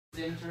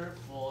Center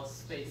for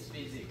Space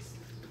Physics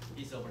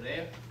is over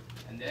there.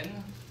 And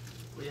then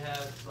we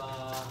have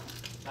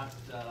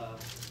Dr.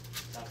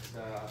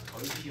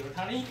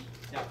 Cordially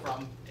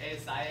from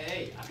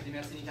ASIA,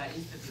 Academia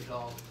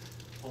Institute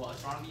for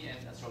Astronomy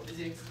and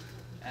Astrophysics.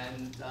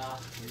 And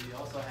we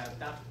also have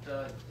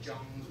Dr.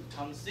 John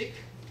Tomsick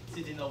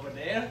sitting over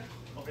there.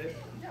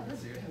 Yeah,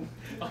 that's you.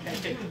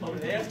 Okay, over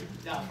there.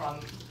 Yeah, from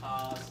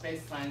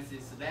Space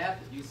Sciences Lab,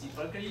 UC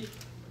Berkeley.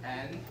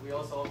 And we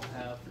also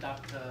have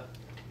Dr.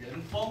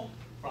 Ren Feng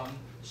from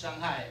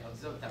Shanghai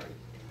Observatory.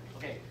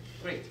 Okay,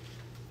 great.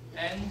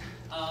 And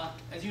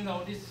as you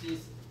know, this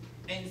is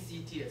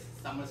NCTS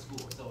summer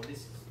school. So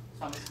this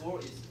summer school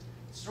is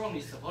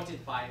strongly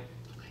supported by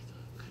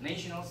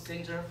National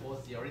Center for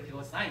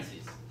Theoretical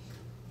Sciences.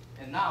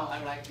 And now I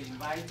would like to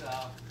invite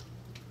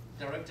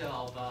Director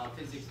of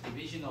Physics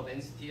Division of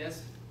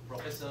NCTS,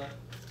 Professor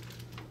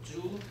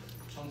Zhu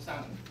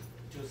Chongsang,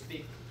 to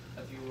speak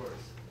a few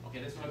words.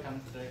 Okay, let's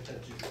welcome Director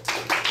Zhu.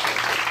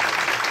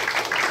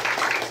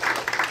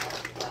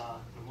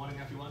 Good morning,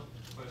 everyone.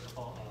 First of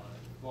all,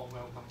 warm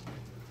welcome.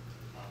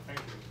 Thank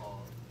you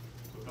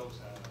to those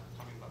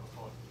coming from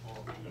abroad for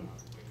making the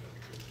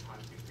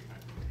time to speak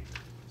activity.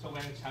 So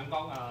when Chang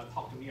Gong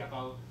talked to me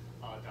about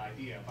the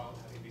idea about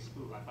having this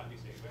school, I find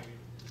this a very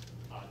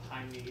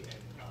timely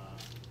and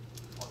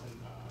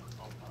important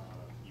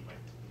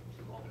event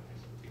to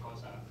organize,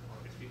 because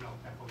as we know,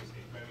 black hole is a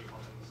very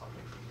important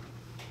subject in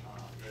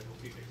theoretical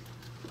physics.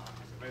 Has a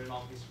very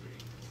long history,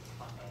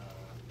 but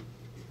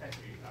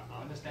actually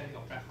our understanding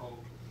of black hole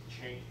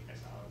changed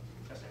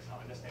just as our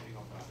understanding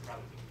of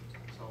gravity.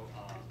 So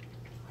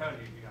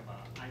currently we have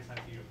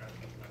Einstein theory of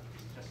gravity, but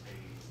it's just a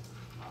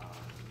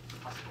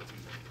classical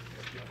physics.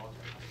 There's still a lot of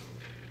classical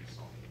to be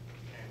solved.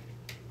 And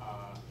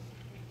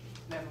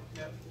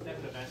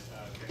nevertheless,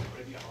 there's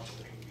already a lot of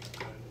things we have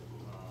learned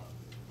through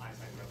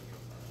Einstein gravity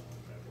of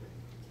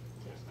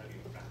the study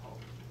of black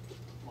hole.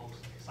 Most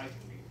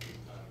excitingly,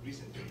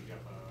 recently we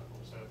have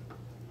observed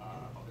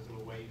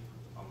observable wave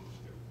from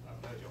the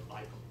merger of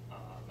black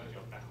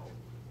hole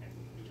and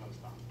neutron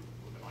star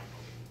with the light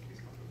hole.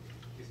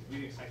 It's a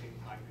really exciting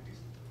time in this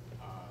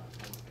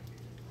moment.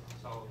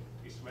 So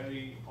it's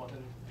very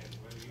important and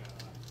very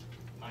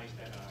nice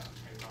that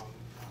Hong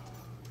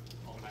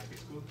organized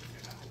this group,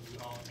 and I hope you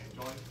all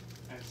enjoy.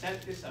 And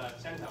this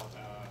Center of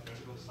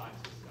Theoretical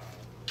Sciences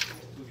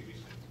has two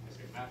divisions.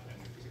 There's a math and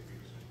a physics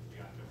division. We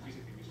are the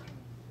physics division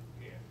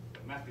here.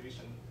 The math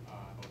division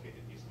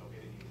is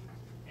located in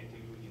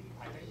NTU in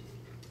Taipei.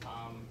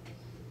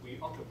 We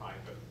occupy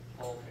the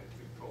 4th and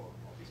 5th floor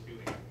of this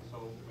building.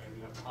 So when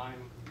you have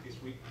time this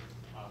week,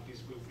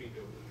 please feel free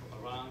to look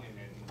around, and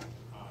then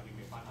you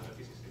may find other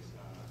physicists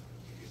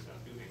in this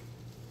building.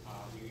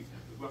 We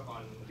work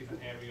on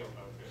different areas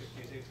of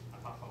physics,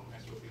 apart from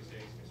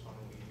astrophysics,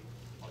 astronomy,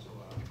 also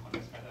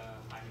condensed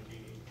matter, high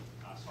energy,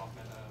 soft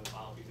matter,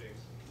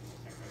 biophysics,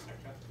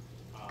 etc.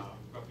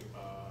 Work with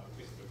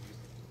physical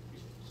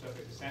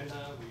research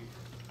center. We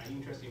are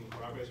interested in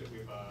collaboration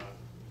with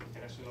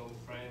international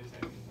friends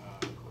and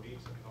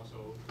colleagues, and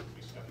also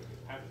we set up a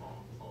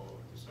platform to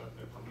serve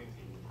the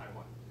community in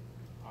Taiwan.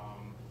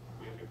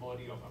 We have a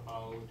body of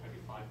about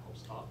 25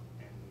 postdocs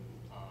and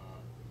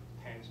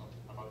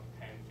about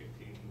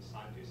 10-15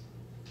 scientists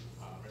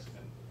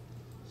residents.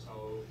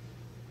 So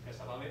that's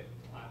about it.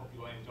 I hope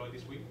you all enjoy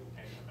this week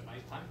and have a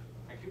nice time.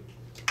 Thank you.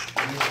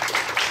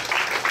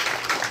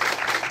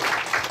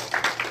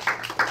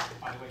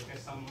 By the way,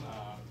 there's some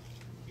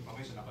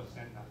information about the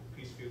center.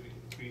 Please feel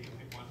free to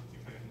take one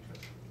if you're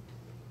interested.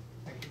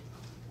 Thank you.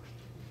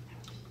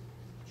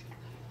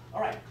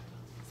 All right.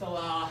 So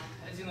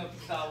as you know,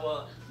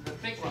 the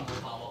background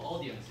of our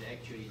audience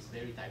actually is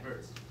very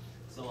diverse.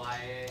 So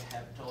I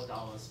have told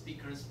our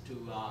speakers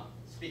to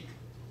speak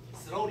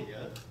slowly,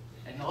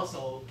 and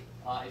also,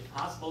 if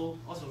possible,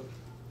 also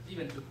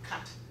even to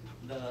cut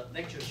the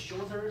lecture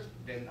shorter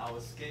than our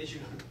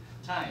scheduled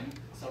time,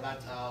 so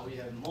that we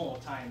have more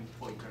time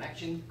for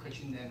interaction,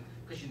 question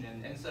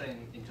and answer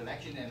and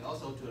interaction, and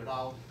also to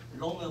allow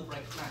longer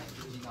break time.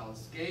 Because in our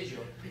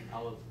schedule,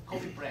 our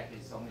coffee break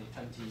is only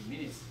 20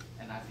 minutes,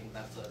 and I think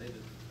that's a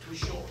little too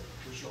short.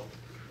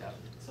 Yeah.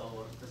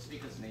 So the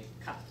speakers may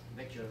cut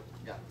lecture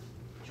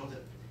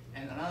shorter.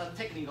 And another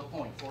technical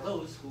point, for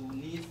those who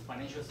need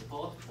financial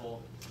support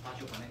or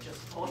partial financial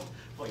support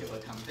for your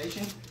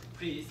accommodation,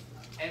 please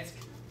ask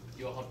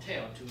your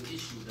hotel to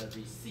issue the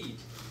receipt,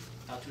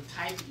 to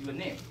type your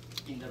name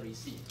in the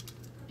receipt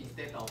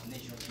instead of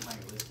National Tsinghua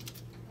University.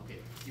 Okay,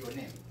 your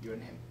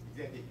name,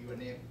 exactly your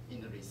name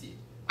in the receipt.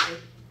 Okay,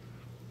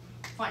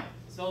 fine.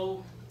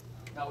 So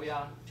now we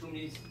are 2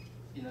 minutes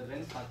in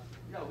advance, but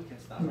yeah, we can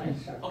start, right?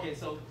 Okay,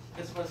 so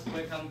let's first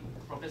welcome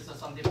Professor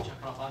Sandip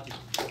Chakrabarti.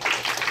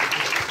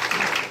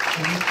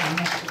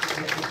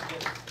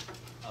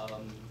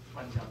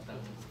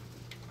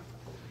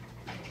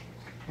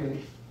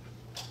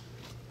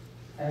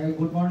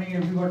 Good morning,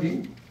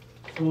 everybody.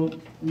 So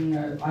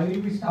I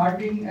will be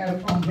starting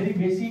from very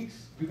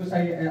basics, because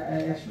I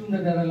assume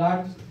that there are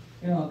large,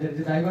 there is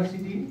a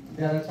diversity.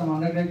 There are some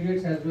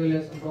undergraduates as well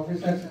as some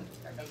professors and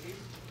faculty.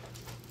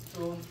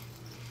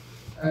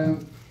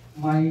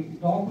 my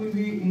talk will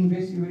be in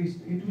basic.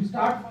 It will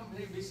start from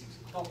very basic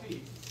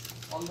topic,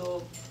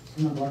 although it's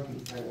not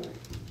working.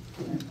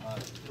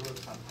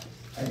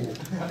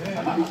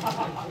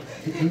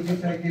 The duty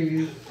cycle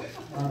is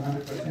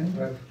 100%,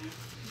 but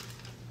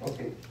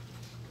okay.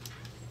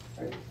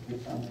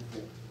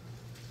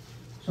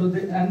 So,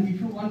 and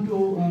if you want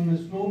to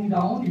slow me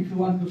down, if you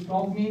want to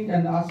stop me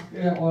and ask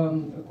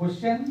a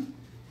question,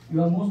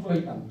 you are most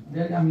welcome.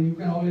 I mean, you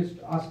can always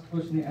ask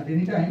question at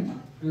any time.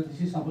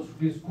 This is supposed to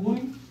be a school,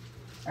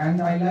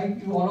 and I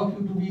like you all of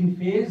you to be in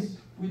phase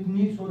with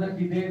me, so that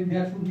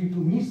there should be, if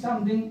you miss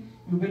something,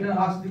 you better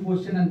ask the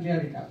question and clear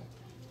it up.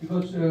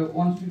 Because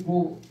once we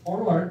go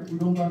forward, we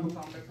don't want to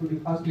come back to the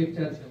first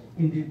lecture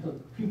in the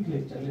fifth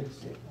lecture, let's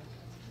say.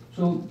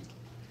 So,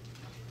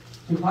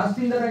 the first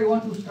thing that I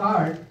want to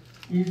start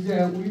is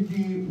with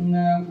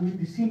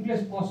the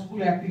simplest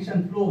possible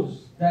accretion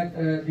flows that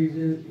when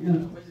the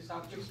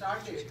subject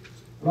started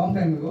long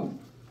time ago,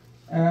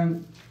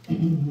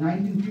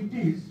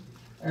 1950s.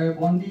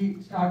 Bondi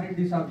started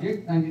the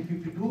subject.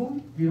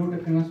 1952, he wrote a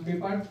famous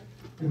paper.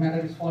 The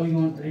matter is falling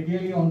on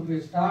radially onto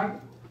a star,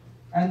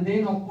 and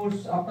then of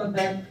course after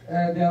that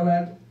there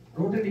were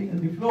rotating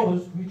the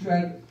flows which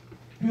were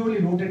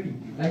purely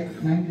rotating, like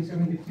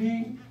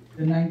 1973,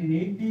 the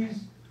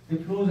 1980s. The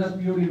flows are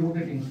purely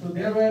rotating. So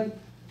there were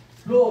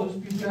flows,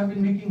 people have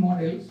been making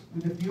models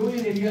with a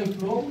purely radial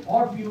flow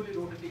or purely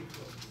rotating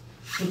flow.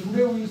 So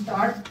today we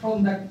start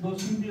from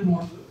those simple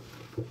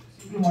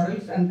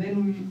models, and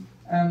then we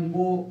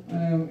go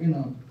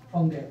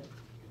from there.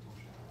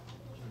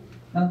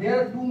 Now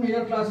there are two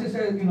major classes,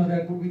 there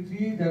could be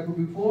three, there could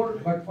be four,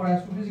 but for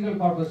astrophysical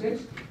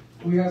purposes,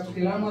 we have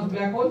stellar mass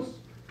black holes.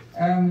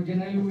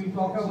 Generally we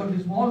talk about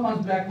the small mass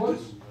black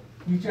holes,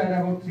 which are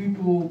about 3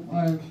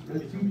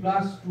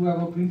 plus to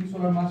about 20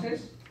 solar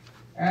masses,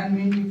 and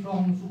mainly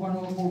from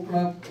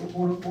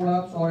supernova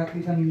collapse or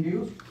accretion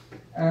induced,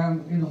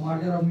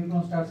 merger of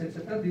neutron stars,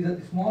 etc. These are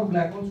the small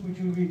black holes, which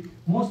will be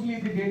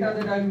mostly the data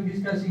that I will be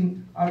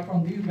discussing are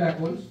from these black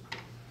holes,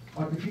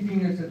 or the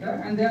fitting,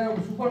 etc. And there are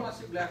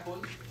supermassive black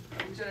holes,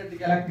 which are at the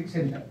galactic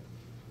center,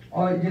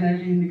 or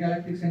generally in the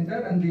galactic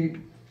center. And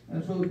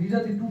so these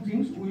are the two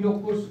things. We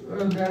of course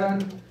there are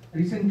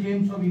recent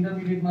claims of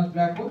intermediate mass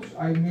black holes.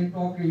 I may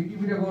talk a little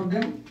bit about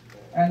them.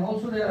 And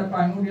also there are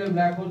primordial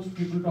black holes.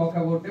 People talk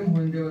about them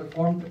when they were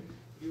formed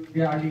in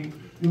the early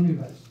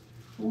universe.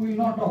 So we will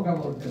not talk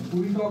about them.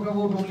 We will talk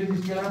about only the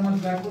stellar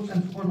mass black holes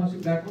and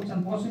supermassive black holes,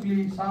 and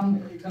possibly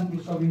some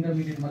examples of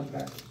intermediate mass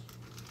black holes.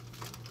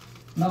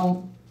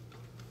 Now,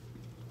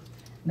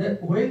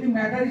 when the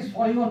matter is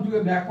falling onto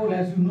a black hole,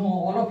 as you know,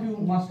 all of you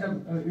must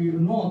have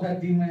know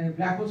that the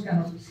black holes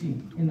cannot be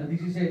seen.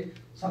 This is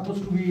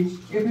supposed to be,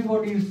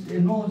 everybody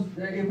knows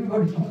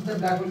that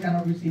black hole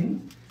cannot be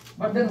seen.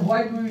 But then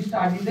why do we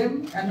study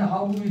them, and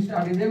how do we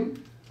study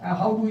them?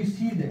 How do we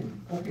see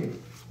them? Okay.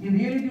 In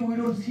reality, we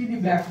don't see the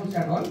black holes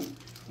at all.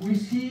 We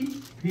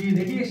see the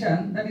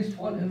radiation that is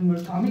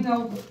coming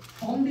out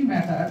from the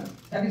matter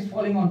that is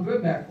falling onto a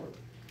black hole.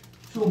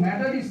 So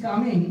matter is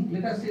coming.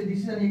 Let us say this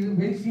is a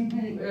very simple,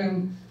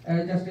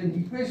 just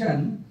an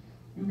equation.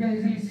 You can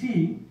easily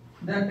see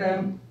that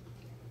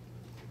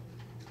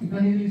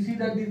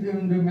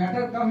the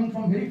matter coming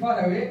from very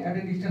far away at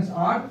a distance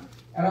r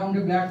around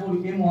a black hole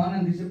M1,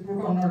 and this is a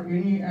proton or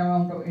any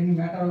amount of any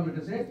matter, let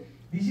us say.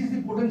 This is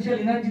the potential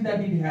energy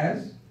that it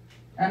has,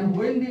 and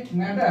when the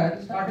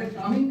matter started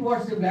coming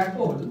towards the black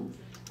hole,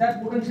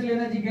 that potential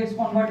energy gets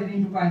converted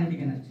into kinetic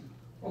energy.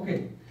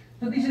 Okay,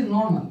 so this is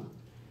normal.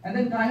 And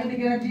then kinetic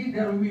energy,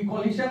 there will be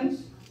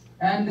collisions,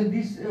 and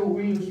this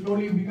will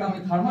slowly become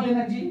a thermal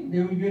energy.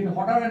 They will get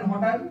hotter and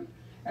hotter,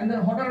 and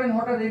then hotter and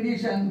hotter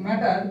radiation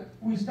matter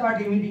will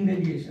start emitting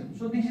radiation.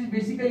 So this is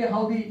basically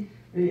how the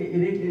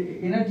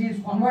energy is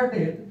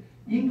converted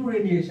into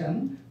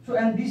radiation. So,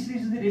 and this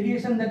is the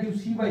radiation that you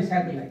see by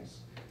satellites.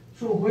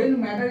 So when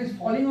matter is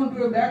falling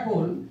onto a black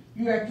hole,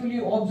 you actually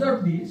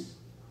observe this,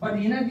 but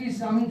the energy is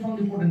coming from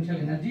the potential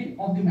energy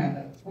of the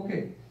matter.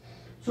 Okay.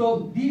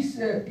 So these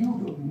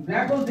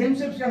black holes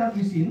themselves cannot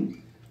be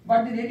seen,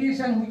 but the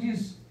radiation which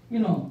is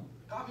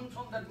coming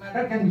from that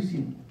matter can be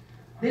seen.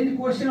 Then the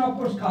question of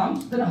course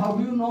comes, then how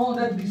do you know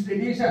that this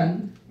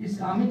radiation is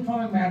coming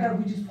from a matter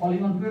which is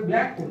falling onto a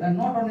black hole and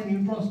not on a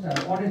neutron star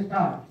or a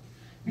star?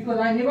 Because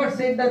I never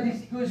said that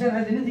this equation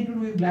has anything to do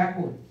with black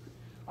hole.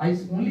 I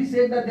only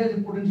said that there is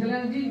a potential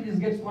energy, this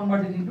gets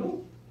converted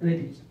into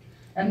radiation.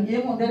 And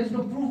M1, there is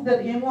no proof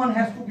that M1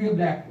 has to be a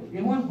black hole.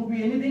 M1 could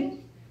be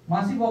anything,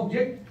 massive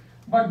object,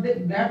 but the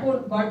black hole,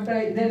 but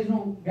there is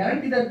no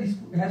guarantee that this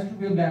has to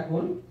be a black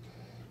hole.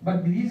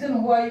 But the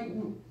reason why it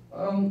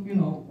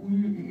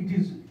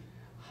is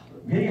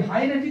very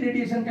high energy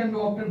radiation can be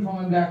obtained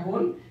from a black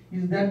hole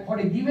is that for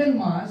a given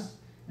mass,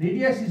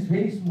 radius is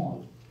very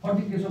small for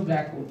the case of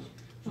black holes.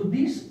 So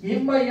this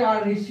M by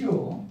R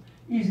ratio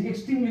is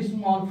extremely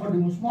small for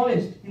the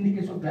smallest in the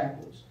case of black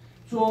holes.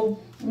 So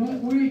we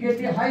will get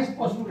the highest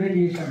possible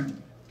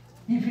radiation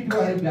if it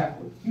were a black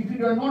hole. If it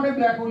were not a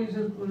black hole, it's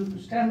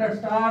a standard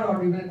star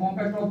or even a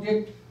compact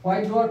object,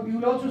 white dwarf, you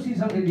will also see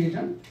some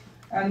radiation.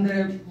 and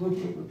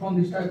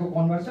from this type of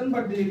conversion,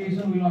 but the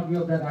radiation will not be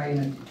of that high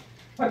energy.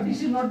 But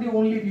this is not the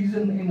only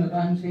reason,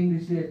 I am saying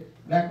this is a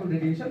black hole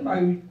radiation.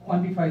 I will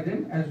quantify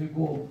them as we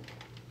go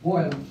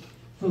along.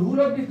 So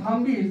rule of the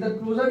thumb is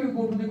that closer you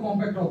go to the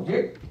compact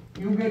object,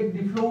 you get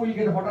the flow will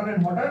get hotter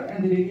and hotter,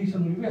 and the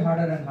radiation will be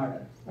harder and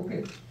harder.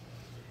 Okay,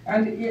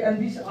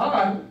 and these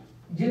are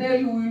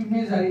generally we will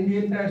measure in the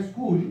entire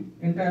school,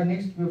 entire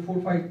next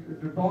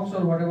 4-5 talks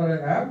or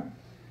whatever I have.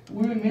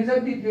 We will measure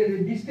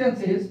the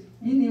distances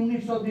in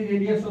units of the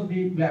radius of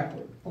the black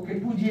hole. Okay,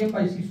 2 gm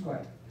by c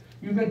square.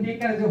 You can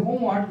take as a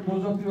homework,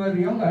 those of you who are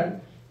younger,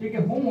 take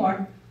a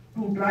homework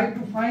to try to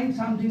find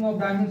something of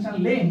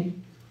dimension length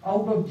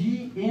out of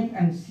G, M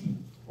and C.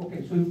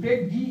 Okay, so you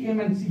take G, M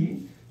and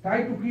C,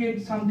 try to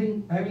create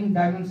something having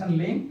dimension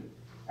length,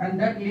 and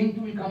that length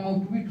will come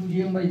out to be 2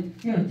 gm by,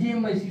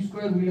 gm by c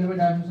square will have a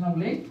dimension of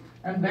length,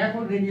 and black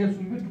hole radius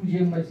will be 2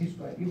 gm by c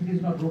square if it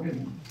is not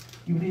rotating.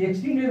 If it is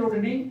extremely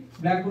rotating,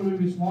 black hole will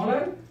be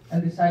smaller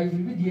and the size will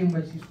be gm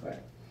by c square.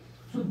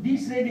 So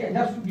this radius,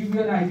 just to give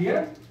you an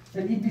idea,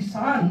 that if the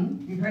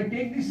sun, if I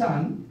take the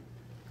sun,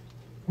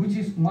 which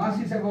is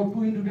mass is about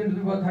 2 into 10 to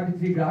the power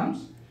 33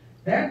 grams,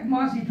 that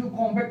mass if you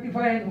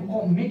compactify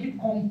and make it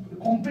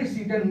compress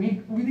it and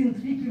make within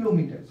 3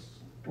 kilometers,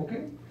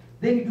 okay,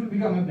 then it will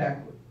become a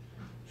black hole.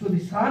 So the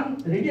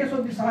sun, radius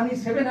of the sun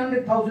is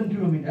 700,000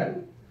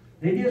 kilometer,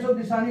 radius of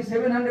the sun is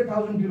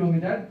 700,000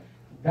 kilometer,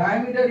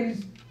 diameter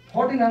is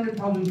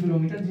 1400,000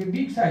 kilometers, a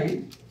big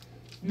size.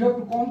 You have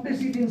to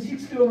compress it in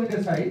 6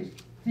 kilometer size,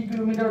 3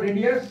 kilometer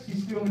radius,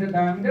 6 kilometer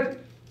diameter,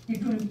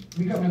 it will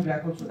become a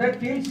black hole. So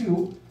that tells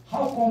you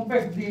how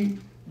compact the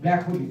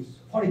black hole is.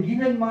 For a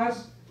given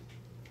mass,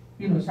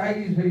 size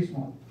is very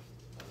small.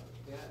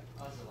 Can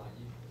I ask about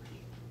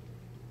information?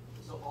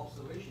 So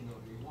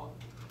observationally, what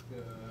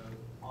the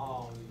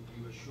R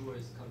you are sure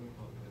is coming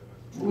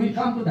from the... We'll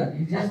come to that.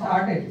 We just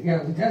started.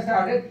 Yeah, we just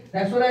started.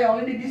 That's what I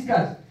already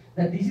discussed.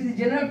 That this is the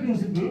general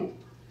principle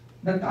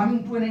that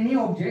coming to any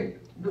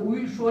object,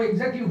 we will show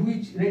exactly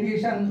which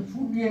radiation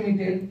should be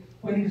emitted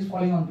when it is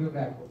falling onto a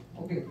black hole.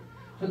 Okay.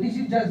 So this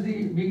is just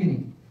the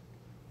beginning.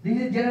 This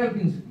is general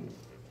principle.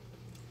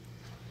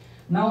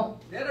 Now,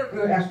 there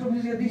are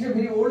astrophysical. This is a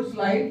very old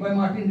slide by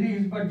Martin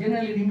Rees, but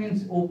generally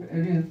remains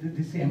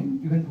the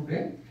same even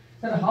today.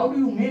 So how do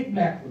you make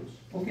black holes?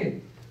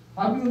 Okay.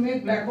 How do you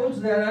make black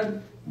holes? There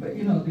are,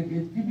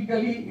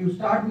 typically you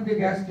start with a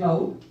gas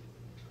cloud,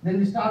 then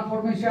the star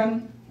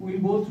formation will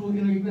go through.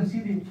 You can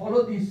see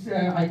follow this.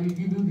 I will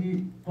give you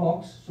the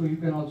talks, so you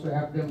can also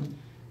have them.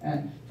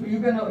 And so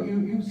you can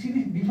you see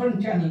the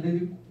different channel.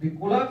 The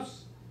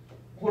collapse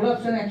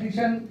and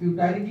accretion. You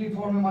directly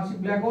form a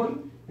massive black hole.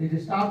 There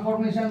is a star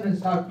formation, then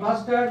star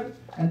cluster,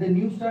 and then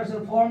new stars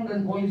are formed,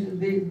 and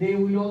they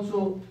will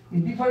also,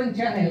 in different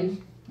channels,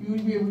 you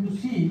will be able to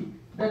see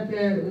that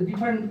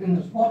different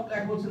small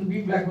black holes and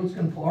big black holes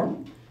can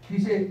form.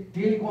 This is a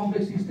really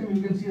complex system.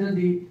 You can see that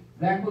the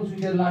black holes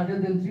which are larger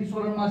than 3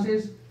 solar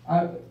masses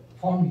are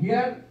formed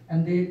here,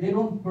 and they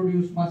don't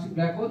produce massive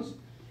black holes.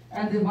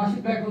 And the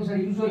massive black holes are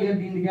usually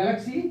in the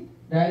galaxy,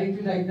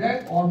 directly like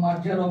that, or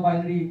merger of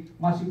binary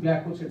massive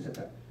black holes,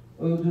 etc.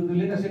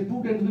 Let us say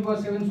 2 10 to the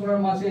power 7 solar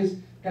masses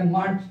can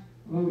merge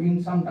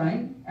in some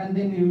time, and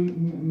then you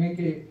will make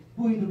a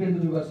 2 into 10 to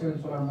the power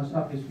 7 solar mass,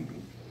 roughly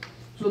speaking.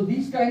 So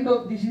this is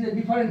a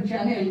different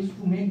channels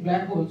to make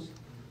black holes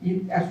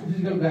in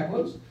astrophysical black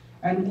holes,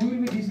 and we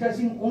will be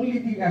discussing only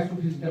the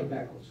astrophysical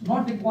black holes,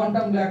 not the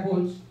quantum black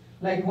holes.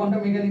 Like quantum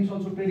mechanics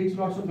also predicts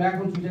lots of black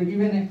holes which are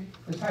given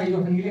a size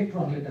of an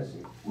electron, let us say.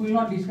 We will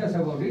not discuss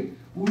about it.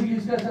 We will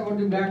discuss about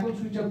the black holes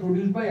which are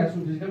produced by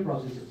astrophysical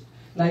processes,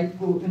 like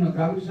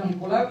gravitational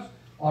collapse,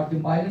 or the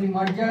binary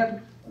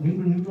merger,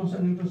 neutron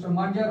star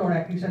merger, or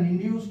accretion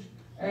induced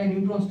a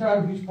neutron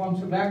star which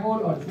forms a black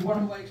hole, or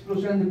supernova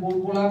explosion, the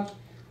core collapse.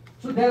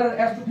 So there are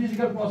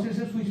astrophysical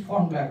processes which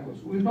form black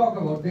holes. We will talk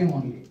about them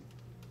only.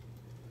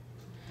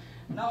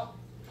 Now,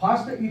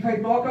 first, if I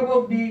talk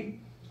about the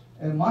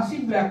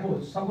massive black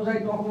holes, suppose I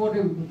talk about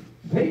a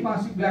very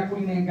massive black hole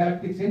in a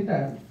galactic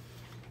center,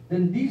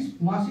 then these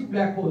massive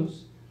black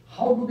holes,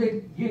 how do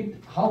they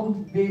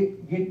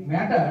get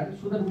matter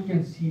so that we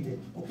can see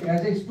them? Okay,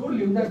 as I told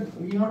you that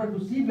in order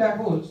to see black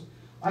holes,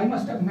 I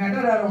must have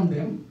matter around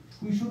them.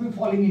 We should be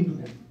falling into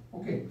them.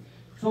 Okay,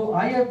 so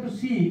I have to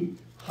see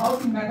how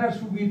the matter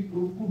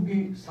could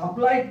be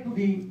supplied to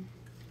the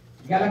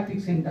galactic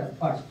center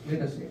first.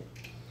 Let us say.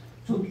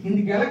 So in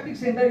the galactic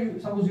center,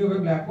 suppose you have a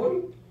black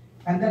hole,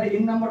 and there are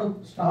n number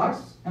of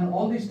stars, and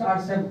all these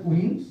stars have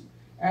winds,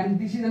 and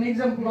this is an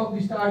example of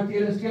the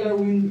stellar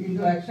wind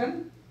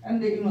interaction,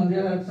 and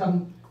there are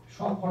some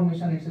shock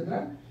formation,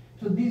 etc.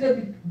 So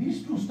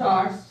these two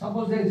stars.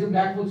 Suppose there is a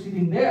black hole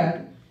sitting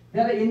there.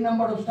 There are n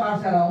number of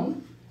stars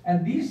around,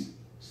 and these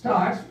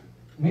stars,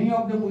 many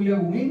of them will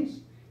have winds.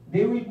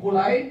 They will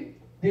collide.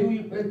 They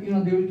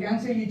will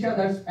cancel each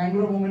other's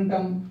angular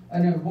momentum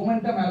and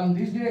momentum along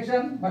this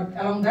direction. But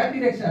along that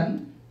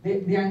direction,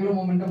 the angular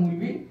momentum will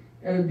be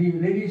the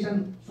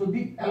radiation. So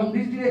along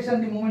this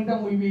direction, the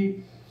momentum will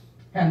be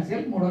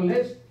cancelled more or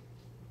less,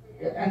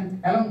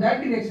 and along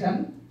that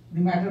direction, the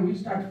matter will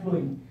start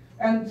flowing.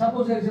 And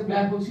suppose there is a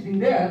black hole sitting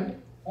there,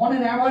 on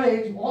an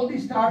average, all the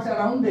stars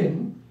around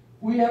them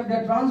will have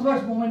their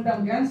transverse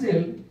momentum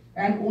cancelled,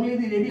 and only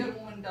the radial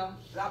momentum,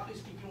 roughly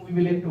speaking, will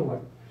be left over.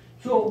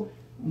 So,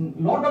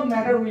 lot of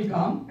matter will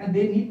come, and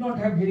they need not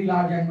have very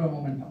large angular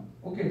momentum.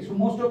 Okay, so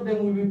most of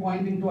them will be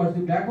pointing towards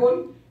the black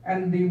hole,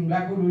 and the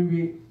black hole will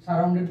be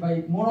surrounded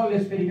by more or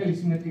less spherically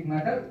symmetric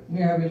matter,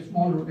 may have a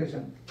small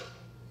rotation.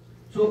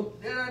 So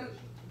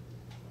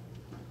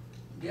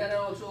there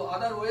are also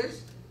other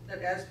ways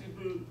that, as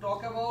people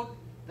talk about,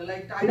 the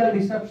like tidal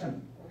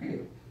disruption.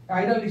 Okay,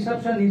 tidal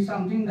disruption is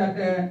something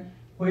that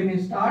when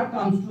a star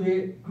comes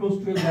to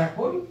close to a black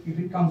hole, if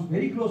it comes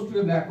very close to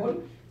a black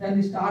hole, then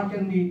the star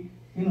can be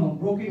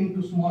broken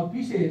into small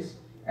pieces,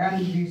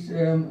 and this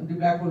the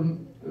black hole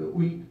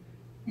will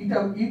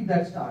eat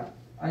that star.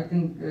 I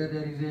think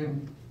there is a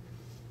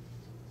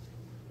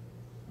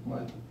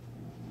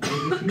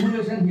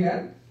simulation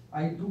here.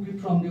 I took it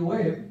from the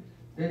web.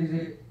 There is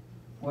a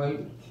I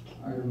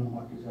don't know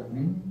what is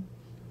happening.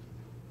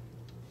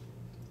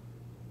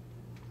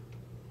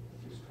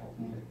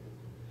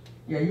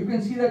 Yeah, you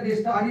can see that the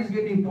star is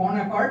getting torn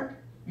apart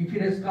if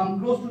it has come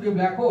close to the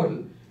black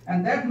hole,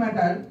 and that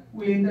matter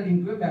will enter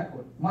into a black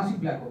hole,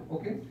 massive black hole.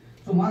 Okay,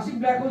 so massive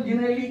black hole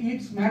generally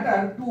eats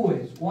matter two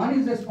ways. One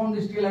is just from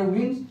the stellar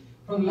winds,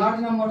 from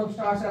large number of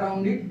stars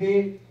around it.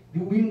 The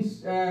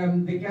winds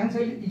they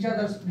cancel each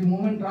other's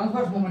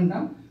transverse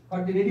momentum,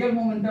 but the radial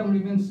momentum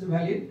remains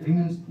valid,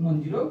 remains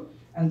non-zero,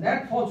 and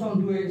that falls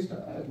onto a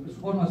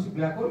supermassive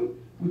black hole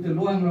with a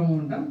low angular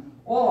momentum.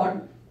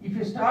 Or if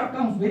a star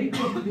comes very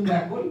close to the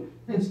black hole,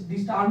 then the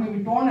star may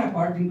be torn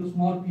apart into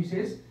small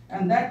pieces,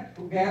 and that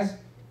gas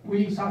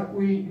will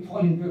fall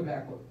into a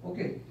black hole.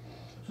 Okay,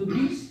 so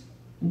these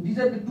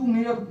are the two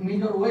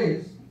major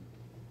ways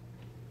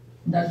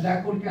that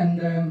black hole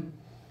can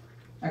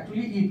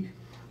actually eat.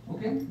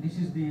 Okay, this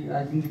is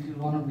I think this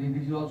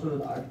is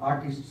also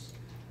artist's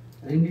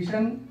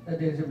rendition, that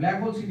there is a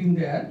black hole sitting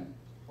there.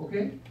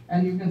 Okay,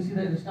 and you can see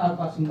that the star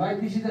passing by.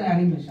 This is an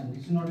animation.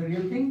 This is not a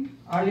real thing.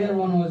 Earlier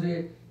one was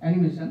a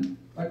animation,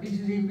 but this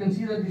is, you can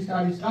see that the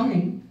star is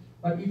coming,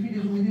 but if it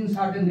is within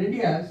certain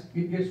radius,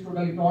 it gets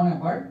totally torn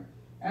apart,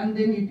 and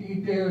then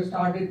it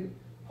started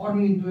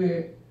forming into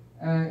a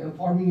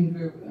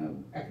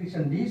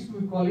accretion disk,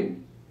 we call it,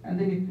 and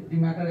then the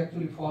matter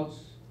actually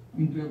falls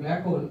into a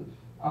black hole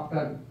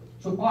after.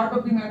 So part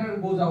of the matter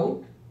goes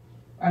out,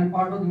 and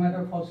part of the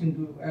matter falls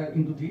into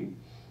the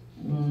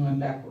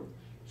black hole.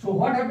 So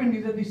what happened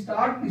is that the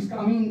star is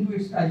coming into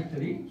its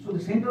trajectory, so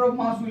the center of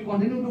mass will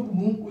continue to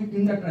move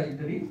within that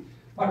trajectory,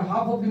 but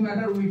half of the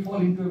matter will fall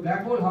into a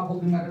black hole, half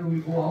of the matter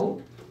will go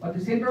out, but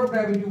the center of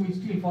gravity will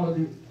still follow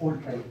the old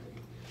trajectory.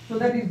 So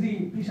that is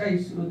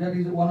that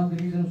is one of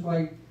the reasons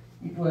why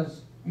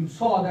you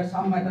saw that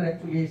some matter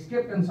actually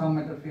escaped and some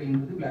matter fell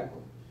into the black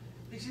hole.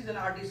 This is an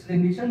artist's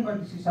rendition, but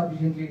this is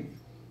sufficiently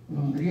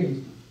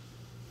realistic.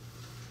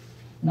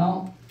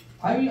 Now,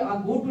 I will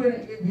go to a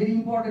very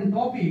important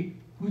topic,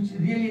 which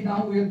really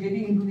now we are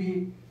getting into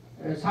the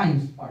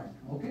science part.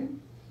 Okay,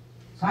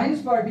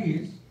 science part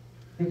is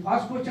the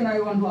first question I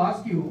want to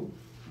ask you,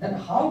 that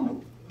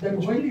that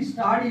when the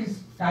star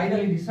is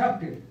tidally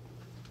disrupted.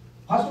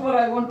 First of all,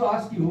 I want to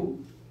ask you,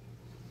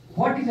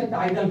 what is a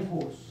tidal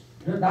force?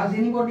 Does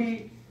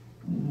anybody,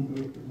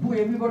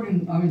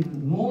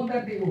 know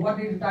that what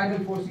is tidal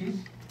force is?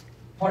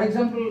 For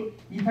example,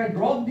 if I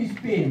drop this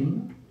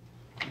pen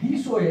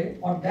this way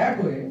or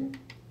that way,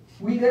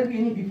 will there be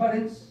any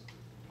difference?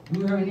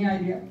 Do you have any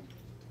idea?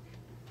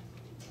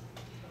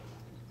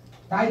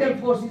 Tidal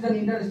force is an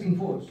interesting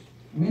force.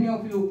 Many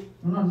of you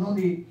do not know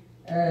the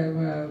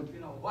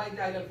why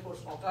tidal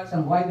force occurs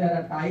and why there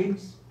are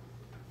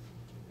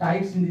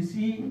tides in the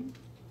sea.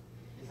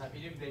 Yes, I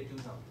believe they do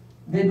know.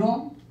 They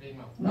know? They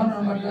know.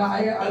 No, but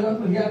I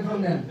want to hear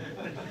from them.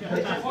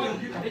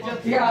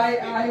 Yeah,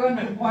 I want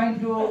to point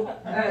to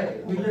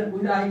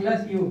with the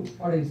eyeglass you,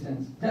 for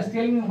instance. Just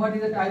tell me what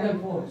is the tidal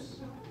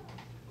force.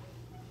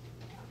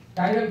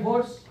 Tidal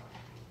force?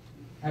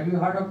 Have you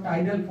heard of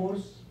tidal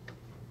force?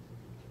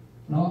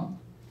 No?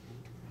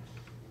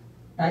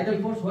 Tidal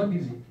force, what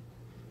is it?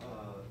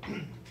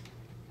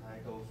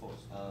 Tidal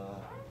force.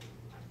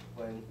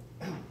 When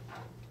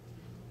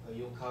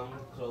you come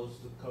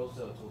closer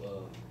to a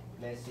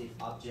massive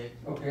object,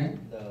 okay.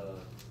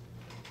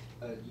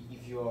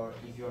 If your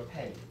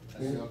pen,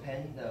 yes. your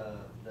pen,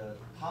 the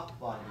top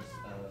one is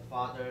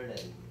farther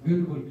than.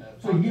 Beautiful.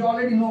 So he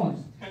already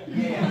knows.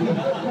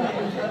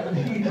 Yeah.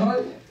 He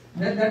knows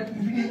that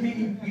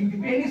if the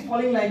pen is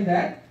falling like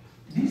that,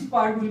 this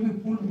part will be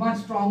pulled much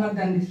stronger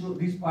than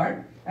this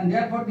part, and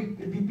therefore the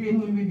pen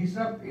will be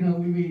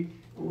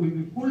will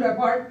be pulled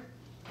apart.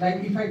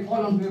 Like if I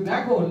fall onto a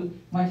black hole,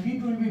 my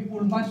feet will be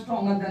pulled much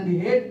stronger than the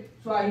head,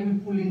 so I will be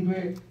pulled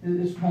into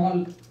a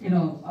small,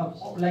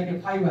 like a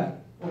fiber,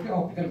 okay,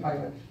 optical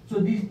fiber. So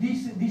this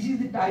is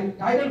the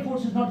tidal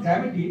force is not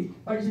gravity,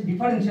 but it's a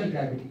differential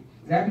gravity.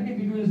 Gravity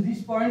between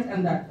this point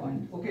and that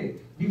point, okay,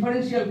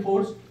 differential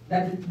force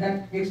that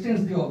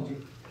extends the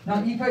object.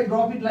 Now if I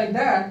drop it like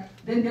that,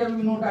 then there will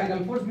be no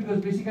tidal force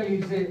because basically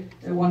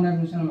it's a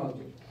one-dimensional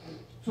object.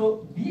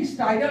 So this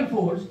tidal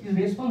force is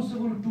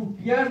responsible to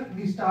tear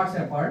the stars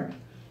apart,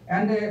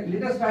 and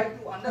let us try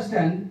to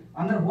understand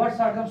under what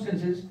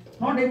circumstances.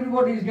 Not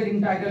everybody is getting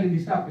tidally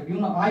disrupted. You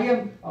know,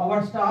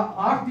 our star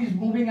Earth is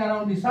moving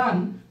around the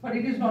sun, but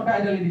it is not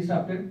tidally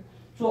disrupted.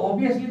 So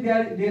obviously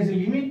there is a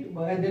limit,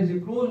 there is a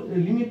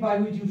limit by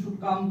which you should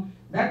come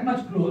that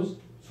much close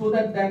so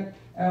that that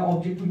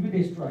object will be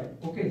destroyed.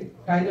 Okay,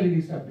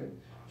 tidally disrupted.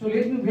 So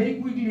let me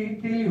very quickly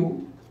tell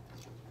you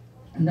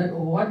that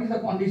what is the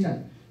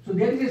condition. So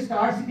there is a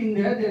star sitting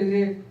there, there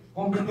is a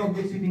compact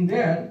object sitting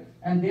there,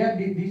 and their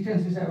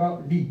distance is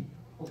about d.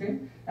 Okay,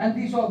 and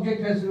this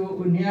object has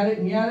near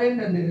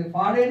end and there is a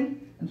far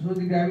end, and so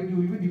the gravity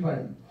will be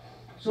different.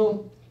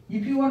 So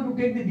if you want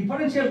to take the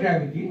differential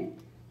gravity,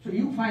 so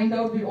you find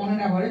out on an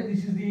average,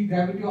 this is the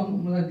gravity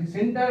on the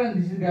center,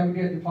 and this is gravity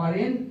at the far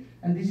end,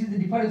 and this is the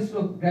difference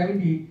of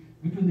gravity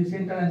between the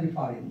center and the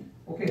far end.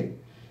 Okay,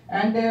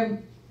 and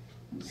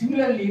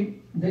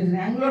similarly, there is an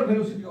angular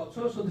velocity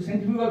also. So the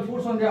centrifugal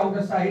force on the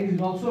outer side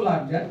is also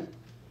larger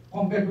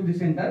compared to the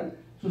center.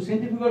 So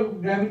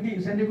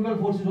centrifugal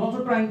force is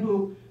also trying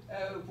to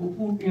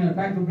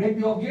trying to break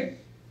the object,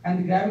 and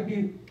the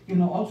gravity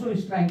also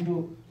is trying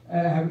to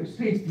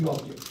stretch the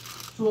object.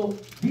 So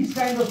this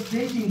kind of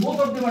stretching, both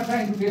of them are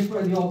trying to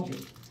destroy the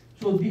object.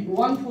 So the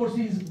one force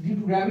is due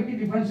to gravity,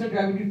 differential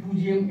gravity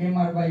 2gm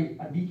mr by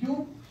d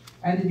cube,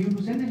 and due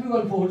to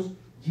centrifugal force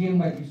gm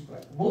by d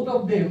square. Both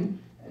of them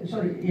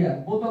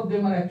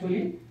are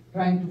actually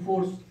trying to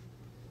force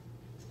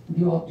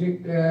the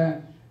object.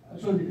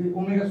 So the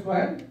omega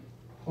square.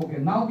 Okay,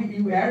 now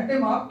you add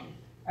them up,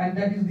 and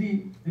that is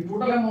the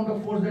total amount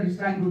of force that is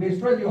trying to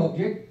destroy the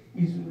object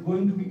is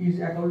going to be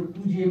equal to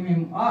 2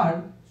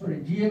 gmmr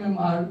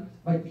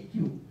by d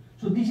cube.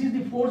 So this is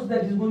the force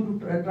that is going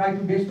to try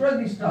to destroy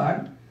the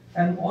star,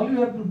 and all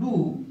you have to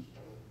do,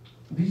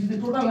 this is the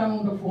total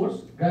amount of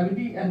force,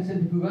 gravity and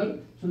centrifugal.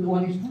 So the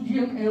one is 2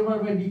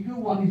 gm by d cube,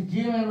 one is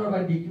gm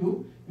by d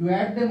cube. You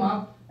add them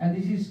up, and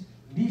this is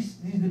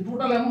the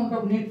total amount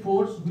of net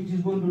force which is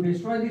going to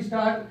destroy the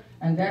star,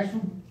 and that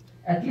should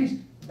at least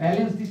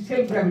balance the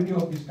self-gravity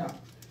of the star.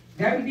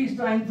 Gravity is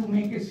trying to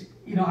make it,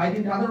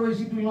 identity,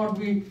 otherwise it will not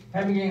be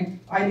having an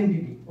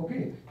identity.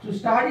 Okay, so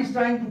star is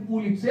trying to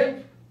pull itself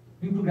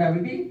due to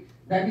gravity.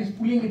 That is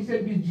pulling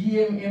itself is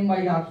gm m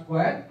by r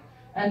square,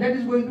 and that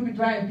is going to be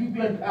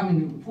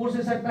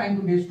forces are trying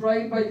to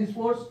destroy it by this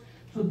force.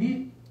 So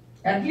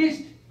at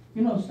least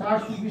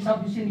stars should be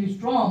sufficiently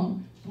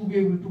strong to be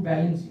able to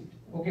balance it.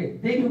 Okay,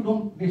 then you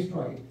don't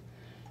destroy it.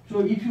 So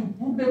if you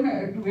put them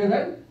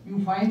together, you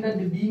find that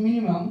the d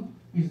minimum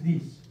is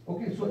this.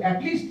 Okay, so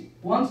at least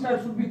one star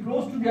should be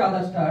close to the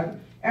other star,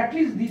 at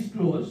least this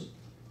close.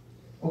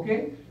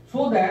 Okay,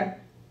 so that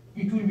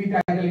it will be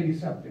tidally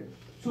disrupted.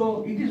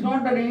 So it is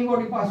not that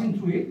anybody passing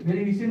through it.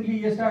 Very recently,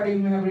 yesterday, you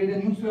may have read a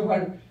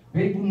newspaper,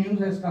 very good news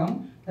has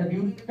come, that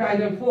during the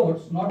tidal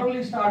force, not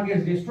only star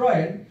gets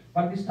destroyed,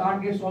 but the star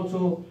gets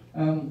also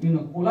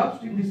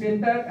collapsed in the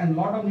center, and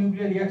lot of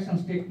nuclear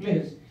reactions take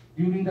place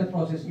during that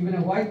process. Even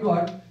a white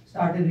dwarf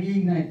started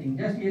reigniting.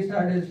 Just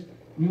yesterday's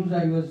news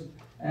I was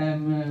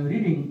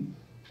reading,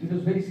 it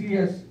was very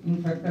serious.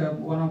 In fact,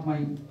 one of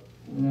my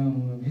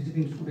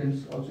visiting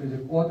students also is a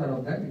co-author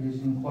of that. It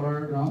is in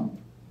Colorado now.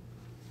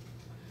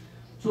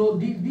 So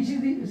this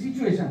is the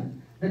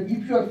situation, that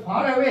if you are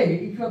far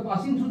away, if you are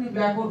passing through the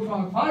black hole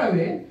from far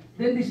away,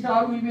 then the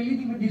star will be a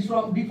little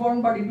bit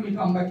deformed, but it will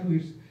come back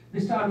to the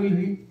star will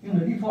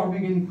reform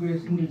again into a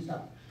single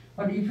star.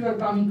 But if you are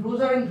coming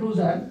closer and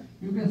closer,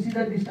 you can see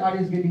that the star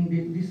is getting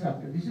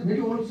disrupted. This is a very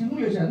old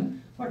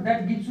simulation, but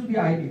that gives you the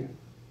idea.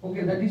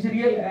 Okay, that is a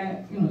real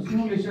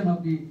simulation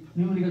of the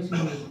numerical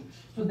simulation.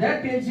 So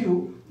that tells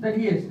you that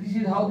yes, this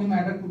is how the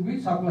matter could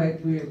be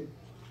supplied to a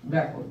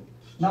black hole.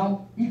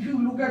 Now, if you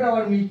look at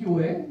our Milky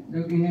Way in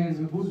a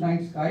good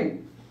night sky,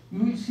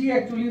 you will see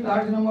actually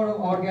large number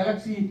of our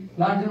galaxy,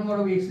 large number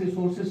of X-ray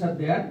sources are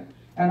there,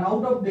 and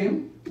out of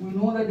them, we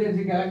know that there is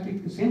a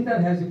galactic center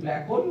has a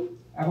black hole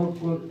about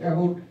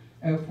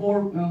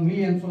 4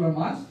 million solar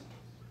mass,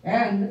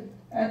 and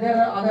there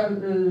are other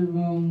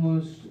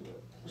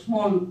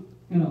small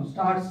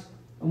stars,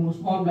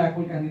 small black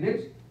hole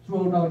candidates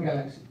throughout our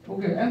galaxy.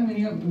 Okay, and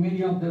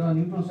many of them are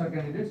neutron star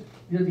candidates.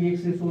 These are the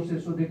X-ray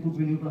sources, so they could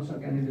be neutron star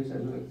candidates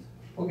as well.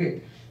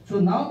 Okay, so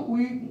now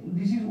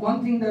this is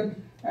one thing that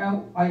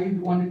I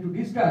wanted to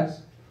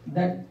discuss,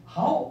 that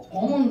how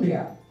common they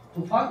are.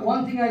 So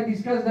one thing I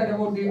discussed that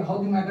about how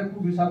the matter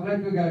could be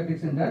supplied to a galactic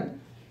center,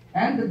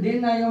 and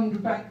then I am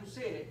trying to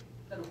say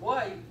that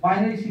why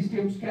binary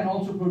systems can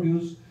also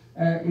produce,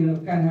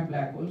 can have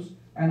black holes,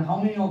 and how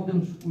many of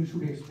them we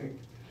should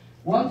expect.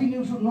 One thing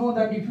you should know,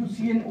 that if you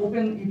see in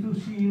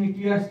a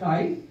clear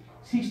sky,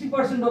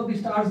 60% of the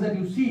stars that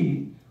you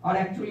see are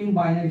actually in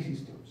binary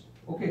systems.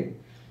 Okay,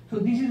 so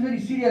this is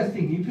very serious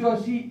thing. If you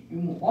see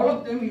all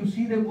of them, you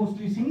see them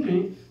mostly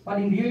single, but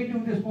in reality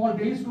with a small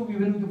telescope,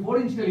 even with a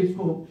 4-inch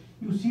telescope,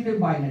 you see them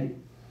binary.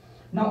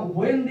 Now,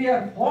 when they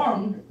are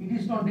formed, it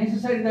is not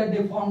necessary that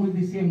they form with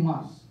the same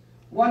mass.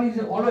 one is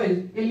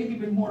always a little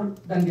bit more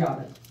than the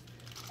other.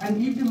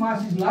 And if the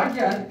mass is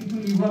larger, it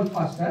will evolve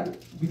faster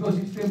because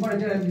its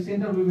temperature at the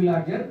center will be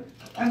larger,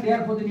 and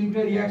therefore the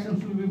nuclear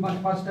reactions will be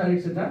much faster,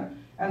 etc.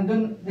 And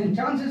then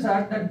chances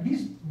are that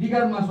this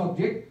bigger mass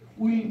object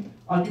will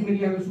ultimately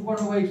have a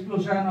supernova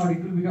explosion, or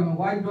it will become a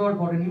white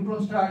dwarf or a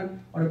neutron star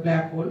or a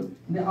black hole.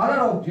 The other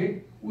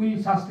object will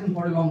sustain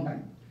for a long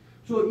time.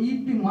 So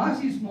if the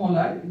mass is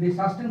smaller, they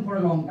sustain for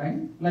a long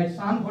time. Like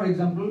Sun, for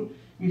example,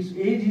 its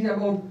age is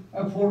about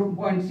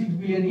 4.6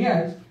 billion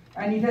years,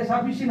 and it has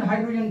sufficient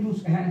hydrogen to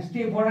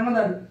stay for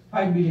another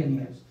 5 billion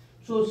years.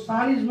 So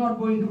Sun is not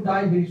going to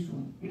die very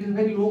soon. It is a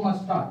very low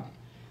mass star.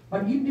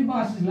 But if the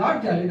mass is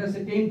larger, let us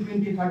say 10,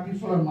 20, 30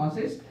 solar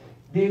masses,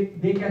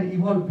 they can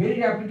evolve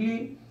very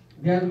rapidly.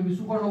 There will be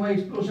supernova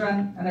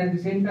explosion, and at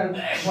the center,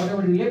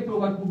 whatever is left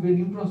over could be a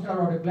neutron star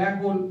or a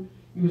black hole.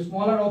 If a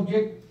smaller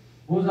object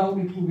goes out,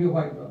 it could be a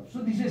white dwarf. So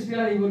this is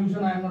stellar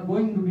evolution. I am not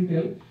going into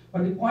detail,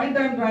 but the point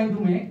I am trying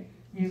to make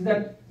is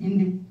that in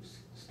the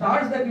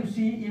stars that you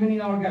see, even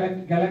in our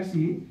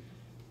galaxy,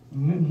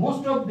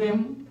 most of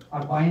them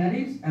are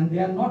binaries, and they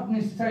are not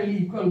necessarily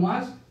equal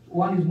mass.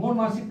 One is more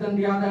massive than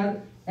the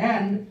other,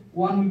 and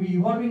one will be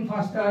evolving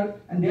faster,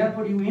 and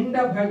therefore you end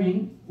up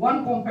having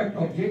one compact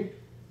object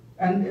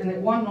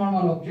and one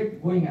normal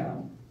object going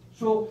around.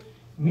 So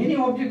many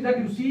objects that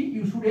you see,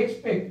 you should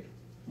expect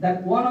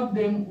that one of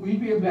them will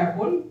be a black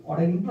hole or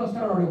a neutron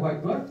star or a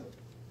white dwarf.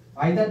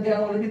 Either they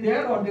are already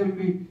there or they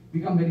will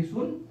become very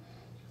soon,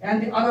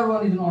 and the other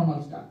one is a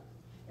normal star.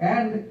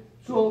 And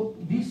so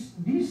this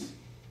is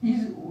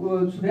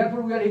so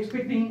therefore we are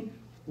expecting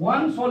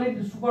one solid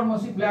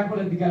supermassive black hole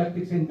at the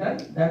galactic center,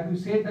 that we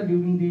said that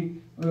during the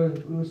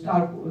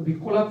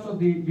collapse of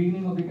the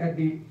beginning of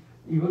the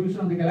evolution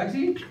of the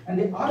galaxy, and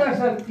the others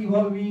are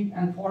evolving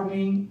and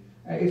forming,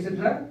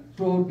 etc.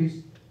 throughout this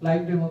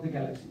lifetime of the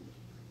galaxy.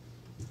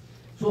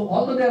 So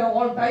although there are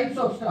all types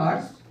of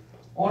stars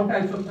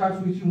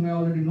which you may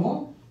already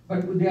know,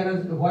 but there are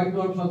white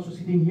dwarfs also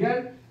sitting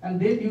here, and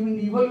then during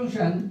the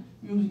evolution,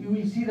 you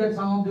will see that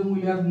some of them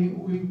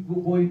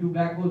will go into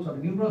black holes or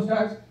neutron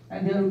stars,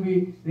 and there will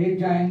be red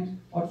giants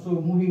also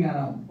moving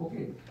around.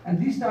 Okay,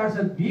 and these stars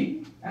are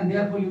big, and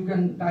therefore you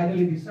can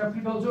tidally disrupt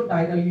it also,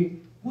 tidally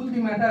pull the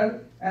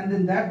matter, and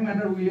then that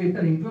matter will enter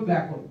into a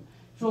black hole.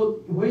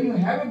 So when you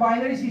have a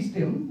binary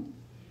system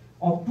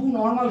of two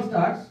normal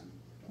stars,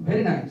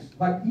 very nice.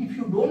 But if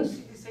you don't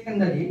see the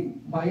secondary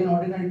by an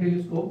ordinary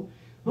telescope,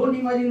 don't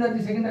imagine that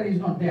the secondary is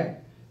not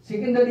there.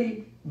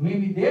 Secondary may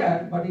be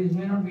there, but it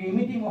may not be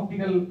emitting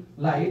optical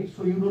light,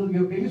 so your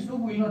telescope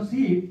will not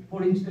see it,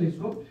 4-inch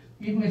telescope,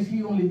 it may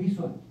see only this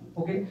one.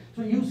 Okay,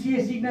 so you see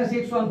a Cygnus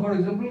X1, for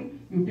example,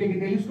 you take a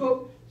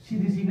telescope, see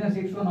the Cygnus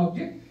X1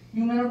 object,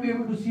 you may not be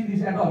able to see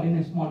this at all in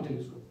a small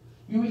telescope.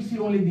 You will see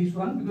only this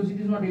one because it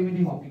is not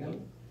emitting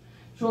optical.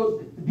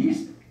 So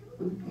this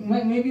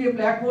may be a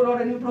black hole or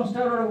a neutron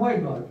star or a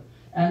white dwarf,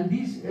 and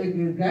this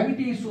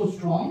gravity is so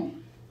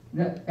strong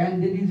that,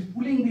 and it is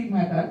pulling the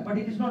matter, but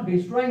it is not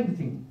destroying the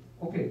thing.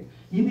 Okay,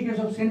 in the case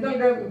of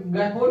central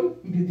black hole,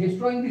 it is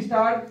destroying the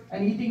star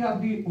and eating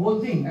up the whole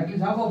thing, at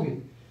least half of it.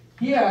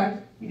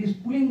 Here, it is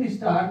pulling the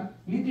star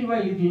little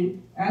by little,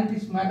 and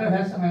this matter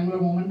has some angular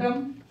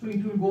momentum, so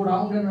it will go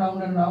round and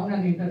round and round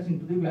and enters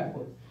into the black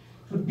hole.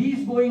 So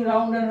this going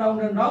round and round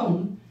and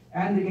round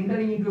and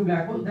entering into a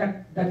black hole,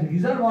 that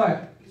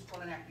reservoir is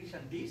called an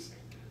accretion disk.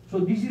 So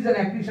this is an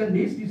accretion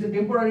disk, it is a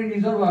temporary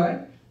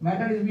reservoir.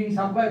 Matter is being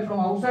supplied from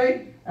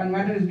outside, and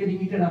matter is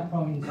getting eaten up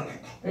from inside,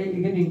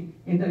 entering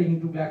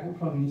into black hole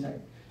from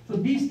inside. So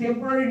this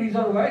temporary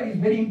reservoir is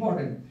very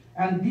important,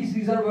 and this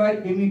reservoir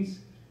emits,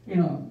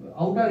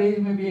 outer edge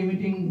may be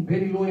emitting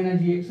very low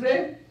energy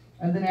X-ray,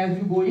 and then as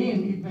you go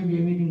in, it may be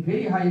emitting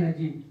very high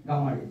energy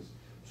gamma rays.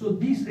 So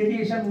this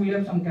radiation will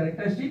have some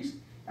characteristics,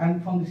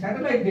 and from the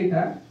satellite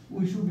data,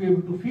 we should be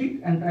able to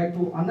fit and try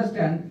to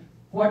understand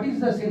what is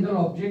the central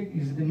object.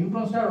 Is it a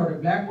neutron star or a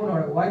black hole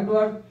or a white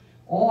dwarf,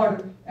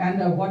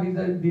 and what is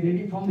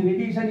from the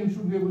radiation you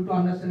should be able to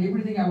understand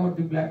everything about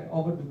the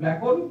black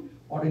hole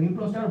or a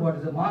neutron star, what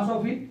is the mass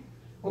of it,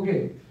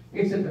 okay,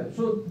 etc.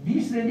 So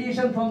this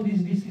radiation from this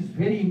disk is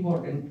very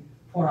important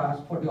for us,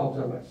 for the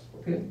observers.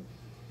 Okay,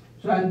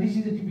 so and this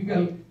is a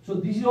typical. So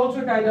this is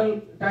also a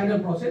tidal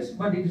process,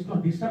 but it is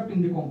not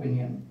disrupting the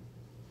companion.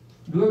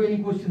 Do you have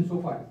any questions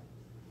so far?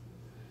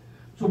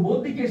 So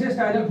both the cases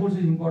tidal force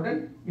is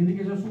important. In the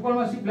case of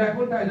supermassive black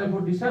hole, tidal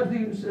force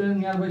disrupts the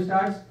nearby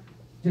stars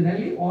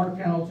generally, or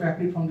can also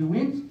accrete from the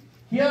winds.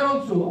 Here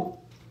also,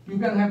 you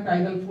can have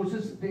tidal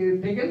forces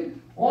taken,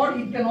 or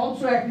it can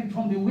also accrete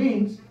from the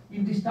winds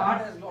if the star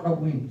has a lot of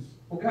winds.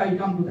 Okay, I will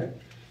come to that.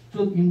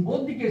 So in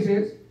both the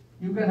cases,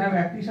 you can have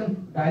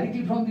accretion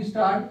directly from the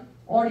star,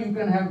 or you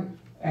can have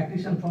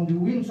accretion from the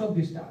winds of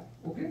the star.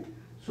 Okay,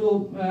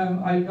 so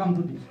I will come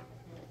to this.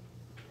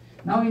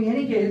 Now in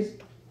any case,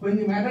 when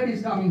the matter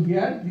is coming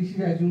here, this is,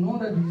 as you know,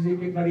 that this is a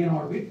Keplerian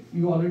orbit.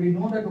 You already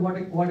know that what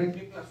a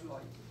Kepler's law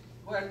is.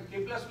 Where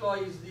Kepler's law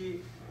is the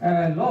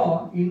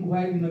law in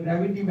where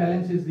gravity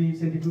balances the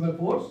centrifugal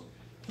force.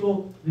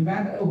 So the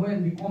matter,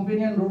 when the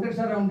companion rotates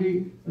around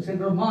the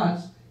center of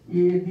mass,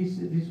 this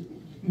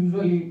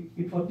usually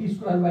it for t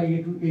square by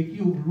a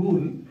cube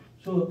rule.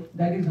 So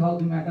that is how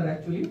the matter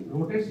actually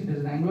rotates. It has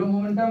an angular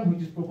momentum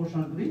which is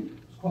proportional to the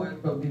square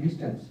root of the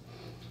distance.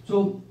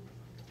 So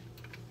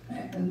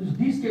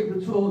this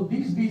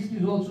disk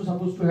is also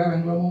supposed to have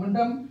angular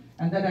momentum,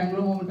 and that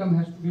angular momentum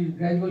has to be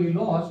gradually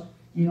lost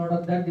in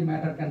order that the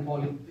matter can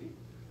fall into the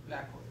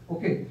black hole.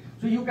 Okay,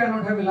 so you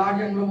cannot have a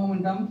large angular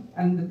momentum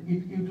and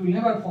it will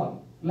never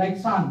fall, like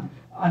sun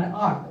and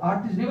earth.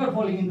 Earth is never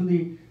falling into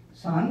the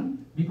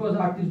sun because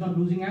earth is not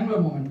losing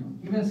angular momentum.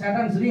 Even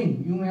Saturn's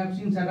ring, you may have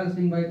seen Saturn's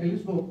ring by a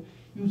telescope.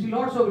 You see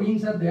lots of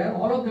rings are there,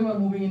 all of them are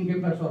moving in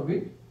Kepler's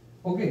orbit,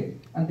 okay,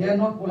 and they are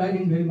not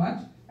colliding very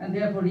much, and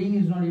therefore ring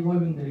is not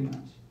evolving very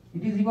much.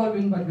 It is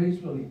evolving but very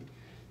slowly.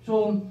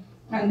 So,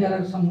 and there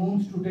are some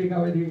moons to take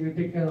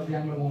care of the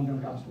angular momentum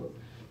transport.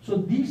 So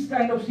these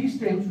kind of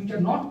systems which are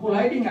not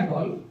colliding at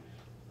all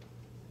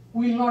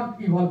will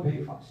not evolve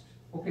very fast,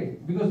 okay,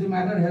 because the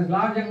matter has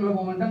large angular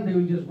momentum, they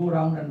will just go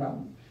round and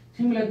round.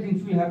 Similar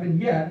things will happen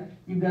here.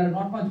 If there are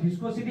not much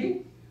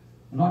viscosity,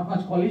 not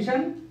much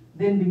collision,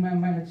 then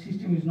the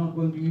system is not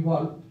going to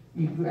evolve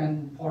into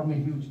and form a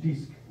huge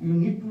disk. You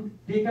need to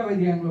take away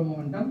the angular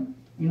momentum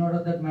in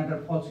order that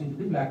matter falls into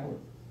the black hole.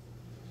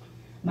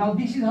 Now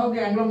this is how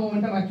the angular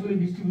momentum actually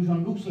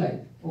distribution looks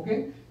like.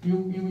 Okay,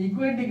 you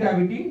equate the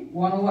gravity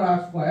 1 over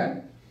r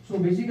square. So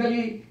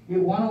basically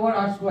 1 over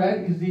r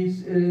square is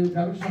this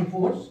gravitational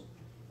force,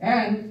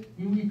 and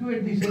you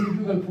equate the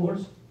centrifugal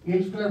force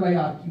L square by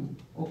r cube.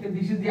 Okay,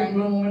 this is the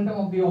angular momentum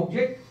of the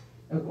object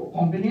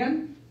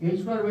companion. L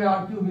square by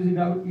r cube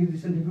is the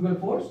centrifugal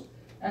force,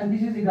 and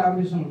this is the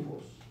gravitational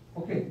force.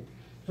 Okay,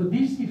 so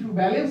this, if you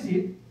balance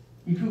it,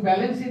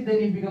 then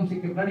it becomes a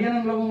Keplerian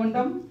angular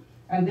momentum,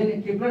 and then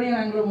a Keplerian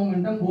angular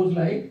momentum goes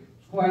like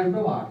square root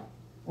of r.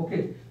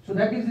 Okay, so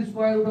that is the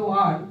square root of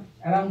r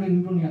around a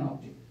Newtonian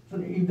object. So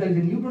if there is a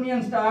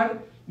Newtonian star,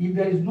 if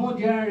there is no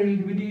general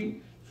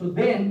relativity, so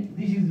then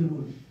this is the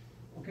rule.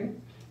 Okay,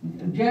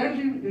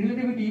 general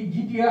relativity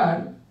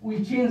GTR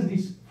will change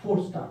this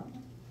force term.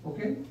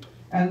 Okay,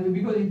 and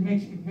because it will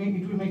make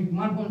it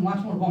much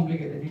more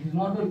complicated. It is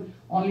not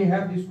only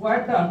have the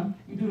square term,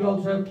 it will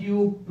also have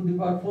cube to the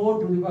power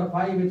 4 to the power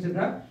 5,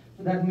 etc.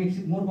 So that makes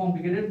it more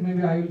complicated.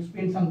 Maybe I will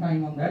spend some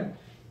time on that.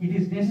 It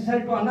is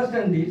necessary to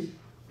understand this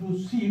to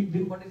see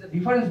what is the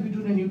difference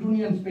between a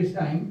Newtonian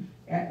space-time,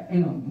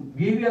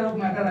 behavior of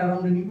matter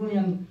around a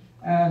Newtonian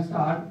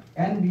star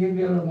and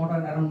behavior of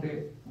matter around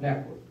a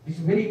black hole. This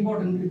is very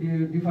important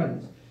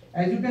difference.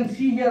 As you can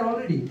see here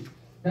already,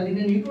 that in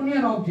a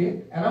Newtonian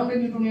object, around a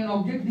Newtonian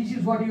object, this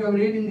is what you have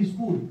read in the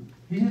school.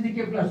 This is the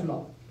Kepler's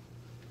law.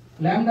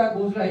 Lambda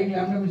goes like,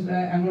 lambda means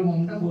angular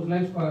momentum goes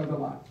like square root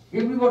of r.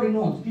 Everybody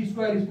knows t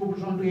square is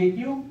proportional to a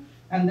cube,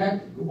 and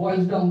that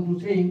boils down to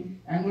saying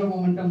angular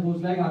momentum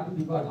goes like r to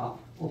the power half.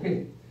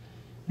 Okay,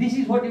 this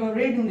is what you have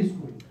read in the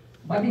school.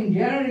 But in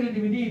general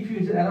relativity, if you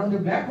is around the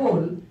black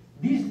hole,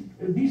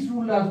 this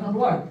rule does not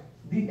work.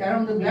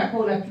 Around the black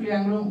hole, actually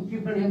angular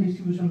Keplerian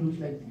distribution looks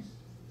like this.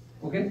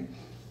 Okay,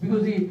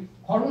 because the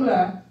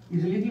formula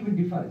is a little bit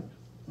different.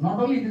 Not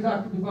only it is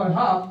r to the power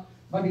half,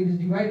 but it is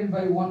divided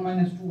by 1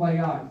 minus 2 by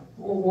r,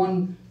 or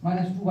 1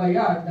 minus 2 by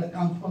r that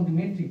comes from the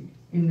metric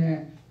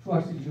in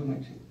Schwarzschild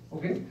geometry.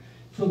 Okay,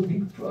 so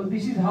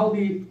this is how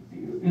the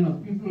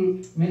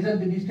people measure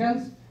the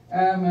distance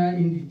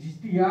in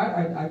the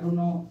GTR. I don't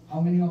know how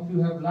many of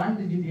you have learned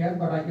the GTR,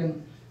 but I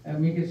can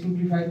make a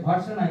simplified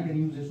version. I can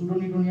use a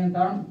pseudo-Newtonian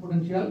term,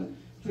 potential.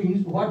 So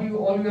all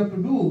you have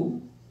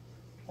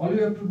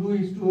to do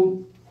is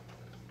to,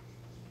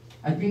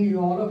 I think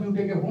all of you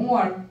take a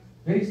homework,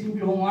 very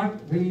simple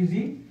homework, very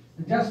easy.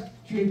 Just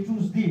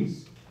choose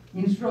these.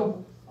 Instead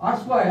of r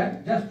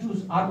square, just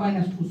choose r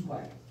minus 2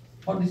 square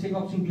for the sake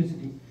of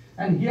simplicity.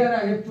 And here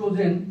I have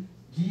chosen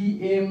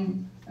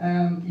Gm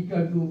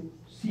equal to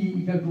C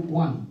equal to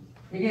 1.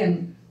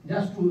 Again,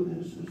 just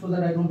so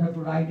that I don't have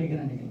to write again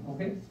and again.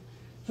 Okay.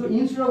 So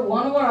instead of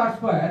 1 over r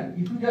square,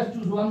 if you just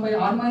choose 1 by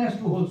r minus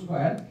 2 whole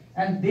square,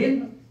 and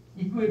then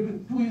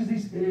equate to 2 is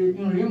this,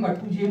 remember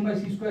 2 Gm by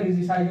C square is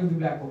the size of the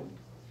black hole.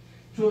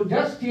 So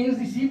just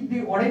shift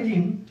the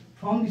origin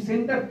from the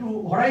center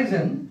to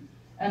horizon,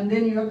 and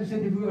then you have the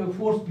centrifugal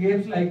force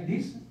behaves like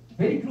this,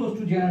 very close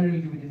to general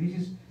relativity.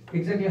 This is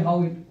exactly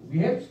how it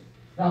behaves,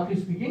 roughly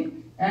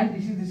speaking, and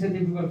this is the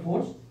centrifugal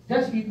force.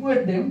 Just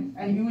equate them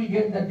and you will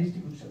get that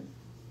distribution,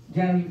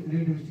 general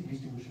relativistic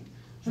distribution.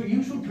 So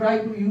you should try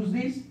to use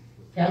this,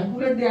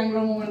 calculate the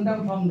angular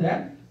momentum from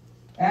that,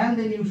 and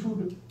then you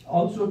should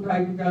also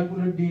try to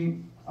calculate the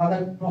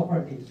other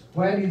properties.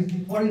 Where is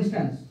this, for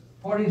instance,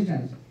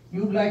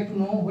 you would like to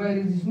know where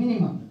is this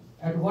minimum,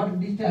 at what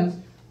distance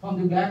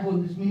from the black hole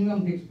this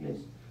minimum takes place.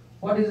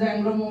 What is the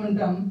angular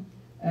momentum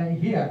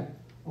here,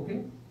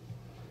 okay?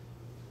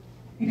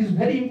 It is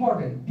very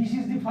important. This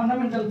is the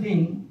fundamental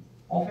thing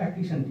of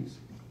accretion disk.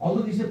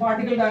 Although this is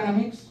particle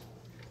dynamics,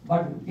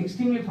 but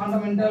extremely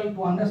fundamental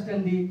to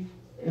understand the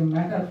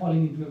matter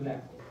falling into a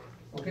black hole.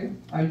 Okay,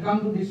 I'll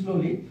come to this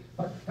slowly,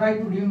 but try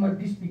to remember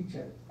this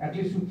picture. At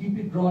least you keep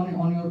it drawn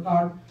on your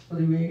card, so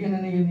that again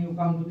and again you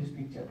come to this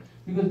picture.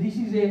 Because this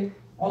is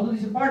although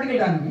this is particle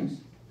dynamics,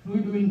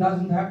 fluid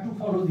doesn't have to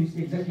follow this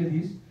exactly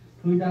this.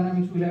 Fluid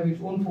dynamics will have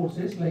its own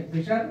forces like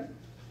pressure,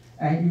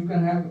 and you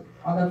can have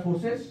other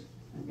forces,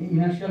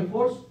 inertial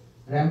force,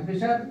 ram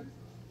pressure,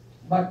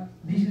 but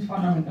this is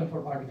fundamental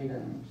for particle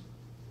dynamics.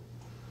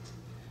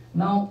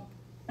 Now,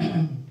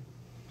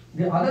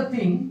 the other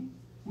thing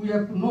we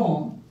have to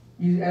know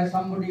is, as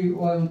somebody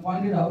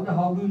pointed out,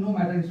 how do you know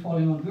matter is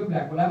falling onto a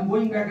black hole? I am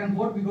going back and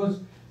forth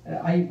because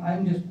I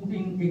am just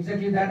putting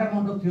exactly that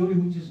amount of theory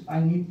which is I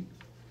need,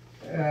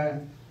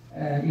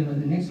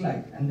 the next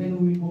slide, and then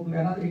we will go to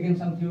another, again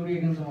some theory,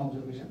 again some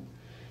observation.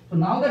 So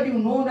now that you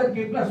know that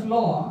Kepler's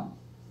law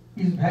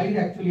is valid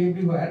actually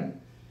everywhere,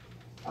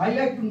 I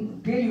like to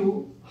tell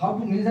you how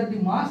to measure the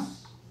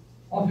mass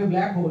of a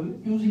black hole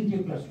using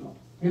Kepler's law.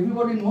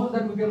 Everybody knows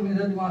that we can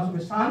measure the mass of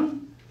a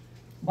sun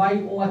by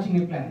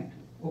watching a planet.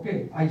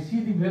 Okay, I see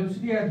the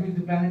velocity at which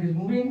the planet is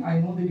moving, I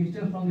know the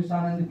distance from the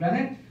sun and the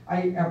planet,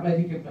 I apply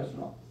the Kepler's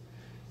law.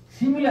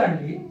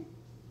 Similarly,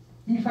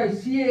 if I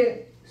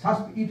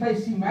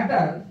see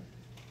matter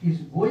is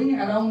going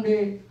around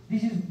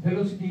this is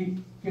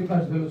velocity,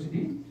 Kepler's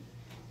velocity,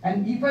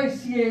 and if I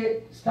see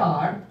a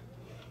star,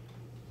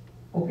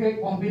 okay,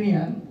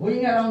 companion,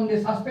 going around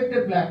a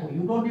suspected black hole,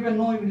 you don't even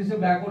know if it is a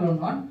black hole or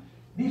not,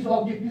 this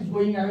object is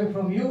going away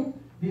from you,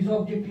 this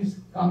object is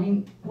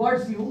coming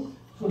towards you,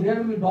 so there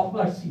will be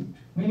Doppler shift.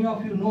 Many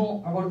of you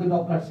know about the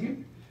Doppler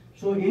shift.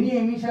 So any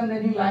emission,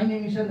 any line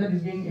emission that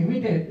is being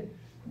emitted,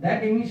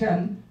 that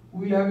emission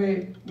will have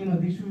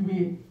this will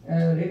be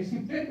red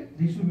shifted,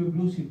 this will be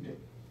blue shifted.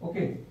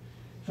 Okay.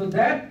 So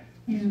that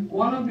is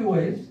one of the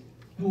ways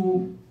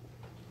to,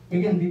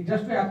 again,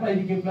 just to apply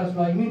the Kepler's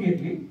law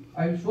immediately,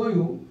 I will show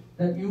you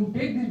that you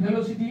take this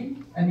velocity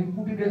and you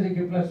put it as a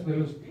Kepler's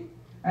velocity,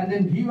 and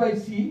then V by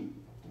C,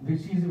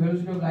 which is the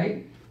velocity of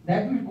light,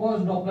 that will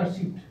cause Doppler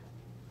shift,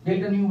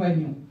 delta nu by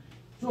nu.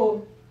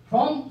 So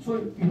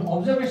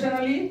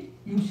observationally,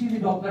 you see the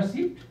Doppler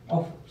shift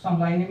of some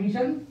line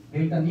emission,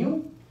 delta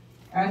nu,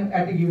 and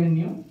at a given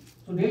nu.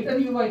 So delta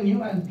nu by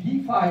nu and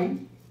V phi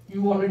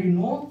you already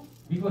know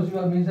because you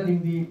are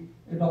measuring the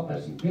Doppler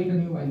shift, delta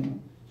nu by nu.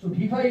 So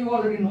V phi you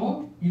already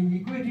know, you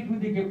equate it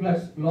with the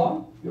Kepler's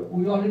law.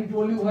 We already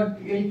told you what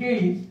Lk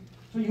is,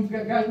 so you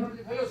can calculate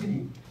the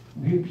velocity.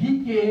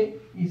 Vk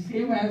is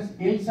same as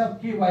L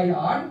sub k by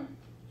r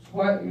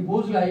square, it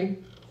goes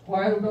like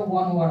square root of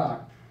 1 over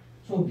r.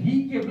 So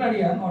V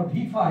Keplerian or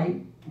V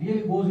phi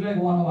really goes like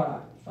 1 over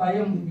r. So I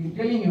am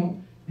telling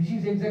you this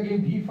is exactly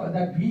V phi,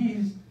 that V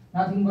is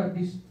nothing but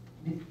this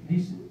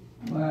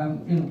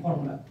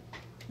formula.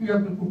 You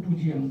have to put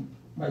 2gm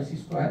by c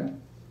square.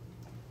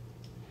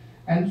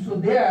 And so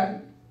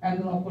there, and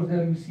then of course there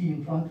will be c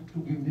in front to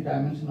give the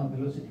dimension of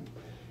velocity.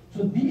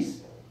 So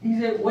this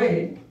is a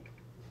way,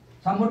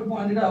 somebody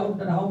pointed out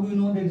that how do you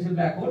know there is a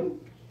black hole?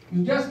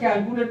 You just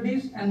calculate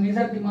this and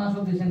measure the mass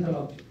of the central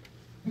object.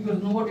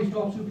 Because nobody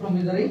stops you from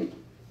measuring.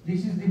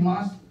 This is the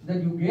mass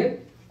that you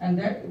get, and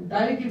that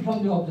directly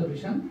from the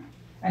observation.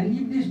 And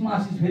if this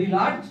mass is very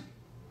large,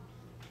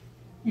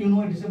 you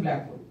know it is a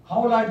black hole.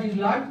 How large is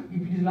large?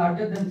 If it is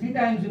larger than 3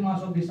 times the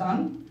mass of the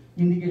sun,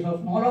 in the case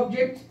of small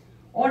objects,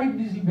 or if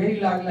it is very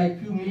large, like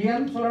few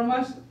million solar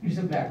mass, it is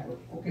a black hole.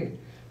 Okay.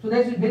 So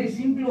that is a very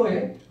simple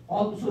way.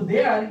 Also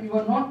there you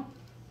are not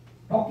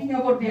talking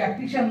about the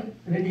accretion,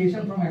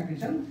 radiation from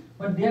accretion,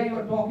 but there you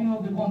are talking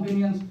of the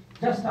companions,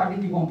 just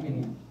starting the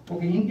companion.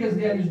 Okay, in case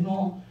there is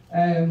no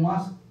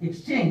mass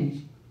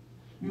exchange,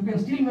 you can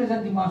still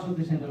measure the mass of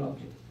the central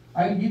object.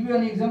 I will give you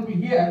an example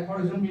here.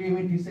 For example,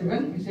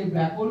 M87 is a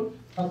black hole,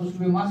 supposed to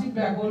be a massive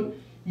black hole.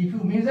 If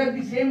you measure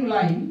the same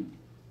line,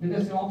 let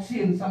us say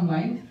oxygen, some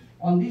line,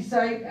 on this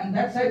side and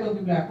that side of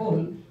the black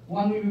hole,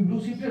 one will be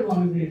blue shifted,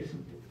 one will be red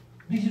shifted.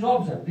 This is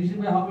observed. This is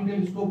by Hubble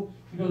telescope.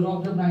 It was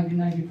observed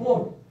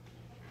 1994.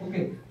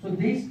 Okay, so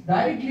this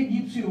directly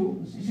gives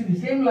you, see the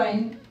same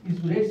line is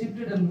red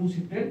shifted and blue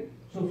shifted.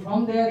 So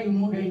from there you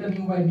know delta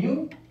nu by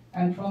nu,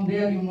 and from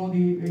there you know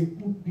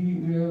put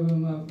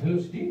the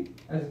velocity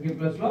as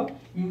Kepler's law.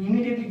 You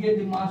immediately get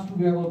the mass to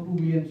be about 2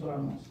 billion solar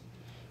mass.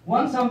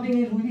 Once something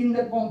is within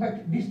that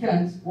compact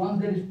distance, once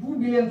there is 2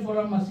 billion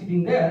solar mass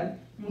sitting there,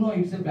 you know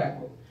it's a black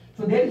hole.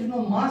 So there is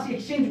no mass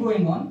exchange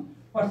going on,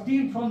 but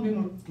still from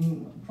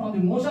the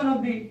motion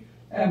of the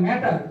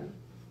matter,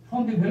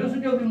 from the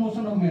velocity of the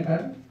motion of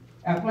matter,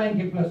 applying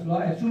Kepler's law,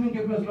 assuming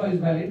Kepler's law is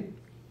valid,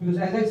 because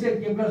as I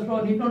said, Kepler's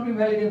law need not be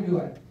valid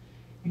everywhere.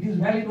 It is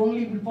valid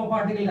only for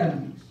particle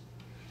dynamics.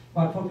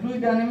 But for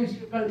fluid dynamics,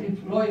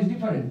 Kepler's law is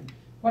different.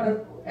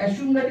 But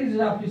assume that is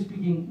roughly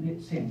speaking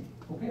the same.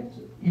 Okay,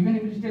 so even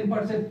if it is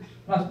 10%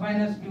 plus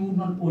minus, you would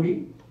not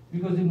worry,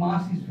 because the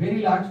mass is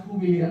very large, 2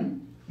 billion.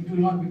 It will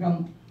not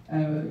become,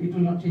 it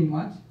will not change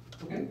much.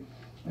 Okay,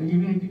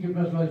 even if the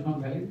Kepler's law is not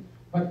valid.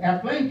 But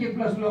applying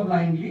Kepler's law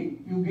blindly,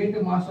 you get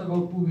a mass of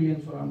about 2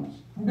 billion solar mass.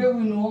 Today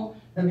we know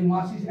that the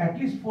mass is at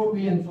least 4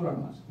 billion solar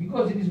mass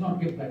because it is not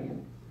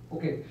Keplerian.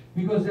 Okay,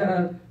 because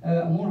there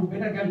are more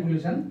better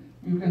calculation,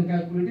 you can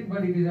calculate it,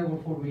 but it is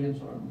about 4 billion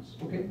solar mass.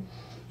 Okay,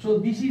 so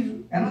this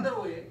is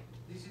another way.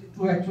 This is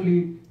to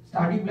actually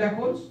study black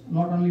holes,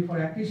 not only for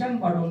accretion,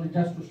 but only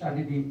just to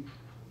study the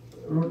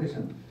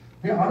rotation.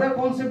 The other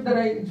concept that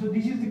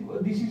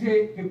this is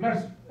a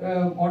Kepler's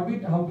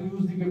orbit, how to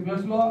use the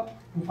Kepler's law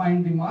to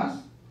find the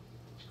mass.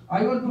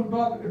 I want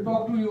to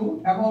talk to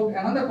you about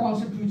another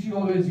concept which you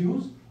always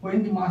use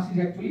when the mass is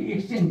actually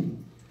exchanging.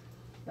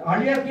 The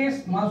earlier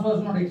case, mass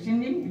was not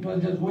exchanging, it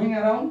was just going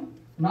around.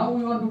 Now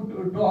we want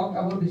to talk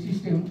about the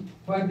system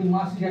where the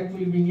mass is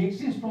actually being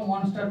exchanged from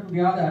one star to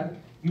the other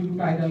due to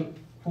tidal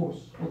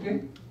force.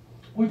 Okay,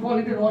 we call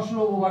it a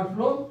Roche-Lobe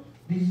overflow.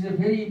 This is a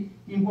very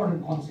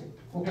important concept.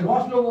 Okay,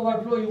 Roche-Lobe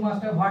overflow you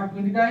must have heard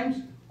 20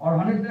 times or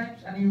 100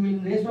 times, and you will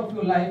in the rest of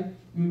your life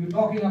you will be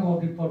talking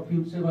about it for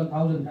several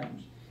thousand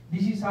times.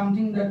 This is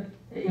something that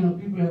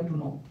people have to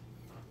know.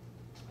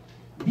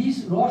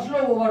 This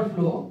Roche-Lobe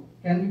overflow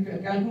can be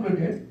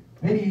calculated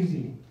very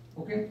easily.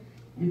 Okay,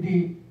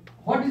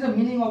 what is the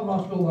meaning of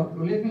Roche-Lobe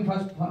overflow? Let me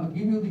first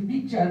give you the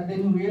picture,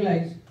 then you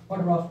realize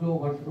what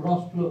Roche-Lobe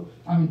overflow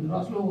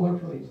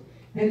is.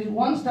 There is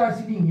one star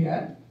sitting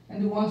here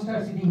and the one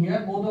star sitting here.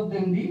 Both of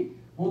them the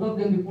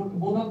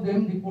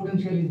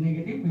potential is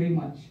negative very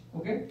much.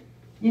 Okay,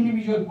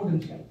 individual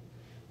potential.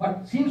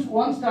 But since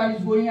one star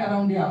is going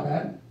around the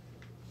other,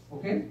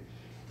 okay,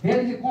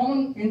 there is a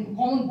common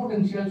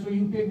potential. So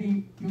you take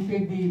the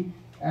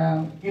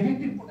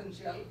effective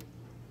potential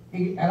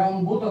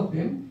around both of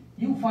them.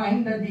 You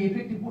find that the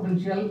effective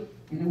potential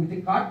with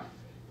a cut,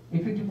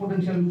 effective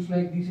potential looks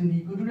like this in the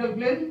equatorial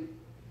plane,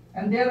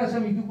 and there are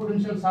some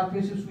equipotential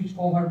surfaces which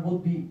cover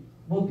both the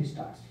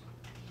stars.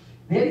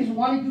 There is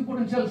one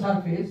equipotential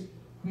surface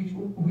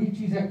which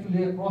is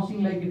actually a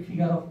crossing like a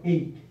figure of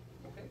 8.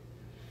 Okay.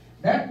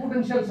 That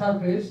potential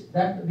surface,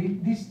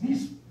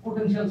 this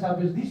potential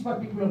surface, this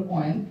particular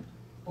point,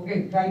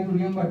 okay, try to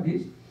remember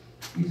this,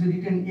 is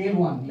written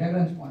L1,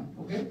 Lagrange point.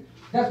 Okay,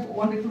 just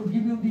wanted to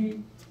give you the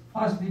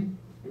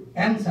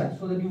answer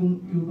so that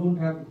you don't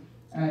have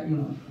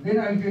then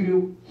I will tell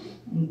you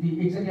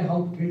exactly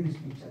how to create this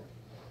picture,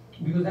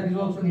 because that is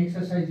also an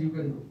exercise you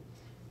can do.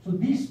 So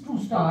these two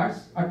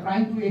stars are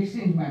trying to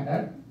exchange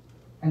matter,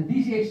 and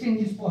this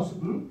exchange is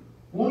possible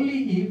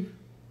only if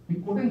the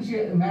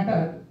potential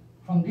matter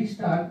from this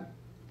star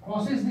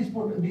crosses this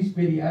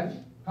barrier,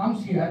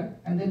 comes here,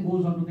 and then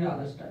goes on to the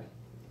other star.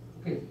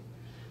 Okay.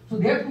 So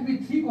there could be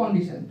three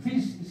conditions,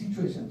 three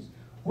situations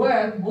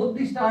where both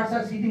the stars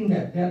are sitting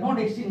there. They are not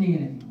exchanging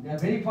anything. They are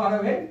very far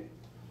away,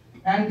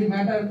 and the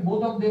matter,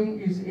 both of them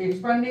is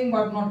expanding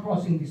but not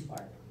crossing this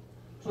part.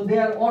 So they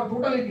are all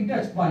totally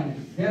detached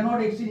binaries. They are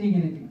not exchanging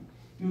anything.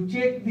 You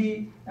check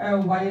the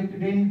by a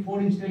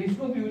 4-inch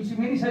telescope, you will see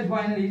many such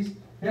binaries.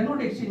 They are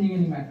not exchanging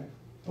any matter.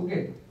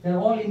 Okay, they are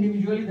all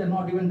individually. They are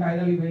not even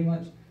tidally very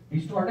much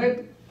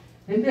distorted.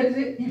 Then there is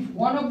if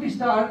one of the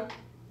star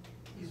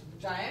is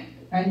giant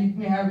and it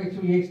may have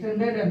actually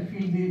extended and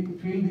filled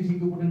this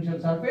equipotential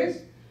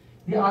surface,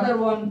 the other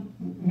one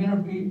may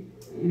not be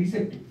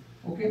receptive.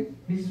 Okay,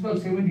 this is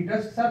called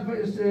semi-detached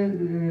surface,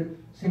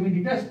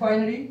 semi-detached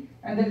binary,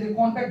 and there is a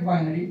contact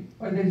binary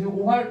where there is a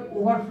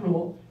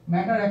overflow.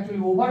 Matter actually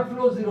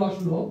overflows the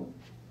Roche-Lobe,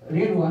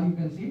 red one you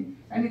can see,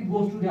 and it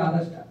goes to the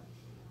other star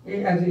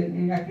as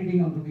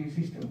accreting onto the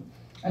system.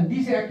 And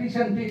this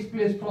accretion takes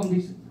place from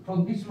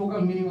this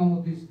local minimum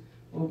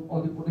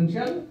of the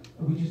potential,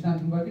 which is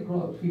nothing but the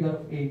figure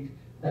of 8,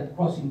 that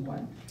crossing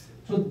point.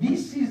 So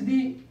this is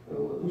the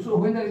so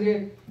when there is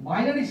a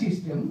binary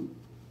system,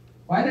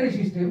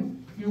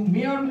 you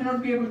may or may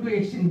not be able to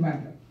exchange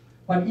matter.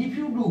 But if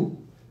you do,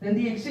 then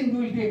the exchange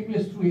will take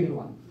place through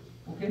L1.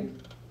 Okay,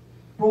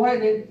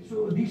 provided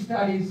this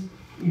star is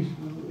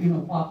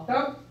puffed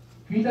up,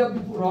 filled up the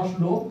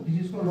Roche-Lobe.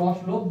 This is called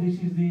Roche-Lobe. This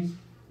is this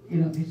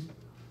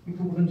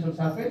equipotential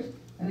surface,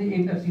 and it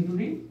enters into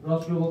the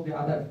Roche-Lobe of the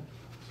other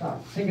star,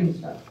 second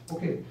star.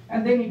 Okay,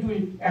 and then it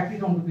will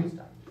accrete onto this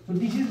star. So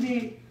this is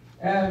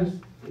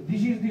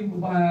the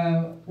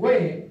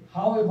way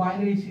how a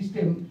binary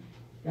system,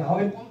 how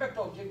a compact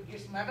object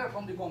gets matter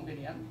from the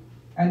companion,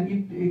 and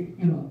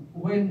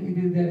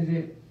when there is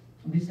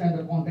this kind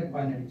of contact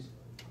binaries.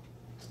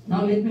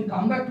 Now let me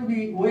come back to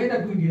the way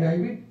that we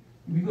derive it,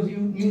 because you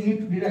need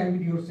to derive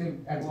it yourself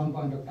at one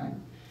point of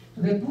time.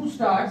 So there are two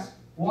stars,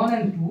 1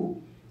 and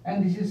 2,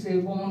 and this is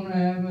a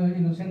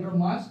common center of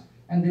mass,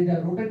 and they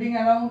are rotating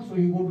around. So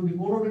you go to the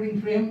co-rotating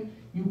frame.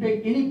 You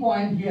take any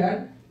point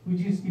here,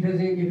 which is it has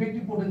a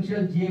effective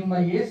potential Gm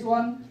by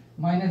S1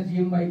 minus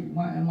Gm by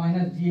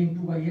minus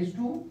Gm2 by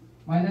S2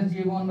 minus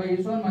Gm1 by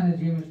S1 minus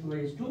Gm2 by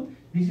S2.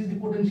 This is the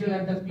potential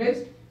at that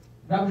place,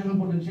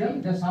 gravitational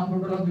potential, the sum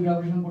total of the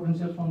gravitational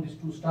potential from these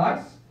two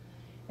stars.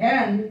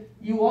 And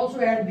you also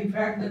add the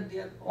fact that they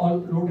are all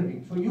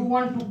rotating. So you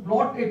want to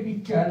plot a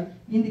picture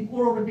in the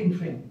co-rotating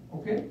frame.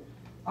 Okay.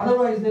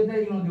 Otherwise, the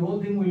whole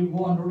thing will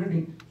go on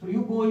rotating. So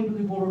you go into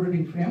the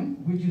co-rotating frame,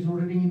 which is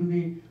rotating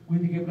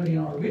with the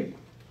Keplerian orbit.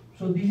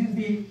 So this is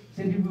the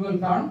centrifugal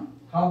term,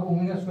 half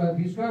omega square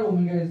v square.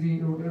 Omega is the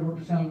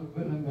rotational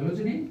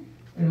velocity,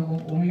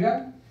 omega,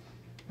 omega,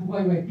 2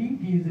 pi by t,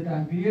 t is the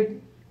time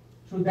period.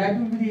 So that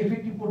will be the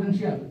effective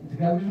potential, the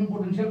gravitational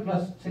potential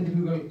plus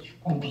centrifugal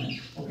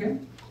component, okay?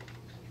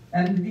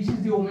 And this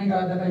is the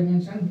omega that I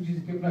mentioned, which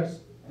is Kepler's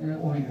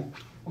omega.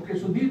 Okay,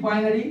 so this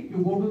binary, you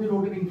go to the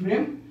rotating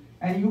frame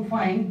and you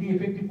find the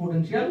effective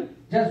potential,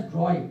 just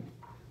draw it.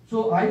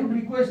 So I would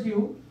request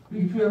you,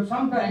 if you have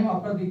some time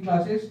after the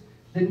classes,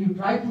 then you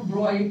try to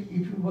draw it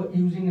if you were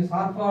using a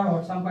surfer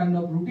or some kind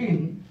of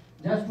routine,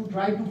 just to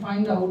try to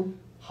find out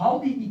how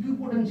the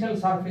equipotential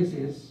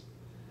surfaces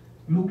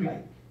look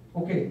like,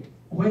 okay,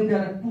 when there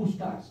are two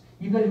stars.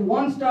 If there is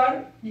one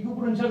star,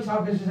 equipotential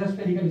surfaces are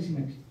spherical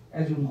symmetry,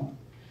 as you know.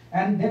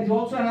 And there is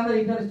also another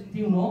interesting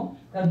thing you know,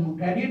 that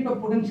gradient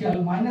of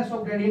potential, minus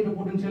of gradient of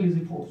potential is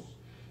the force.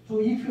 So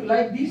if you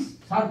like this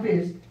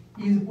surface,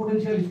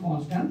 potential is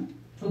constant,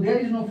 so there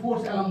is no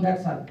force along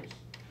that surface.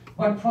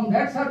 But from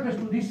that surface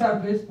to this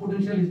surface,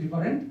 potential is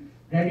different,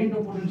 gradient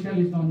of potential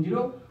is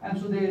non-zero, and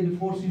so the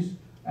force is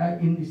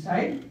in this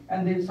side,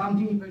 and there is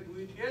something, if I do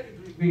it here,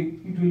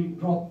 it will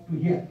drop to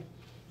here.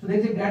 So there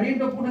is a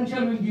gradient of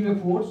potential will give a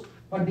force,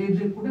 but if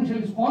the potential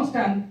is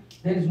constant,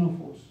 there is no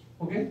force,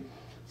 okay?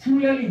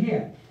 Similarly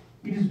here,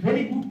 it is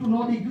very good to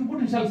know the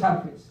equipotential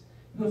surface,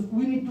 because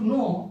we need to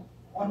know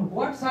on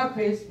what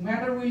surface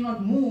matter will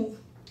not move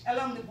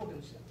along the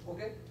potential,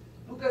 okay?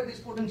 Look at this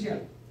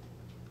potential.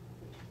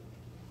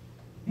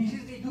 These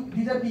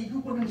are the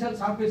equipotential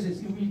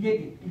surfaces, you will get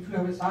it. If you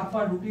have a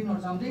surfer routine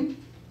or something,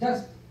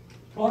 just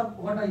plot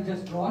what I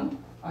just drawn,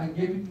 I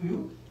gave it to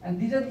you, and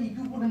these are the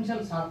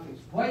equipotential surface.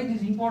 Why it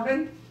is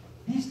important?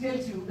 This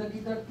tells you that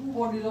if there are two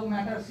bodies of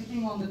matter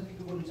sitting on the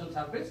equipotential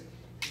surface,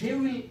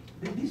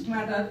 this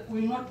matter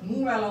will not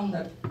move along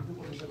that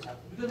equipotential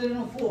surface because there is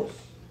no force.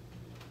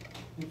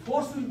 The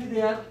force will be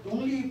there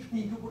only if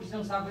the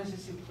equipotential surface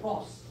is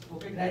cross.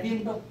 Okay,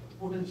 gradient of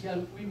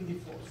potential will be the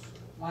force,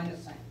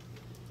 minus sign.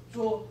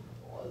 So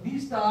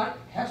this star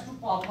has to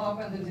pop up,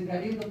 and there is a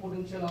gradient of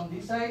potential on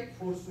this side.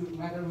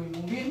 Matter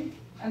will move in,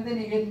 and then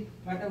again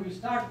matter will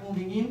start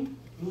moving in,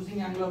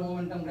 losing angular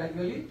momentum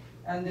gradually,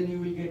 and then you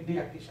will get the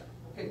accretion.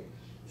 Okay,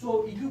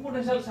 so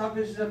equipotential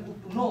surfaces are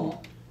good to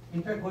know.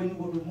 In fact, when you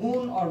go to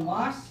Moon or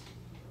Mars,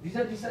 this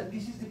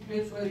is the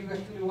place where you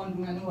actually want to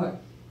maneuver.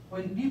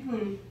 When people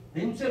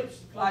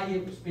themselves fly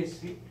a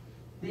spaceship,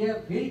 they are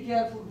very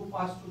careful to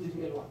pass through this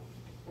L1.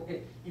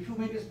 Okay, if you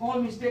make a small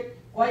mistake,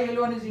 why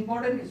L1 is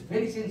important? It's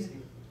very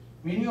sensitive.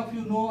 Many of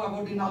you know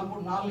about the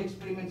null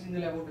experiments in the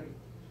laboratory.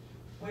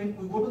 When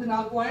we go to the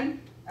null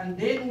point, and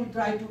then we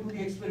try to do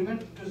the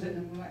experiment because the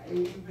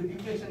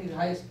deflection is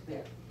highest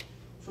there.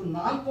 So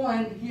null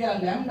point here,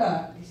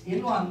 lambda, this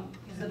L1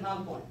 is the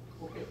null point.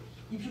 Okay.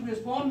 If you do a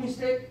small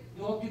mistake,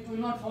 the object will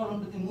not fall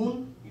onto the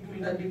Moon, it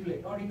will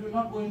deflect, or it will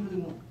not go into the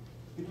Moon.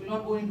 It will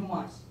not go into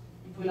Mars.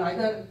 It will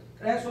either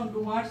crash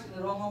onto Mars in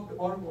the wrong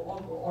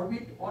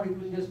orbit, or it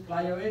will just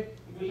fly away.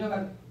 It will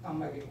never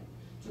come back again.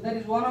 So that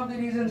is one of the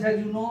reasons, as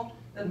you know,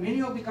 that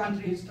many of the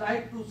countries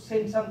tried to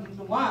send something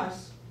to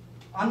Mars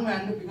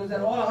unmanned, because they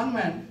are all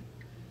unmanned,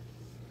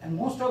 and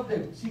most of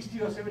them,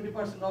 60 or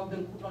 70% of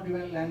them, could not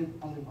even land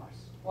on the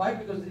Mars. Why?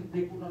 Because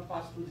they could not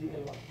pass through the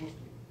L1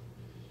 mostly.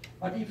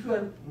 But if you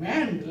are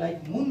manned,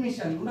 like Moon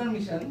mission, lunar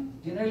mission,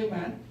 generally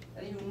manned,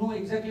 then you know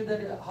exactly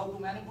that how to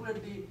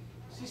manipulate the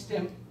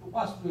system to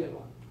pass through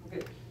L1.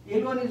 Okay,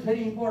 L1 is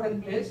very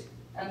important place,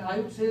 and I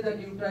would say that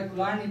you try to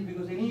learn it,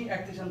 because any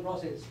accretion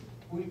process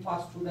will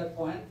pass through that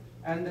point,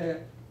 and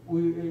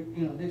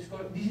this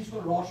is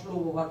called Roche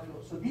lobe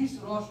overflow. So this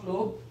Roche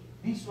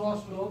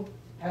lobe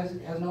has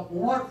now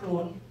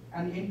overflown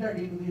and entered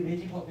into the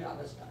regime of the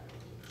other star.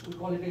 We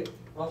call it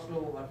a Roche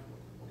lobe overflow.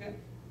 Okay.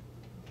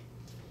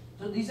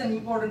 So this is an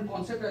important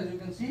concept, as you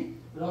can see.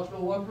 Roche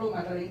lobe overflow,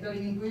 matter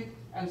entering into it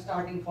and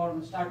start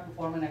to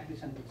form an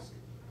accretion disk.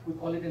 We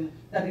call it the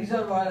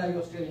reservoir I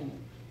was telling you.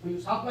 So you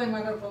supply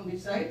matter from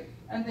this side,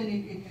 and then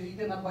it is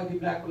eaten up by the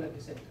black hole at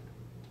the center.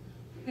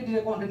 It is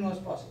a continuous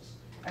process.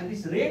 And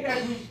this rate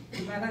at which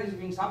the matter is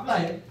being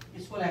supplied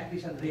is called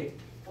accretion rate.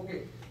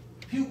 Okay,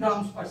 few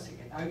grams per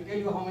second. I will tell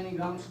you how many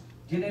grams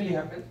generally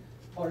happen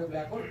for a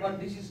black hole, but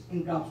this is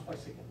in grams per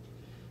second.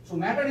 So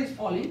matter is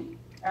falling,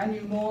 and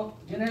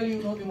generally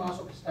you know the mass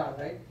of a star,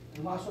 right?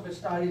 The mass of a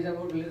star is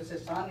about, let's say,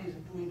 sun is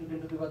 2 into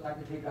 10 to the power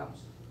 33 grams.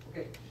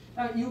 Okay.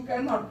 Now you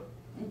cannot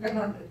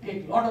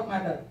take a lot of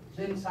matter,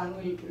 then sun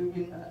will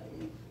be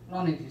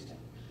non-existent.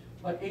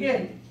 But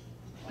again,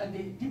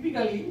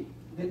 typically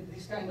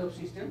this kind of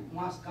system,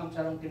 mass comes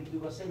around 10 to the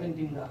power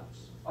 17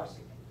 grams per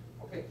second.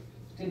 Okay,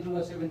 10 to the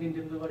power 17,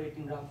 10 to the power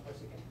 18 grams per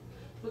second.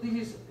 So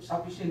this is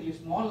sufficiently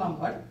small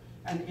number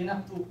and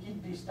enough to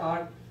keep the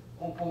star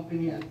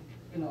companion,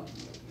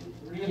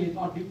 really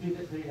not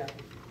depleted very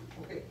rapidly.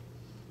 Okay,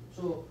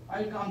 so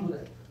I'll come to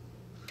that.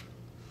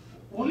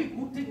 Only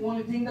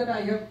thing that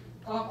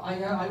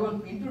I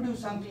want to introduce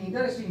something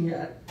interesting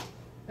here,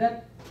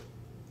 that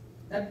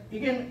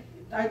again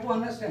try to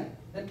understand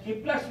that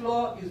Kepler's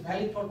law is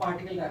valid for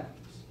particle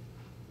dynamics.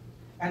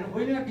 And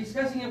when you are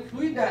discussing a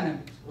fluid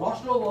dynamics,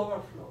 Roche lobe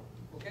overflow,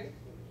 okay,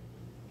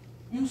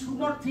 you should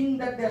not think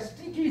that they are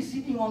strictly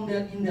sitting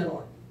in their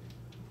orbit.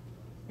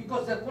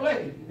 because they are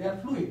colliding, they are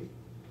fluid.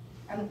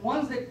 And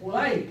once they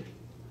collide,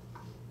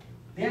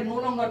 they are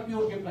no longer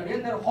pure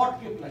Keplerian, they are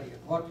hot Keplerian,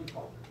 what we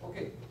call.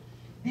 Okay.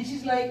 This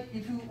is like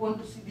if you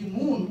want to see the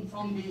moon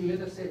from the,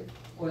 let us say,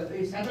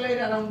 a satellite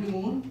around the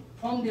moon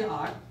from the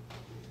Earth,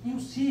 you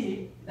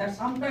see that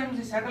sometimes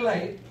the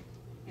satellite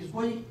is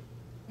going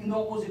in the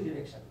opposite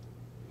direction.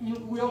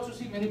 We also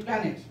see many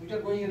planets which are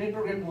going in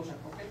retrograde motion.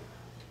 Okay,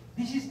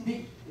 this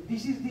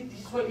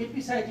is called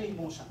epicyclic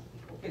motion.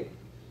 Okay,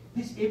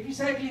 this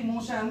epicyclic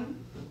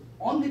motion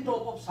on the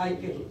top of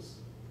cycles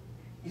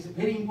is a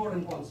very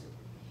important concept.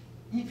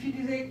 If it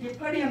is a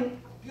Keplerian,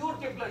 pure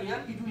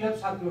Keplerian, it will have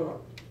circular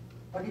orbit.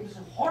 But if it is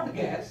a hot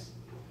gas,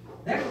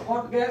 that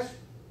hot gas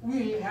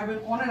will have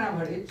on an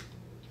average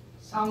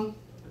some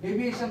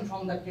deviation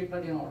from the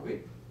Keplerian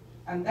orbit,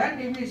 and that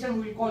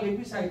deviation we call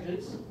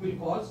epicycles will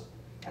cause,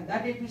 and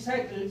that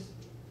epicycles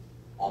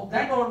of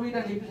that orbit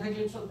and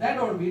epicycles of that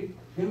orbit,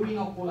 they will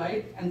now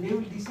collide and they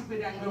will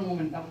dissipate angular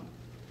momentum.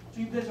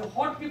 So if there is a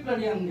hot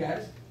Keplerian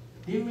gas,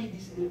 they will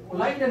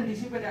collide and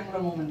dissipate angular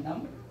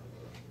momentum.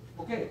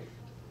 Okay,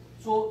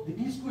 so the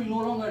disk will no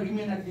longer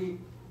remain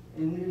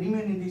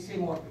in the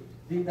same orbit,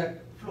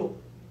 that flow.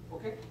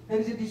 Okay, there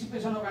is a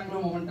dissipation of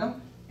angular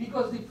momentum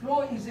because the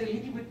flow is a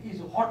little bit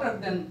hotter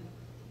than.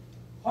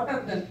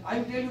 I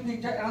will tell you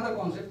another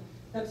concept,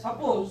 that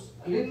suppose,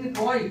 let me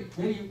draw it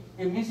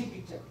a messy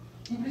picture.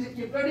 If it is a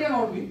Keplerian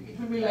orbit, it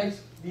will be like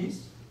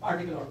this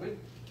particle orbit.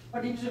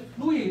 But if it is a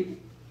fluid,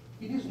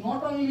 it is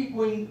not only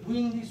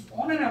doing this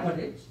on an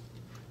average,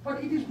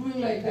 but it is doing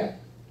like that.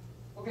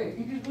 Okay,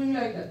 it is doing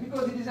like that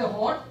because it is a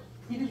hot.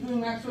 It is doing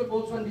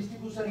Maxwell-Boltzmann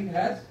distribution. It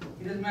has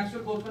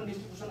Maxwell-Boltzmann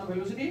distribution of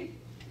velocity.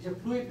 It's a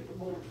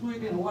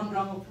fluid in 1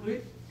 gram of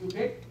fluid you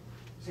get.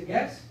 It's a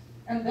gas,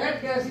 and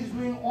that gas is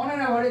doing on an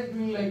average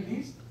doing like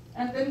this,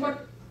 and then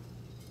but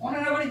on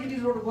an average it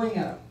is not going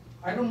around.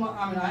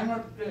 I'm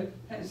not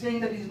saying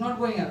that it is not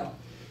going around,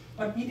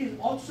 but it is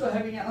also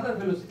having another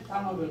velocity,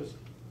 thermal velocity.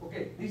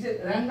 Okay, this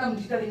is a random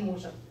jittering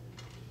motion.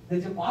 There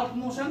is a bulk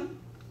motion.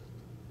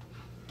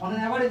 On an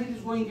average, it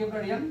is going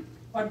Keplerian,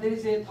 but there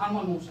is a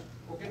thermal motion.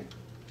 Okay,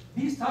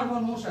 this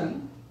thermal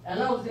motion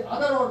allows the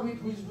other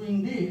orbit which is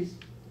doing this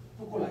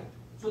to collide.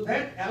 So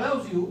that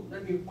allows you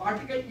that the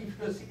particle,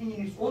 if it is sitting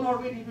in its own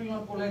orbit, it will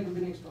not collide with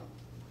the next one.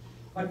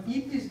 But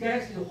if this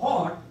gas is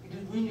hot, it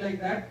is doing like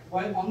that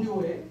while on the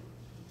way,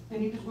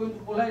 then it is going to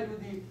collide with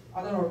the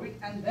other orbit,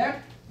 and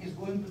that is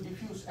going to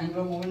diffuse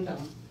angular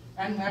momentum,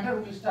 and matter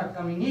will start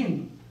coming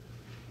in.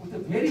 With a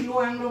very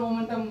low angular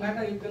momentum,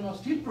 matter you cannot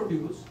still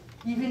produce,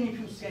 even if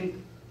you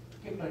send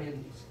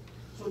Keplerian disk.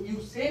 So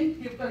you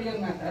send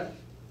Keplerian matter,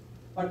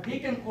 but they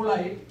can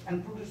collide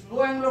and produce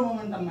low angular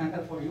momentum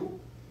matter for you.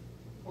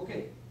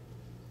 Okay,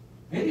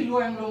 very low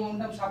angular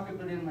momentum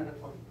sub-Keplerian matter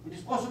for you. It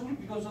is possible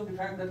because of the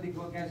fact that the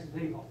gas is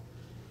very hot.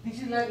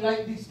 This is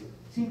like this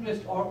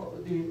simplest, or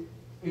the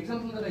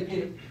example that I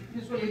gave.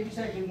 This is called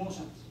epicyclic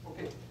motions.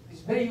 Okay,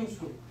 it's very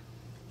useful.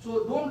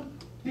 So don't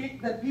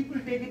take that, people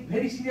take it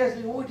very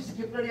seriously. Oh, it is a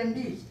Keplerian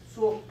disk,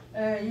 so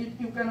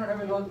you cannot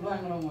have a low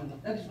angular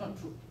momentum. That is not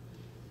true.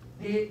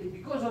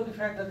 Because of the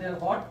fact that they are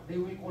hot, they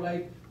will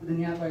collide with the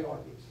nearby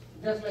orbits.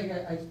 Just like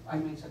I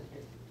mentioned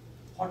here.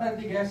 Hotter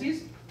the gas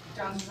is,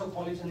 chances of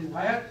collision is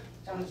higher,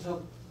 chances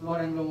of lower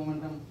angular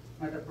momentum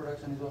matter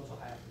production is also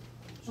higher.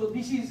 So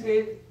this is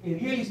a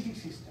realistic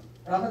system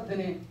rather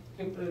than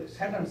a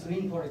Saturn's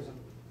ring, for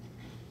example.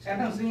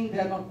 Saturn's ring, they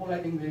are not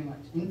colliding very much.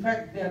 In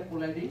fact, they are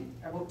colliding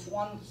about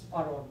once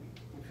per orbit,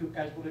 if you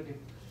calculate it.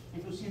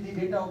 If you see the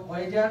data of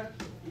Voyager,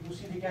 if you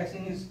see the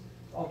Cassini's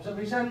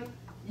observation,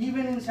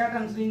 even in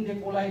Saturn's ring, they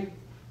collide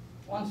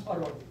once per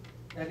orbit.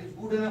 That is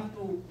good enough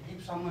to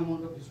give some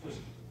amount of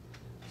viscosity.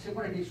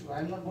 Separate issue. I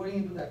am not going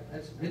into that.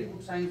 That's very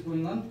good science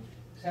going on,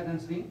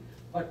 Saturn's ring.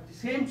 But the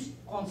same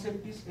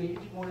concept is a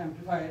little more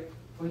amplified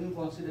when you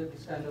consider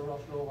this kind of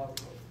Roslow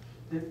overflow.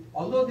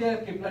 Although they are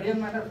Keplerian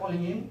matter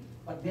falling in,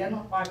 but they are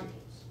not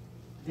particles.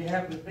 They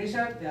have the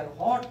pressure, they are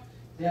hot,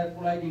 they are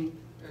colliding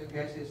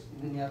gases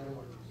in the nearby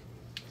orbits.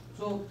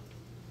 So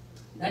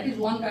that is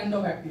one kind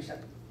of accretion.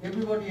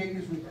 Everybody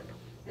agrees with that.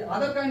 The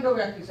other kind of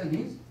accretion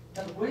is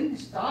that when the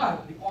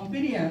star, the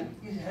companion,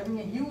 is having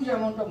a huge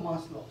amount of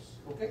mass loss.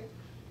 Okay?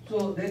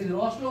 So there is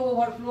Roslow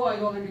overflow,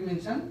 I already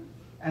mentioned,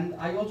 and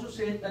I also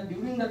said that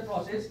during that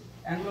process,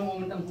 angular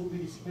momentum could be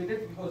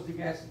dissipated because the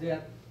gas, they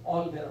are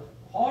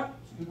hot,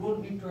 so you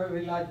don't need to have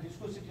a large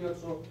viscosity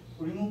also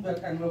to remove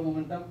that angular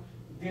momentum.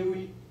 They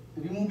will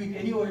remove it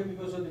anyway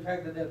because of the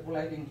fact that they are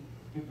colliding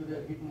due to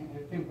the heat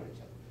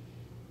temperature.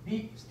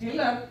 The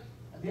stellar,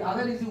 the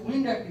other is the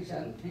wind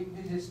accretion.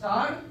 There is a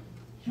star,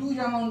 huge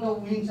amount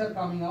of winds are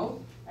coming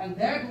out, and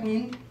that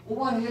wind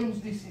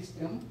overwhelms the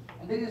system,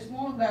 and there is a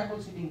small black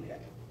hole sitting there.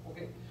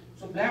 Okay,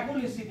 so black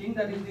hole is sitting,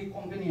 that is the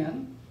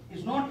companion,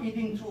 is not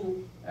eating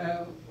through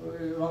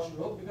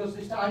Roslow because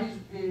the star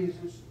is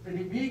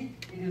pretty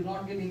big. It is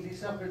not getting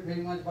disrupted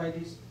very much by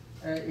this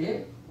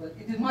A, but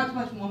it is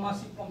much more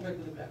massive compared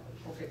to the black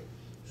hole. Okay,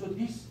 so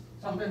this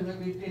sometimes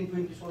maybe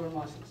 10-20 solar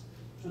masses.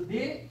 So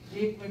they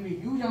take maybe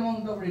huge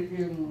amount of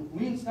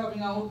winds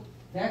coming out,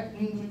 that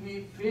wind will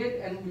be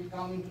fed and will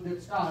come into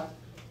that star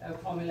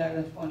from a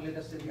Lagrange point, let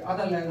us say the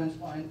other Lagrange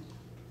point,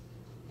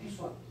 this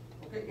one,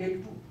 okay,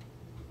 L2.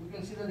 You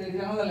can see that there is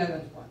another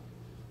Lagrange point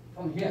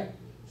from here.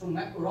 So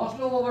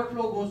Roslow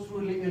overflow goes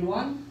through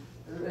L1,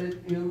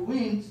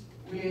 winds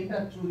will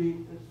enter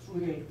through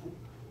L2,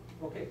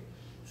 okay.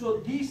 So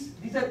these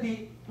are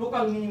the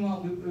local minima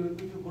of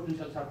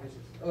equipotential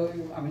surfaces,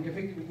 I mean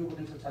effective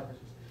equipotential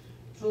surfaces.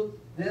 So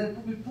there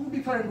could be two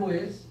different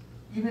ways,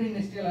 even in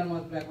a stellar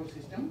mass black hole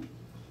system,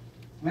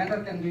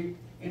 matter can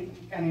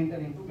enter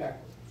into black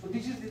hole. So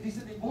this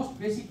is the most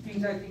basic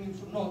things I think you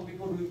should know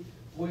before we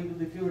go into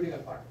the theoretical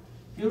part.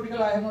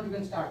 Theoretical I have not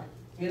even started.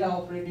 Era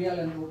of radial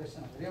and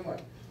rotational. Remember,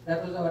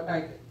 that was our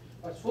title.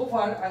 But so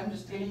far I am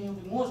just telling you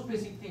the most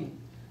basic thing,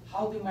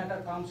 how the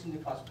matter comes in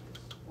the first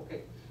place.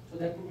 Okay. So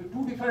there could be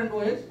two different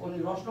ways. One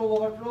is Roslow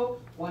overflow,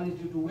 one is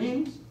due to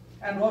winds,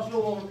 and Roslow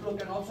overflow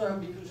can also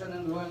have diffusion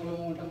and low angular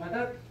momentum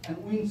matter, and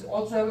winds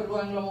also have a low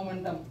angular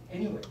momentum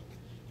anyway.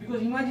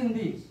 Because imagine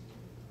this.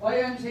 Why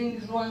I am saying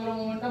this low angular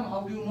momentum?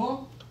 How do you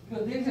know?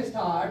 Because there is a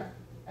star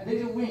and there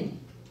is a wind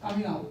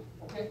coming out.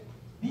 Okay.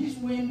 This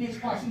wind is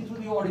passing through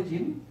the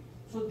origin.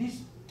 So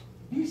this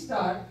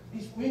star,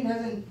 this wind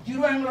has a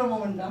zero angular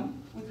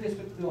momentum with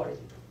respect to the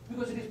origin,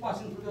 because it is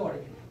passing through the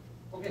origin.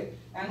 Okay,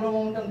 angular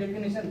momentum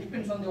definition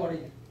depends on the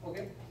origin.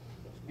 Okay,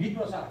 V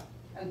cross R,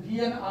 and V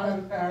and R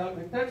are parallel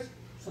vectors.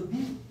 So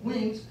these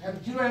winds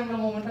have zero angular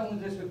momentum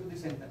with respect to the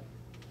center.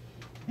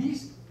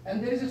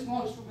 And there is a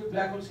small stupid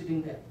black hole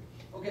sitting there.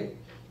 Okay,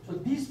 so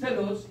these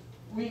fellows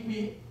will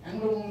be,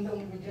 angular momentum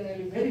will be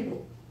generally very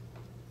low.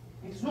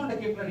 It's not a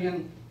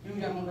Keplerian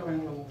huge amount of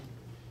angular momentum.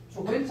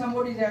 So when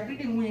somebody is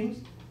accreting winds,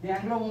 the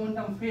angular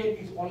momentum fade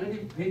is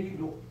already very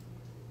low.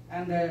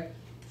 And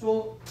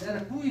so there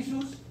are two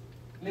issues.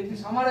 Let me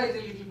summarize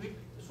a little bit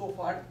so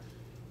far.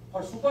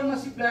 For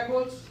supermassive black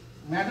holes,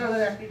 matter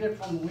are accreted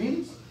from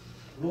winds,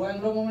 low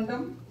angular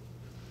momentum,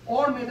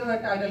 or matter are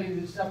tidally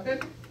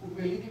disrupted, would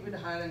be a little bit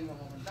higher angular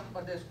momentum,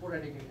 but they are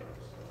sporadic errors.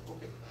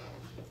 Okay.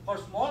 For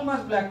small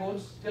mass black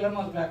holes, stellar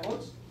mass black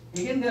holes,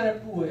 again there are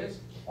two ways.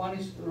 One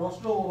is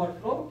Roslow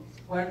overflow,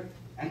 where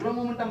angular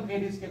momentum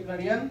fade is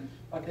Keplerian,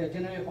 but they are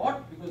generally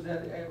hot because they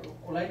are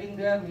colliding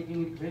there,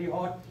 making it very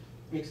hot.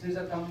 X-rays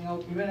are coming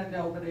out even at the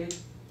outer edge,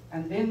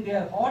 and then they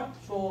are hot,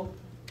 so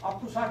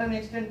up to certain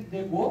extent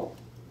they go,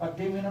 but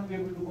they may not be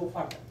able to go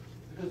further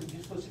because the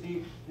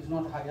viscosity is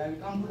not high. I will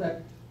come to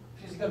that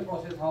physical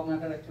process, how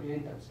matter actually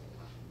enters.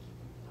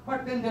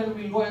 But then there will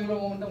be low angular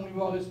momentum will be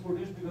always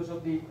produced because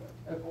of the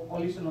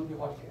collision of the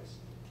hot gas.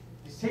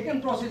 The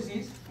second process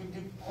is if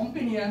the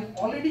companion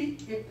already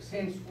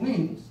sends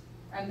winds,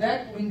 and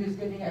that wind is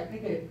getting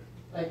accreted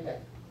like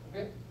that.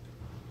 Okay.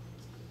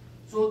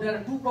 So there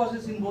are two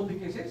processes in both the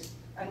cases,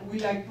 and we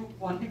like to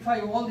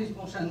quantify all these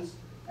motions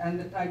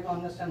and try to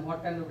understand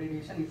what kind of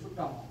radiation it should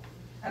come out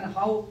and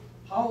how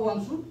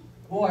one should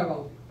go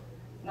about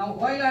it. Now,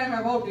 while I am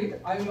about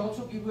it, I will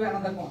also give you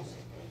another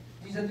concept.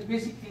 These are the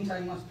basic things I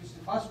must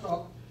first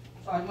talk.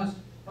 So I must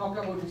talk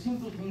about the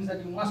simple things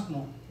that you must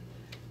know.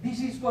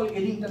 This is called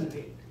Eddington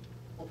rate.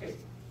 Okay.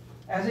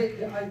 As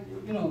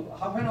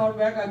half an hour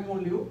back I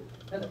told you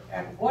that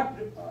at what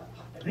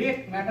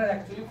rate matter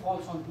actually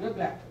falls onto a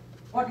black hole.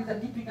 What is the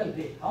typical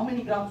rate? How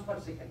many grams per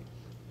second?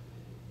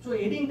 So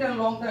Eddington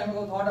long time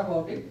ago thought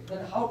about it,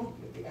 that how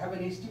to have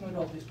an estimate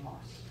of this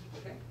mass.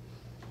 Okay.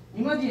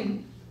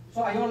 Imagine,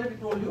 so I already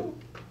told you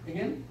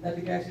again that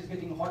the gas is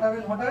getting hotter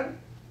and hotter,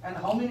 and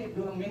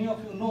many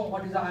of you know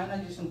what is the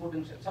ionization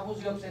potential.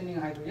 Suppose you are sending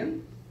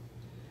hydrogen,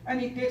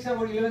 and it takes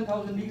about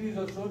 11,000 degrees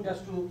or so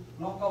just to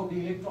knock out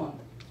the electron.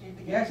 If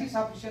the gas is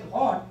sufficient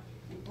hot,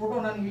 the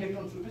proton and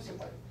electrons will be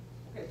separate.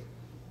 Okay.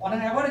 On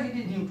an average it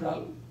is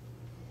neutral,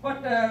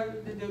 but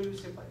they will be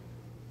separate.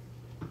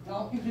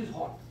 Now it is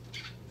hot.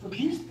 So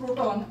these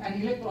proton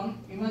and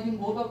electron, imagine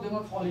both of them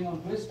are falling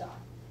onto a star.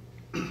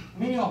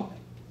 Many of them.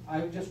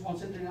 I am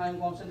concentrating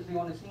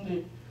on a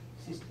single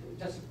system,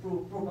 just a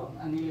proton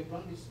and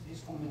electron,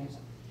 this combination.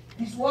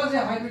 This was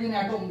a hydrogen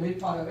atom very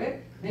far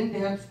away, then they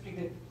have split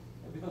it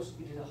because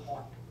it is a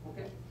hot.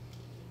 Okay.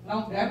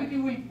 Now gravity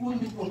will pull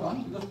the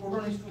proton because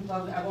proton is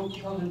about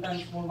 2000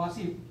 times more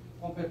massive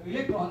compared to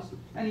electrons,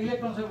 and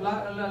electrons have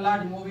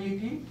large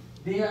mobility.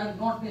 They are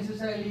not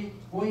necessarily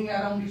going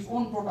around its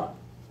own proton.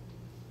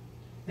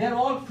 They are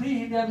all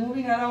free, they are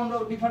moving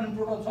around different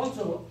protons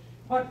also,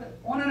 but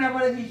on an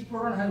average each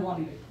proton has one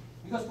electron.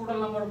 Because total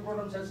number of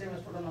protons are same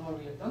as total number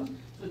of electrons.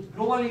 So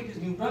globally it is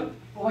neutral,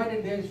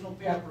 provided there is no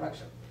pair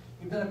production.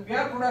 If there are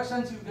pair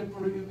productions,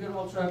 you can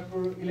also have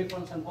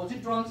electrons and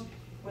positrons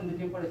when the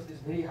temperature is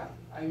very high.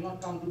 I will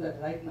not come to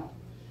that right now.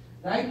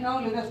 Right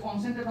now let us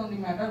concentrate on the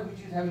matter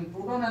which is having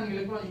proton and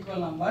electron equal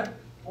number,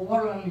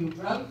 overall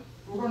neutral.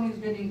 Proton is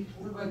getting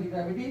pulled by the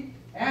gravity,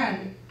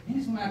 and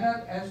this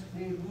matter as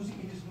it is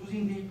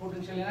losing the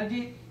potential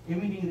energy,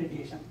 emitting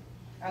radiation.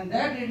 And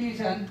that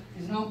radiation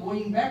is now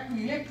going back to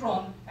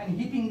electron and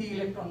hitting the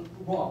electron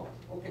to go out.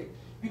 Okay.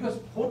 Because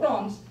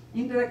photons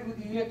interact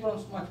with the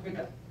electrons much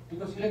better.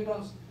 Because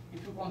electrons,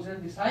 if you consider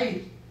the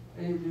size,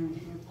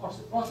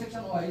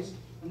 cross-section wise,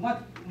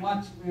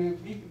 much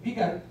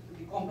bigger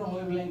the Compton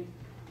wavelength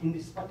in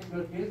this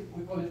particular case.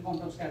 We call it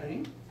Compton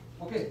scattering.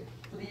 Okay,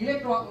 so the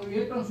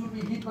electrons will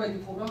be hit by the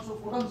photons. So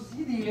photons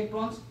see the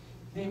electrons,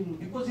 they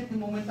deposit the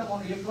momentum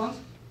on electrons,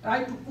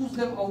 try to push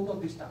them out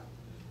of the star.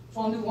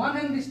 So on the one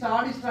hand, the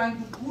star is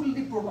trying to pull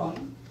the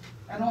proton,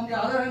 and on the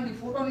other hand, the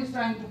photon is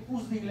trying to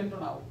push the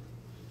electron out.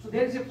 So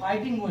there is a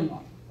fighting going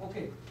on.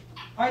 Okay,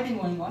 fighting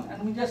going on,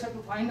 and we just have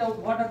to find out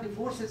what are the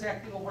forces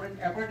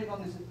operating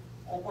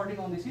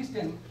on the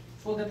system,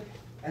 so that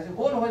as a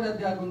whole, whether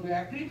they are going to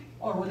accrete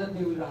or whether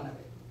they will run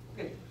away.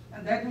 Okay,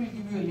 and that will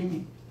give you a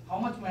limit. How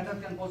much matter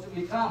can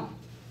possibly come,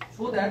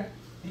 so that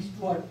these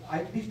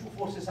two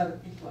forces are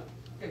equal.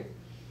 Okay,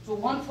 so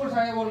one force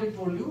I have already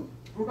told you,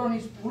 proton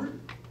is pulled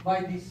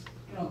by this.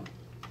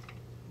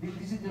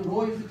 This is the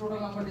rho is the total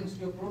number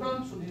density of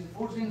protons. So this is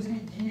force density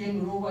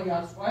Gm rho by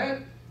r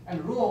square,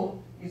 and rho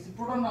is the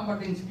proton number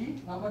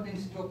density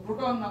of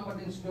proton, number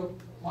density of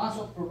mass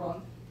of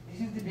proton.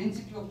 This is the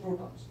density of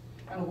protons.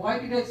 And why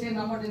did I say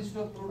number density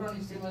of proton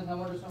is same as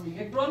number density of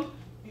electron?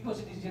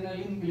 Because it is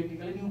generally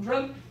electrically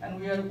neutral, and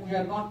we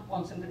are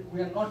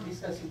not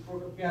discussing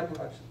pair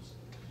productions.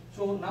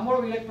 So number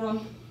of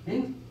electrons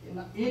then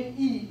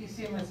Ne is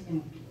same as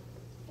Np.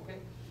 Okay,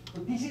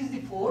 so this is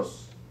the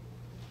force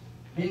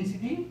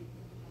density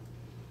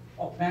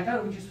of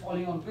matter which is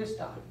falling onto a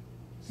star.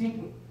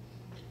 Simple.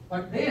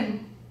 But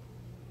then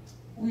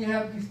we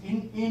have this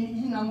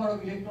Ne number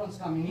of electrons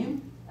coming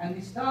in, and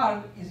the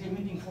star is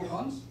emitting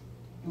photons.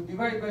 You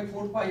divide by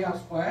 4 pi r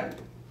square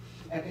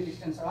at a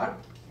distance r,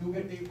 you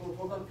get the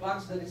photon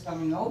flux that is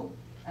coming out,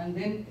 and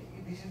then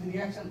this is the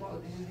reaction,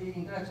 this is the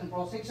interaction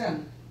cross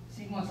section,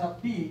 sigma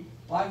sub t.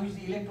 Y is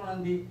the electron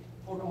and the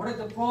photon. What is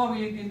the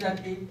probability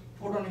that the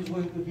photon is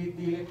going to hit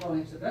the electron,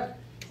 etc.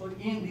 So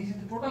this is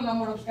the total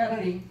number of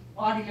scattering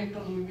per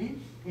electron will be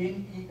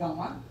Ne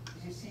gamma.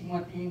 This is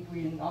sigma t into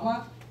N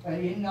gamma, where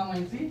N gamma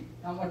is the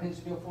number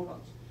density of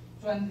photons.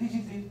 So and this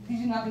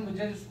is nothing but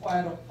just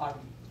square of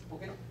RT.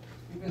 Okay,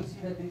 you can see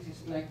that this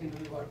is likely to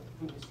be about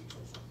 26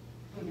 or so,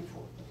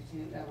 24.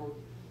 This is about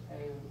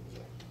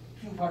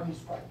few Fermi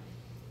square.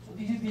 So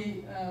this is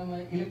the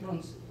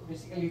electrons,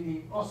 basically the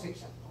cross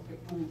section.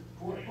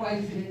 Okay,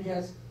 twice the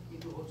radius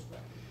into whole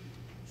square.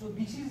 So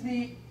this is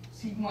the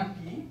sigma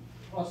t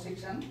cross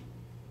section,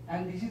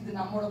 and this is the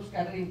number of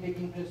scattering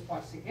taking place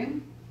per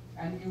second.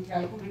 And you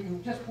calculate,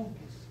 you just put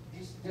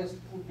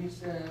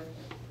this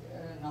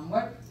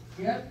number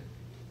here,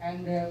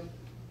 and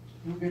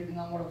you get the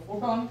number of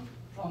photon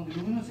from the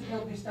luminosity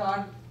of the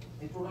star,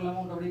 the total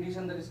amount of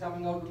radiation that is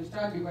coming out of the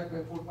star, divided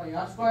by 4 pi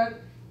r square,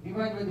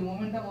 divided by the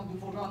momentum of the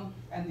photon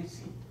and the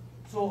c.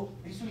 So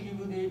this will give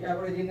you the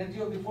average energy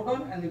of the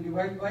photon, and then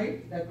divide by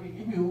it, that will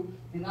give you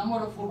the number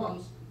of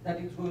photons that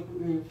is going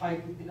to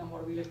fight with the number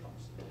of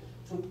electrons.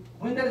 So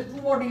when there is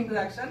two-body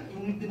interaction,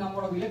 you need the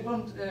number of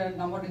electrons,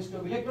 number density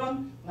of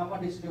electron, number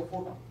density of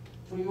photon.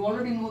 So you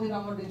already know the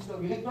number density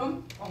of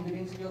electron from the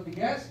density of the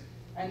gas,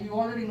 and you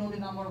already know the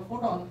number of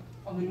photon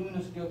from the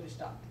luminosity of the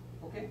star.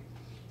 Okay.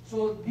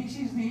 So this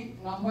is the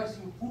numbers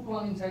you put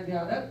one inside the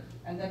other,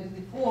 and that is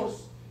the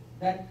force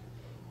that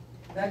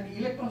the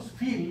electrons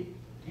feel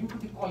due to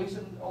the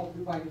collision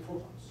by the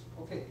photons.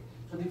 Okay.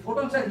 So the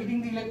photons are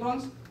hitting the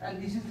electrons,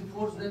 and this is the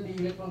force that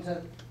the electrons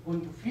are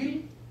going to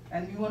feel,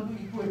 and you want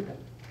to equate them.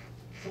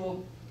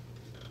 So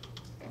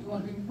you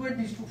want to equate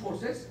these two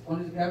forces.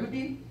 One is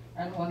gravity,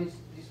 and one is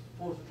this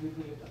force due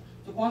to electron.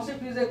 So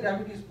concept is that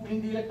gravity is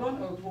pulling the electron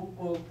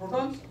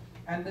protons,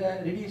 and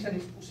the radiation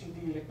is pushing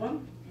the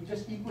electron. You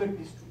just equate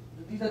these two.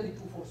 So these are the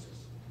two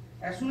forces.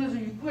 As soon as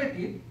you equate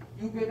it,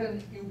 you get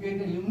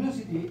a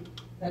luminosity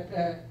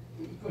that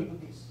equal to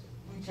this,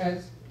 which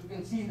has, you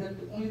can see that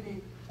only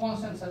the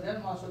constants are there.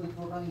 Mass of the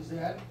proton is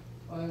there,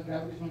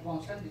 gravitational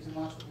constant. This is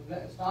mass of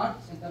the star,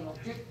 central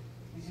object.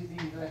 This is the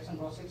interaction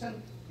cross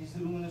section. This is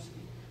the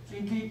luminosity. So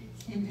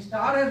if the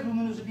star has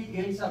luminosity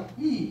L sub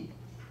E,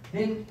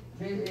 then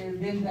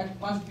that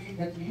must be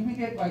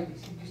limited by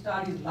this. If the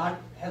star is large,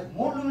 has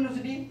more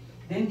luminosity,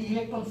 then the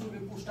electrons will be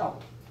pushed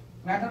out.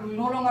 Matter will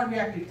no longer be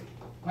accreted.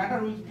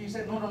 Matter will be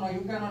said, no,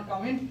 you cannot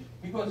come in,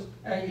 because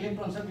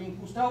electrons are being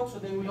pushed out, so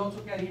they will also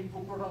carry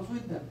protons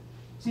with them.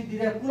 See,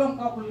 the Coulomb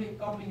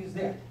coupling is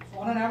there. So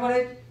on an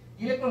average,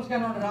 electrons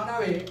cannot run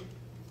away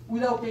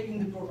without taking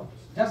the protons.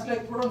 Just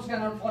like protons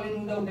cannot fall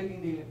in without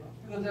taking the electrons,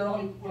 because they are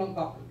all Coulomb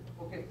coupled.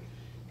 Okay.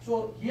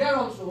 So here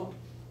also,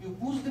 you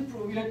push the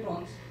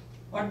electrons,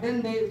 but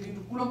then due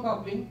to Coulomb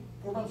coupling,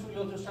 protons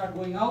will also start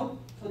going out,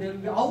 so there will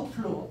be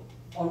outflow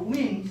or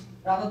winds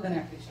rather than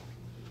accretion.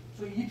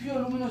 So if your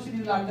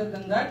luminosity is larger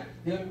than that,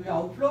 there will be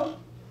outflow.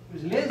 If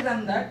it is less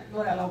than that, you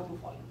are allowed to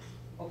fall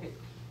in. Okay.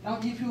 Now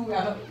if you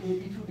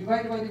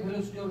divide by the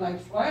velocity of light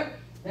square,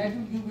 that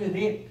will give you a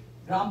rate,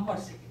 gram per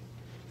second.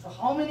 So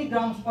how many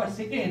grams per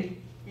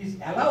second is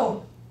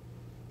allowed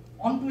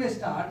onto a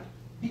star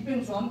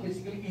depends on,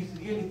 basically, is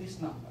really this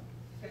number.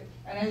 Okay.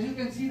 And as you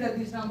can see that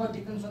this number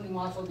depends on the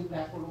mass of the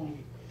black hole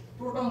only.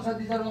 Protons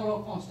these are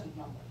all constants.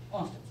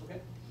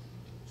 Okay.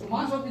 So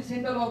mass of the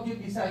central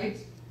object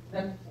decides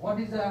that what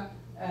is the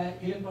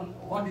electron,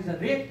 what is the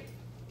rate,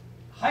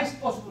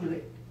 highest possible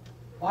rate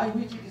by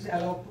which it is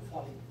allowed to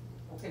fall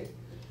in. Okay.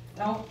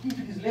 Now, if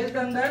it is less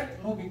than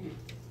that, no big deal.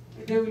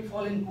 They will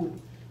fall in cool.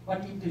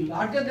 But if the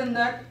larger than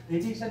that,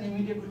 radiation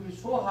emitted will be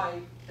so high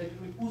that it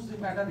will push the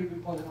matter, it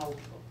will cause an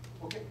outflow.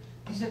 Okay.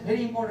 This is a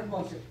very important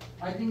concept.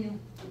 I think you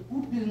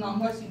put these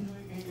numbers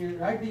into,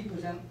 write the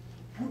equation,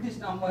 put these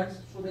numbers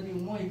so that you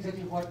know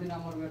exactly what the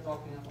number we are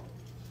talking about.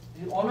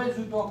 Always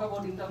we talk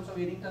about in terms of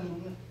Eddington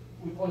luminosity,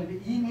 we call it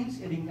E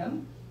means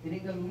Eddington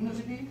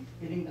luminosity,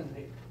 Eddington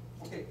rate.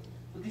 Okay.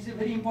 So this is a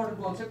very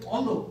important concept,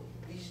 although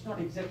this is not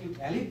exactly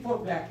valid for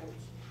black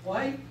holes.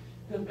 Why?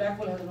 Because black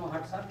hole has no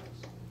hard surface.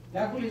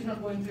 Black hole is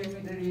not going to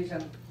emit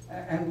radiation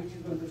and which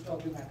is going to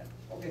stop the matter.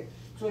 Okay.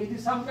 So it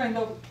is some kind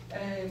of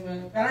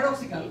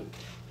paradoxical,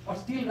 but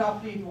still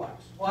roughly it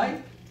works.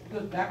 Why?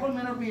 Because black hole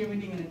may not be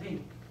emitting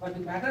anything, but the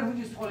matter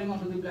which is falling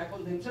onto the black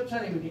hole themselves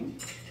are emitting,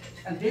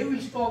 and they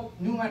will stop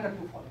new matter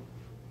to falling.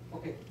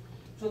 Okay.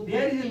 So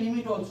there is a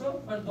limit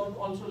also, but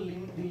also the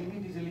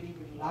limit is a little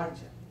bit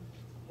larger.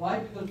 Why?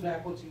 Because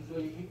black holes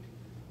usually hit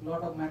a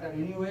lot of matter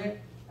anyway,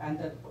 and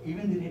that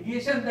even the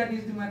radiation that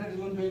is the matter is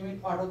going to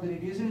emit, part of the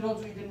radiation is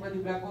also eaten by the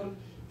black hole.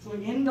 So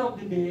end of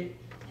the day,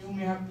 you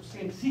may have to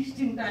send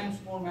 16 times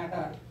more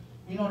matter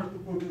in order to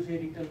produce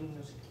Eddington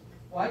luminosity.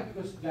 Why?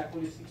 Because black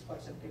hole is 6%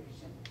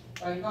 efficient.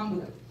 So I will come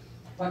to that.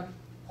 But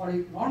for a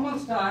normal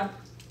star,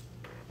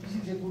 this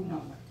is a good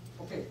number.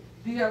 Okay,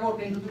 this is about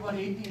 10 to the power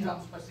 18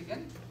 grams per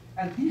second,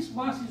 and this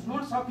mass is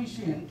not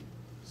sufficient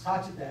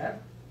such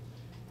that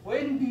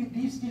when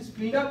the disk is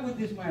filled up with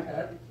this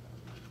matter,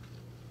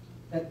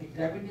 that the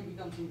gravity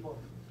becomes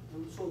important.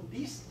 So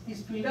this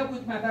is filled up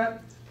with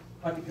matter,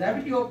 but the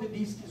gravity of the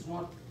disk is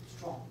not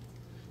strong.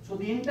 So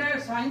the entire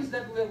science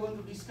that we are going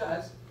to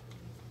discuss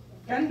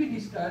can be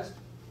discussed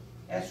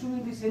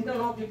assuming the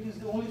central object is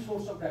the only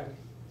source of gravity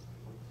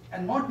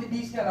and not the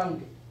disk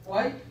around it.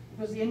 Why?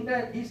 Because the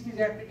entire disk is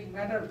accreting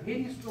matter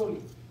very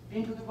slowly,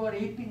 10 to the power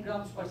 18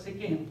 grams per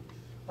second,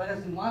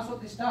 whereas the mass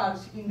of the star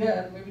sitting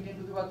there may be 10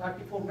 to the power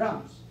 34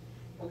 grams.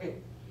 Okay.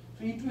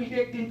 So it will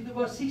take 10 to the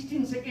power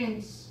 16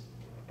 seconds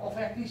of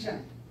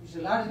accretion, which is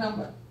a large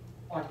number.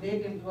 Per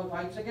day 10 to the power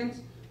 5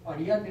 seconds, per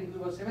year 10 to the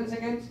power 7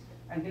 seconds,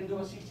 and 10 to the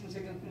power 16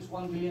 seconds means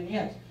 1 billion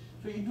years.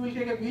 So it will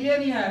take a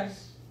billion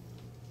years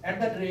at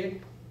that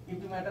rate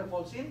if the matter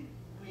falls in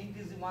to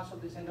increase the mass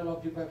of the central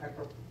object by a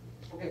factor of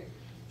 2. Okay.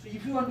 So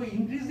if you want to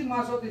increase the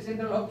mass of the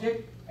central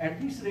object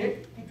at this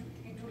rate,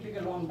 it will take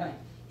a long time.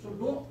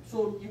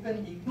 So you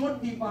can ignore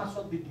the mass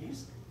of the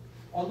disk,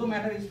 although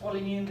matter is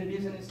falling in,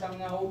 radiation is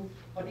coming out,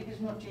 but it is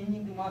not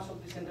changing the mass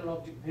of the central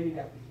object very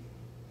rapidly.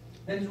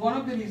 That is one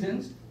of the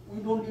reasons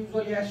we don't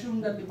usually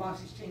assume that the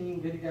mass is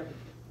changing very rapidly.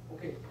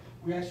 Okay,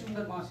 we assume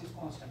that mass is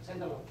constant,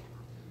 central object.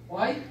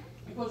 Why?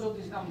 Because of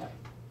this number.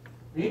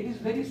 Rate is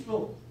very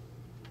slow.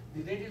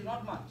 The rate is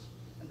not much,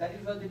 and that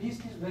is why the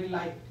disk is very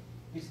light.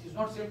 Disk is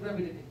not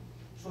self-gravitating,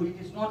 so it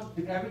is not,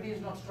 the gravity is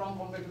not strong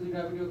compared to the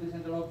gravity of the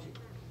central object.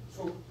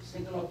 So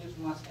central object's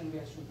mass can be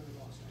assumed to be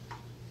constant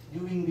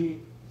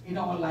during in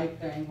our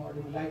lifetime or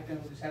in the lifetime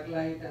of the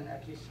satellite, and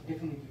at least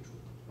definitely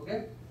true.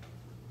 Okay.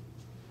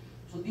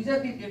 So these are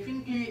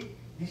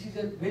this is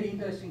a very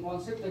interesting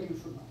concept that you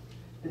should know.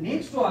 The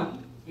next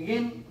one,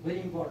 again very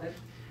important,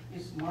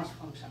 is mass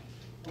function.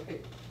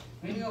 Okay.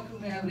 Many of you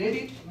may have read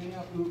it, many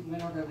of you may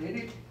not have read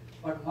it,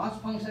 but mass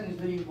function is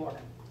very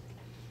important.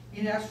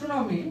 In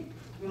astronomy,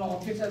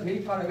 objects are very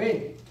far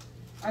away,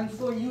 and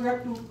so you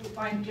have to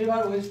find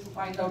clever ways to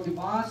find out the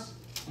mass,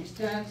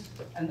 distance,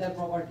 and their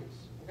properties.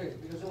 Okay,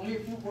 because only a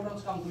few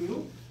photons come to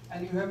you,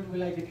 and you have to be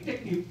like a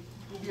detective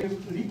to be able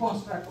to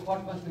reconstruct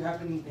what must be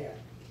happening there.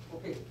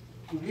 Okay,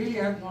 you really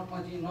have not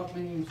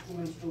many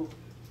instruments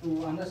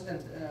to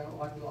understand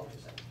what the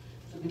objects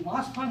are. So the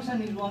mass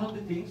function is one of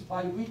the things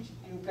by which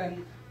you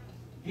can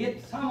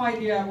get some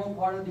idea about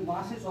what are the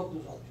masses of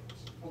those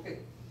objects. Okay.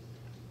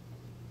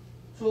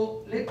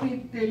 So let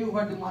me tell you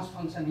what the mass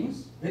function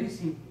is, very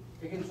simply.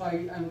 Again, so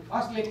I'm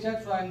first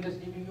lecture, so I'm just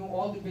giving you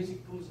all the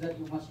basic tools that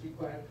you must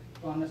require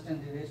to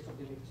understand the rest of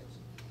the lectures.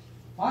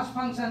 Mass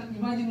function,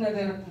 imagine that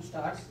there are two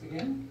stars,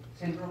 again,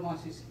 center of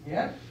mass is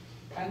here,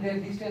 and their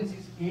distance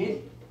is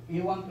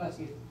A1 plus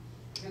A2.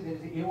 Okay, there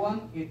is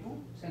A1, A2,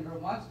 center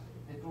of mass,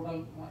 the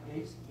total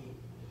is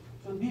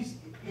A. So this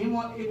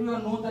A1,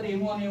 everyone knows that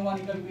M1,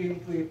 A1 equal to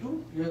M2,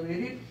 A2, you have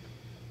read it.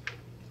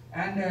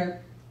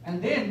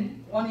 And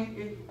then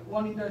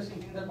one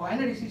interesting thing, the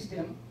binary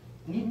system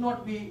need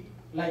not be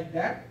like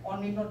that or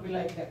need not be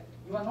like that.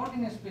 You are not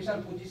in a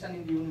special position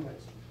in the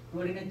universe.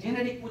 You are in a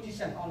generic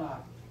position on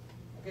Earth.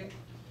 Okay?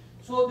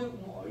 So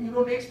you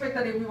don't expect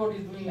that everybody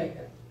is doing like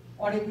that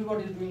or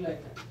everybody is doing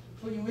like that.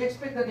 So you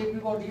expect that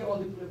everybody, all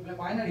the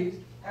binaries,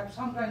 have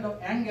some kind of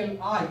angle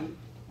I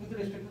with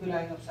respect to the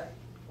line of sight.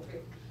 Okay?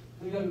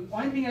 So you are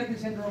pointing at the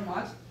center of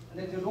mass, and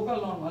there is a local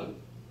normal,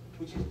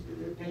 which is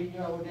telling you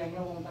about the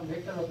angular momentum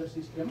vector of the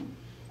system,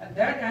 and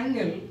that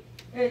angle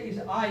is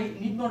I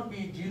need not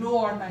be 0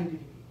 or 90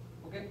 degree.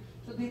 Okay,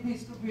 so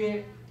this could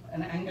be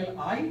an angle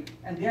I,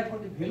 and therefore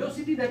the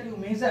velocity that you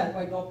measure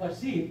by Doppler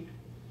shift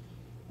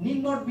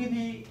need not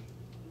be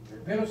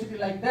velocity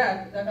like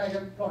that I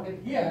have plotted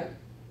here,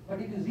 but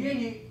it is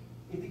really,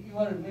 you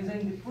are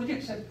measuring the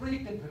projected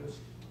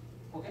velocity.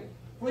 Okay,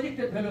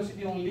 projected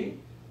velocity only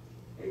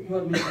you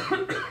are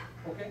measuring.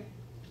 Okay,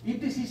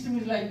 if the system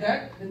is like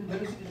that, then the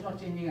velocity is not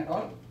changing at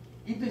all.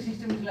 If the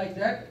system is like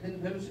that,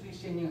 then the velocity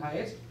is changing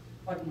highest,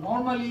 but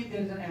normally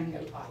there is an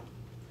angle I.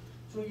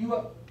 So you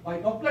are, by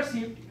Doppler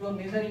shift, you are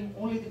measuring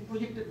only the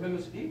projected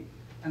velocity,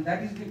 and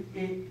that is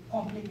a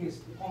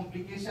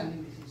complication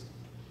in the system.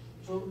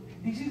 So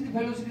this is the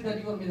velocity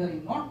that you are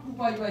measuring, not 2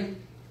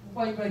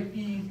 pi by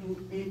p into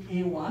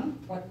a1,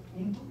 but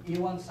into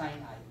a1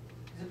 sine I.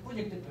 It's a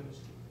projected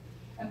velocity.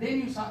 And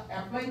then you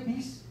apply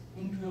this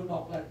into your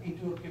Doppler,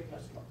 into your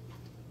Kepler's law.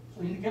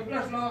 So in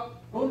Kepler's law,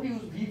 don't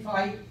use v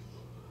phi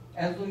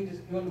as though it is,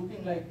 you are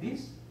looking like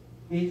this,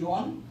 edge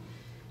on.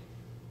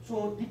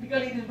 So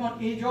typically it is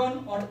not edge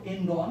on or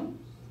end on,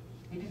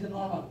 it is a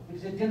normal, it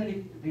is a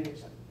generic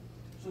direction.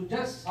 So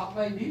just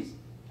apply this,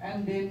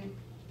 and then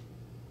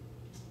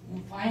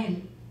you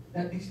find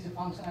that this is a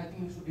function. I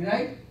think you should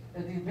derive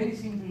that is a very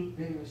simple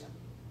derivation.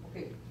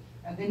 Okay,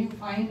 and then you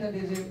find that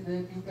there is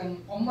that you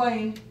can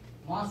combine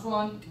mass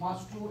 1,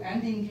 mass 2,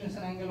 and the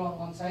inclination angle on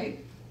one side,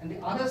 and the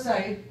other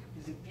side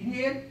is the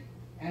period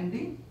and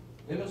the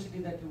velocity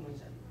that you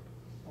measure.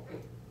 Okay,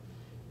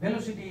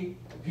 velocity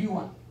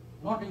v1,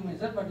 not you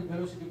measure, but the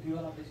velocity v1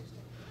 of the system.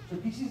 So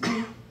this is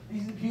the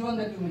v1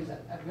 that you measure,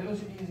 and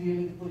velocity is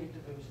really the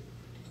projected velocity.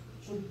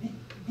 So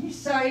this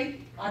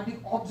side are the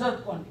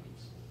observed quantities.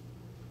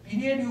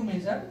 Period you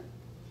measure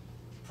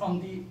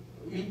from the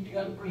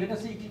elliptical, let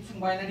us say eclipsing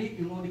binary,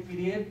 you know the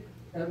period.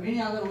 There are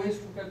many other ways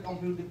to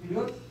compute the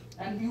period,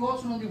 and you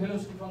also know the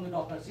velocity from the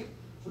Doppler shift.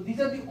 So these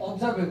are the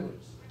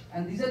observables,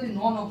 and these are the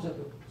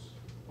non-observables.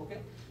 Okay.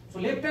 So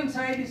left hand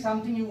side is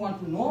something you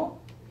want to know,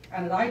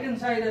 and right hand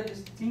side are the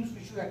things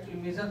which you actually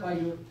measure by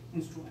your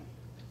instrument.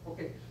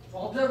 Okay. So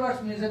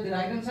observers measure the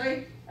right hand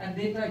side, and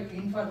they try to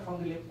infer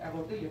from the left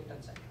about the left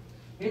hand side.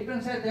 Left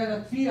hand side there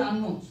are 3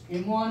 unknowns,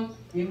 m1,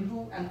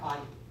 m2, and I.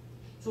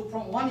 So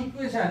from one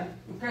equation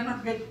you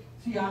cannot get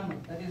 3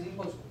 unknowns. That is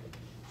impossible.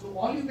 So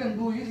all you can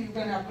do is you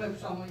can apply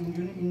some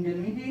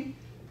ingenuity.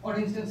 For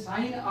instance,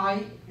 sine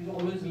I is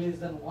always less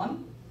than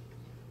 1.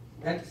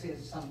 That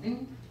says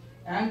something.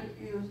 And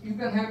you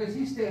can have a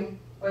system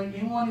where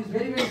m1 is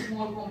very, very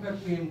small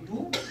compared to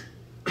m2.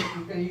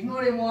 You can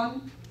ignore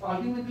m1. So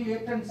ultimately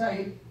left hand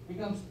side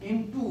becomes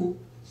m2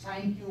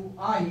 sine cube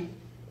I.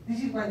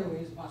 This is, by the way,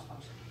 is mass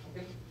function.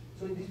 Okay.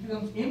 So this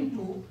becomes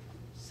m2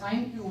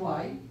 sine cube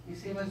I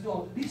is same as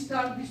the this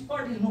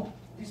part is no.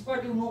 This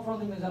part you know from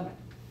the measurement.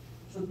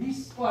 So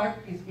this part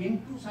is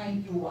m2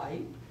 sine cube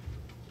I,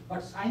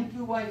 but sine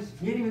cube I is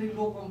very, very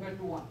low compared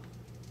to 1.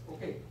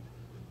 Okay,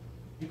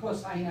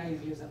 because sine I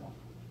is less than 1.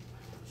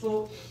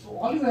 So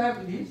all you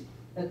have is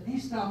that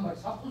this number,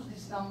 suppose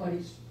this number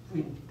is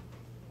 20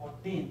 or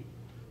 10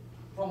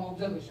 from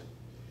observation,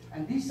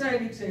 and this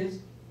side it says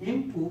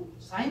m2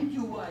 sine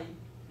cube I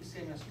is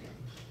same as 10.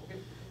 Okay,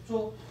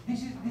 so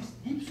this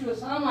gives you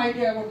some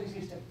idea about the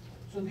system.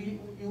 So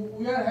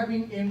we are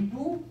having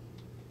m2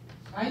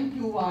 sine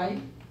cube I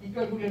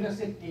equal to, let us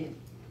say, 10.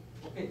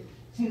 Okay,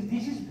 since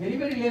this is very,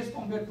 very less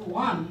compared to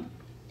 1,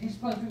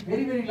 this must be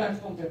very, very large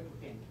compared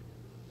to 10.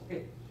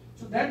 Okay,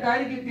 so that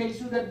directly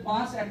tells you that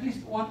mass at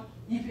least 1,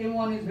 if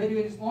m1 is very,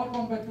 very small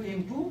compared to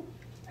m2,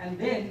 and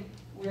then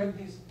we have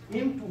this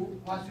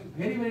m2 must be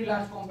very, very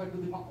large compared to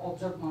the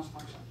observed mass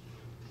function.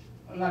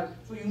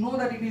 So you know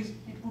that it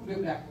could be a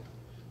black hole.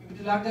 If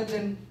it is larger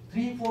than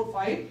 3, 4,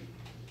 5,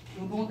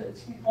 you know that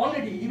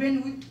already,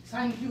 even with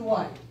sine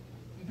qi,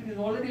 if it is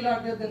already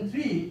larger than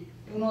 3,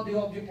 you know the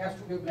object has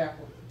to be a black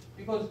hole.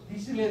 Because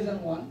this is less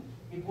than 1,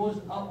 it goes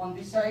up on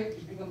this side,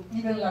 it becomes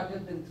even larger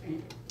than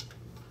 3.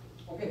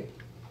 Okay.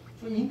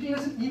 So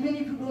inclination, even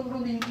if you don't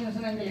know the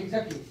inclination angle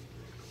exactly,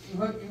 you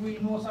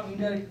will know some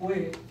indirect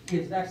way,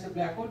 yes, that's a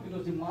black hole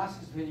because the mass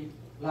is very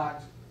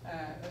large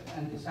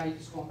and the size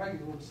is compact.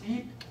 You won't see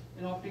it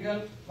in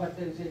optical, but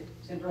there is a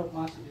center of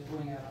mass it is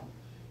going around.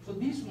 So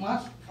this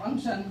mass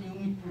function you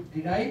need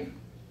to derive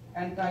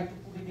and try to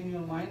put it in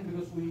your mind,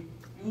 because we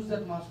use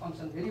that mass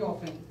function very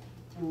often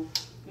to,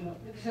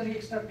 it is an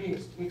extra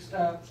taste,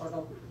 extra sort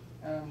of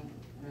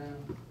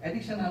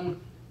additional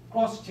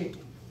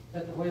cross-checking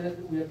that whether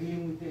we are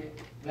dealing with a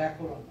black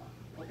hole or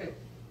not. Okay.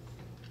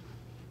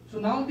 So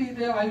now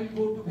I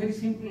will go to very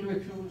simple a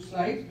few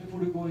slides before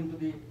we go into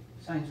the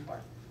science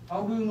part.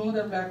 How do you know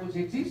that black holes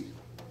exist?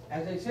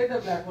 As I said, the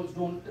black holes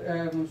don't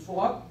show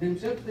up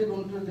themselves. They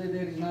don't.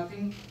 There is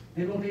nothing.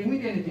 They don't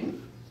emit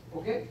anything.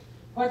 Okay.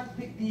 But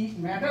the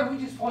matter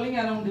which is falling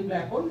around the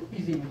black hole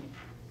is emitting.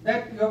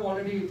 That you have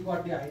already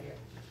got the idea.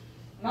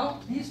 Now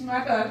this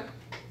matter,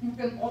 you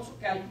can also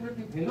calculate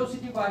the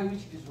velocity by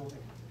which it is rotating.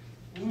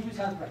 You will be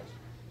surprised.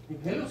 The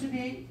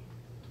velocity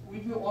will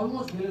be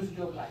almost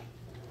velocity of light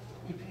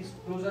if it is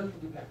closer to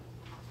the black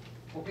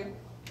hole. Okay.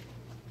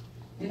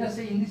 Let us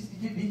say in this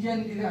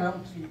region it is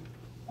around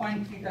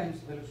 3.3 times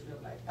velocity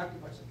of light, 30%.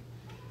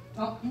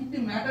 Now if the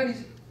matter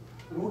is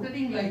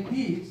rotating like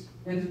this,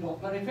 there is a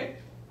Doppler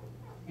effect.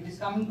 It is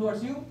coming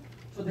towards you,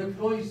 so the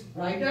flow is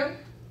brighter,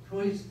 flow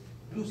is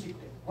blue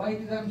shifted. Why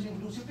it is I am saying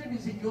blue shifted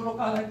is the yellow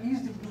color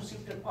is the blue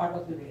shifted part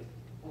of the red.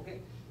 Okay,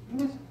 it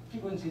means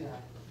frequency is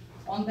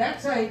high. On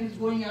that side is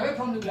going away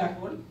from the black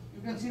hole.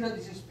 You can see that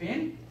this is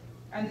spin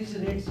and this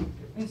is red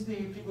shifted, means the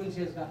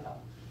frequency has gone down.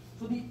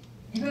 So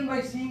even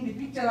by seeing the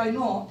picture I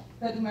know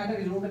that the matter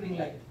is rotating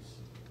like this.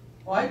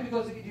 Why?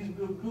 Because it is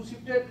blue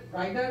shifted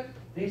brighter,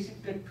 red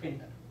shifted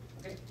fainter.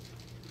 Okay.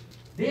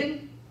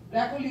 Then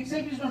black hole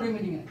itself is not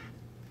emitting anything.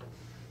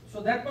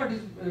 So that part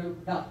is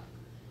dark.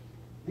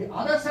 The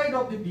other side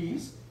of the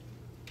disk,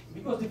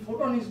 because the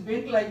photon is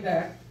bent like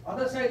that,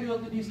 other side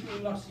of the disk you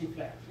will not see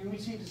flat. You will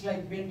see it is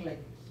like bent like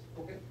this.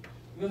 Okay?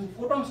 Because the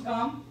photons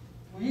come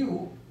to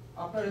you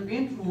after a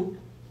bent route,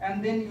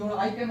 and then your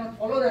eye cannot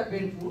follow that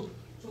bent route.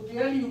 So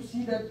clearly you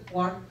see that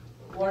what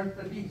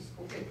the disk.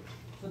 Okay?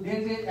 So there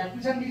is a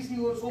accretion disk.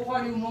 So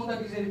far you know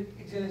that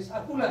it's a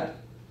circular.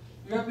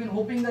 You have been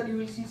hoping that you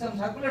will see some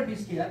circular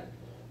disk here,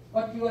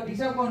 but you are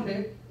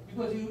disappointed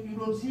because you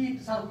don't see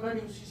it circular.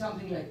 You see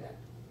something like that.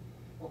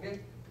 Okay?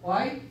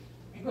 Why?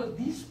 Because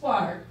this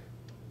part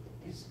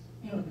is,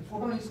 the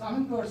photon is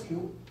coming towards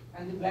you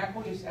and the black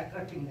hole is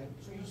attracting them.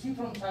 So you see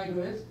from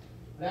sideways,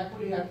 black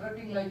hole is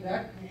attracting like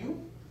that to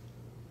you.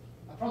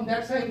 From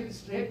that side it is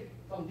straight,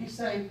 from this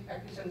side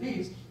accretion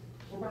disk,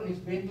 photon is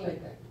bent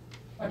like that.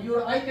 But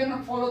your eye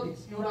cannot follow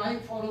this. Your eye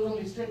follows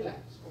only straight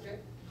lines. Okay?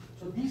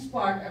 So this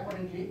part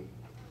apparently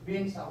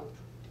bends out.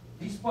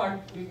 This part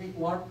will be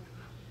warped.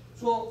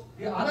 So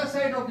the other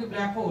side of the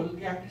black hole,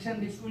 the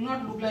accretion disk, will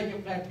not look like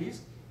a flat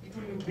disk. It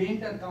will be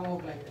bent and come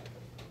out like that.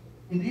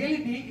 In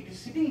reality, it is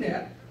sitting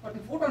there, but the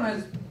photon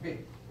has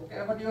bent.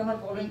 Okay, but you are not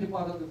following the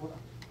path of the photon.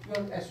 You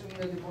are assuming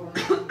that the photon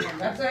is coming from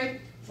that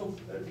side, so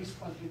this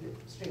must be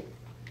the state.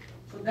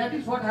 So that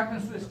is what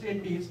happens to a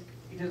straight disk.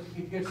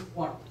 It gets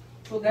warped.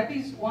 So that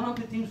is one of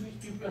the things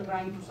which people are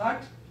trying to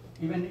search.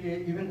 Even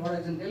Event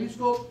Horizon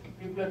Telescope,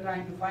 people are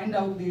trying to find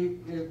out the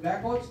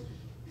black holes.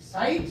 The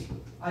size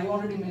I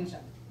already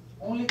mentioned.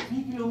 Only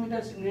 3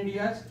 kilometers in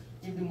radius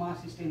if the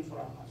mass is 10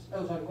 solar mass.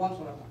 Oh, sorry, 1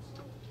 solar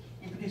mass.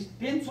 If it is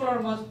 10 solar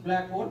mass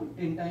black hole,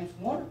 10 times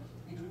more,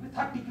 it will be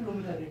 30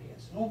 kilometer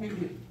radius. No big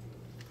deal.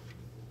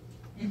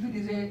 If it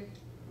is a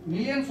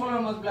million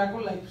solar mass black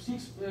hole,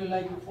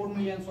 like 4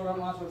 million solar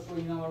mass or so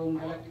in our own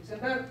galactic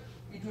center,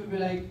 it will be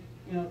like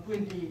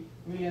 20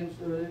 million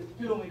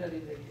kilometer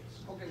in radius.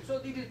 Okay, so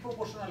it is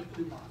proportional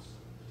to the mass.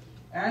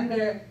 And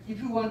if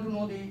you want to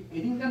know the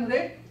Eddington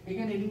rate,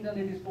 again Eddington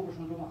rate is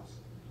proportional to mass.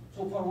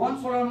 So for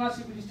 1 solar mass,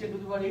 if it is 10 to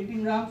the power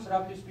 18 grams,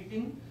 roughly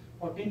speaking,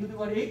 for 10 to the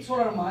power 8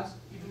 solar mass,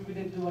 it will be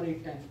 10 to the power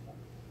 8 times more.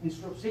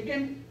 Instead of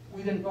second,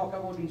 we then talk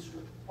about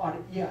instead per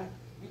year.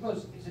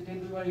 Because it's a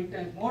 10 to the power 8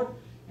 times more,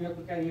 you have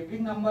to carry a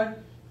big number.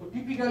 So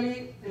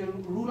typically, the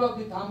rule of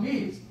the thumb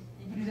is,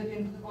 if it is a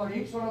 10 to the power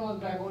 8 solar mass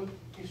black hole,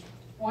 it's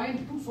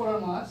 0.2 solar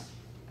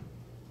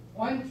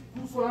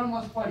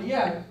mass per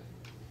year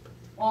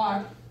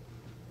per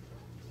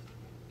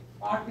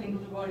 10 to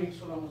the power 8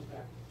 solar mass black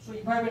hole. So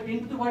if I have a 10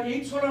 to the power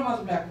 8 solar mass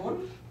black hole,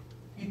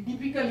 it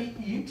typically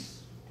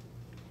eats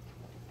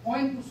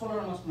 0.2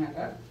 solar mass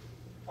matter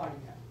per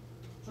year.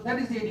 So that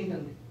is the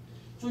Eddington rate.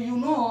 So you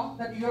know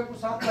that you have to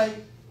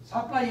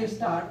supply a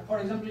star. For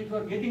example, if you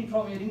are getting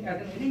from at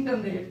an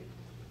Eddington rate,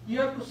 you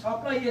have to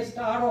supply a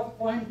star of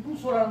 0.2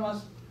 solar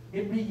mass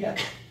every year.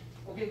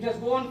 Okay,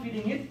 just go on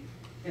feeding it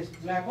a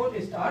black hole,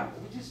 a star,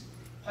 which is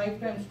 5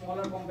 times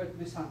smaller compared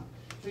to the sun.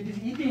 So it is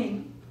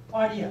eating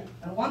per year,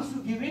 and once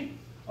you give it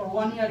for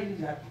 1 year, it is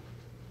happy.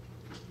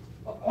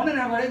 On an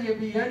average,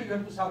 every year you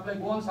have to supply,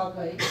 go on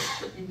supplying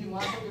if the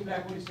mass of the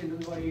black hole is 10 to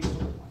the power 8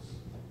 solar mass.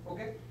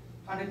 Okay,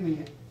 100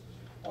 million.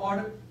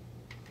 Or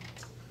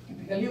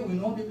typically we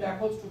know the black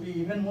holes to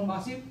be even more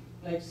massive,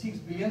 like 6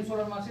 billion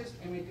solar masses,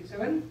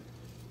 M87,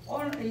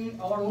 or in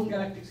our own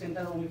galactic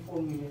center only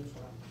 4 million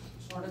solar masses.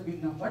 It's not a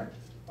big number,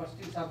 but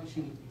still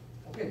sufficiently.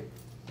 Okay,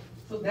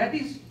 so that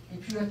is,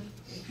 if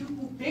you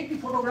could take the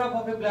photograph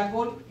of a black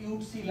hole, you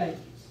would see like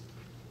this.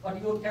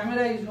 But your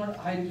camera is not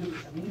high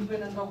resolution,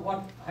 independent of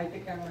what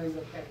high-tech camera you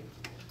are carrying.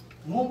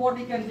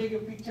 Nobody can take a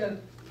picture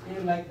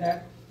like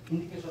that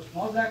in the case of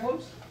small black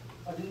holes,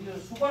 but in the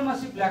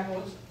supermassive black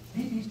holes,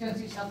 the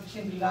distance is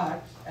sufficiently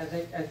large,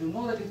 as you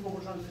know that is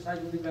proportional to the size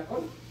of the black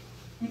hole.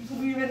 It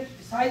could be even,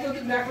 the size of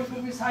the black hole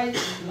could be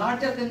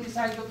larger than the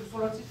size of the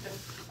solar system.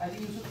 I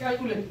think you should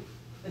calculate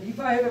that if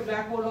I have a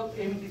black hole of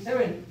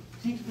M87,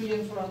 6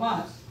 billion solar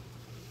mass,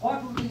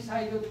 what would be the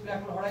size of the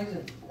black hole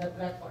horizon, that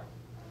black part?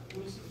 You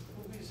will see, it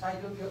would be the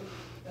size of your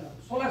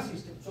solar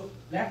system. So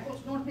black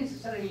holes not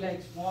necessarily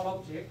like small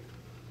object,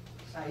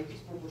 size is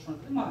proportional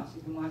to the mass.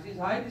 If the mass is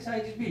high, the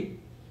size is big.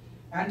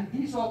 And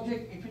this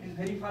object, if it is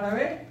very far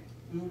away,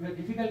 you will have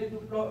difficulty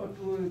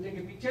to take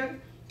a picture.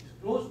 It's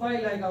close by,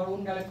 like our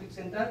own galactic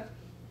center,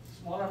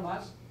 smaller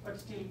mass, but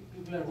still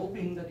people are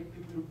hoping that if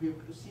people will be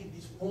able to see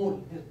this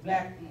hole, this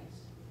blackness,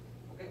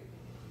 okay,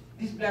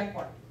 this black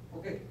part,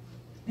 okay,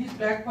 this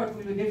black part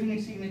will be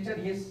definite signature.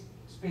 Yes,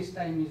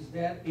 space-time is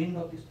there, end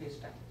of the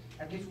space-time.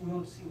 At least we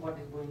won't see what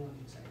is going on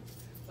inside.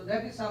 So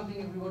that is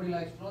something everybody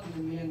likes to know. This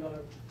is $1 million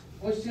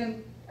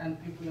question, and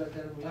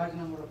there are a large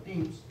number of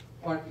teams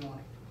working on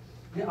it.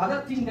 The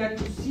other thing that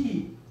you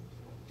see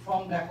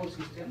from black hole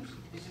systems,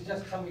 this is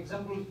just some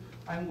examples.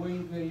 I'm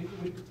going to a little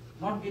bit,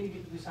 not getting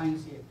into the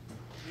science yet.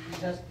 This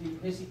is just the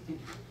basic thing.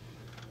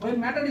 When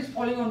matter is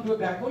falling onto a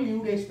black hole, you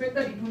would expect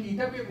that it will eat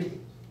up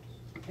everything.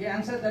 The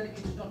answer that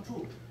it is not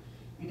true.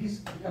 It is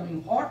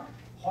becoming hot.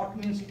 Hot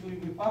means it will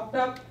be puffed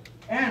up,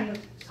 and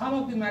some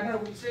of the matter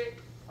will say,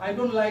 I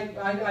don't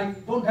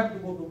have to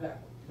go to black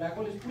hole. Black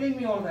hole is pulling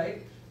me all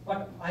right,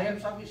 but I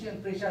have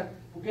sufficient pressure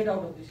to get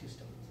out of the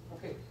system.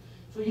 Okay.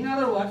 So in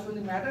other words, when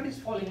the matter is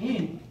falling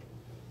in,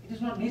 it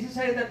is not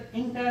necessary that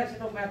entire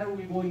set of matter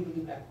will go into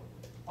the black hole.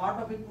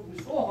 Part of it could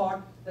be so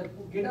hot that it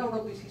could get out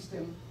of the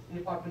system in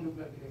a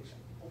perpendicular direction.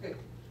 Okay.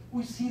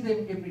 We see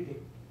them every day.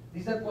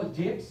 These are called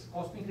jets,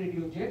 cosmic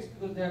radio jets,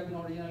 because they have been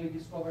originally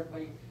discovered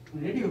by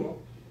radio.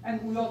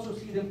 And we also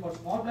see them for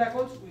small black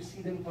holes. We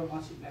see them for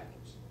massive black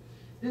holes.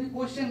 Then the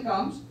question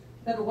comes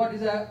that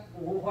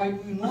why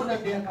do we know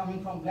that they are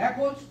coming from black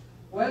holes?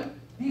 Well,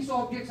 these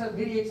objects are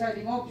very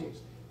exciting objects.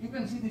 You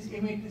can see this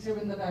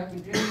M87 that I have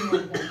been telling you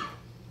all the time.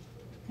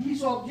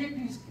 This object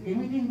is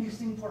emitting this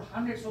thing for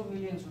hundreds of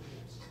millions of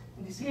years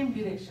in the same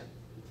direction,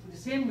 with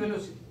the same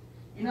velocity.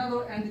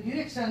 And the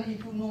direction,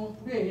 if you know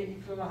today,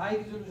 if you have a high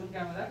resolution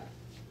camera,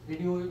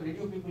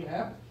 radio people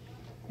have,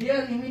 they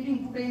are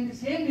emitting today in the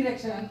same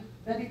direction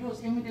that it was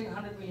emitting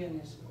 100 million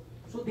years ago.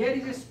 So there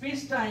is a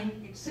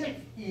space-time itself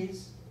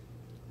is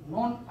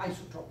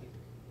non-isotropic.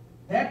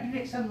 That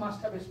direction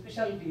must have a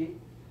specialty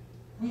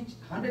which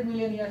 100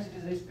 million years it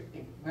is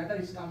respecting. Matter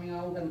is coming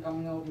out and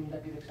coming out in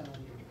that direction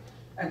only.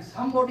 And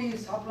somebody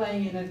is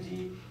supplying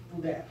energy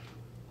to that.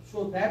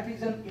 So that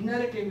is an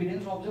indirect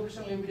evidence,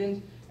 observational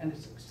evidence, and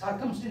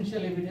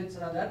circumstantial evidence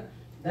rather,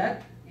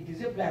 that it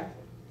is a black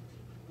hole.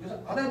 Because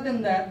other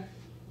than that,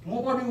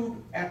 nobody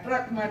would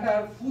attract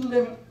matter, fool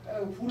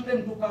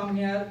them to come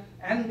here,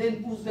 and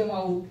then push them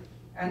out,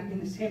 and in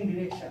the same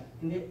direction,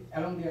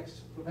 along the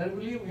axis. So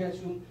verbally, we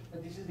assume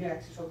that this is the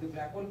axis of the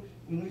black hole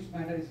in which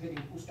matter is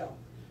getting pushed out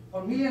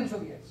for millions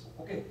of years.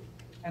 Okay,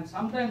 and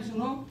sometimes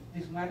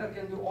this matter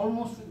can be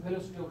almost with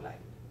velocity of light.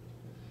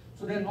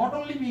 So they are not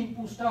only being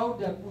pushed out,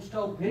 they are pushed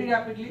out very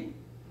rapidly,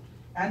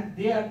 and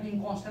they are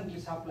being constantly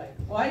supplied.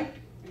 Why?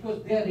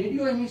 Because their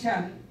radio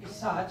emission is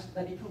such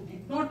that if you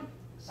did not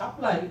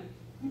supply,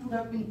 it would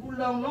have been cooled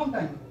down long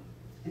time ago.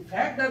 The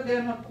fact that they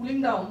are not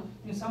cooling down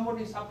means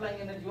somebody is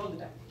supplying energy all the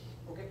time.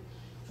 Okay,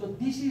 so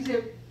this is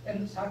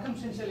a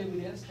circumstantial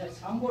evidence that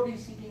somebody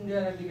is sitting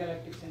there at the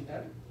galactic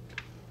center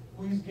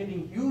who is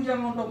getting huge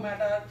amount of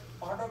matter.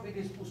 Part of it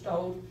is pushed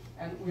out,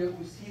 and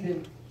we see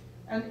them.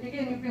 And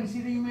again, you can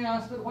see that you may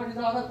ask that what is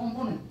the other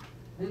component?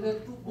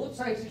 Both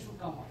sides it should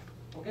come out.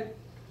 Okay,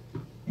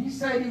 this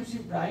side you see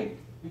bright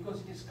because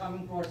it is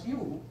coming towards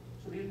you,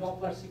 so it is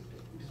Doppler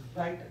shifted. It is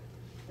brighter.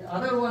 The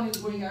other one is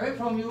going away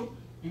from you.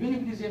 Even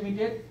if it is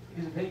emitted, it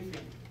is very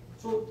faint.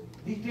 So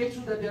this tells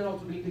you that they are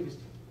also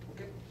relativistic.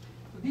 Okay.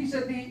 So these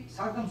are the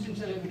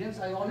circumstantial evidence.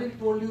 I already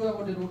told you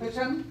about the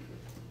rotation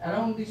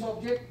around this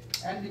object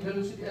and the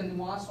velocity and the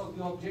mass of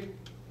the object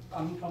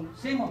coming from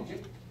the same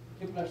object.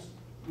 Kepler's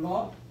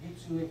law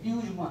gives you a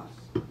huge mass.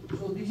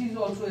 So this is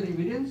also an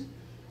evidence.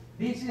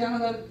 This is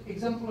another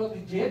example of the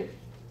jet.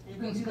 You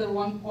can see that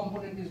one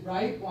component is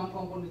bright, one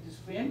component is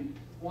faint,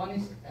 one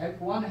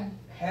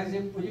has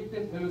a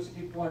projected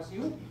velocity towards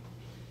you.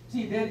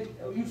 See, there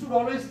you should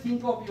always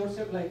think of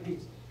yourself like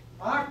this.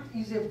 Earth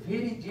is a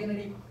very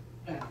generic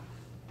planet,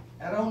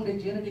 around a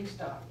generic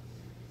star,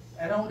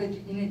 in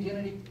a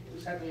generic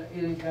satellite,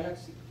 in a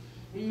galaxy.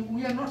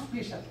 We are not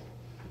special.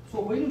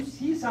 So when you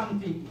see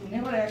something, you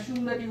never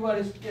assume that you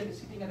are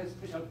sitting at a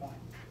special point.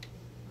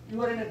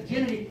 You are in a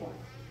generic point.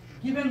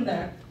 Given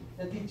that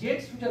the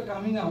jets which are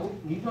coming out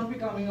need not be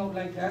coming out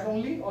like that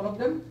only, all of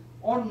them,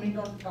 or need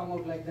not come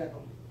out like that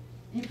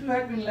only. If you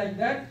had been like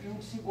that, you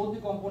would see both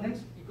the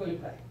components equally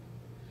bright.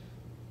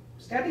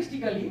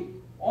 Statistically,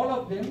 all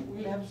of them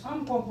will have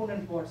some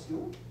component towards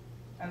you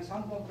and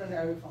some component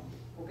away from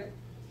you. Okay?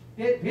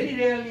 Very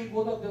rarely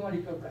both of them are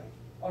equal bright,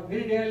 or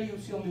very rarely you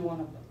see only one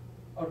of them,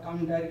 or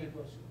coming directly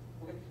towards you.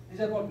 Okay? These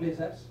are called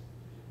blazars,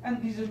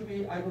 and these will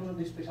be, I don't know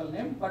the special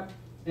name, but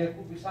there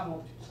could be some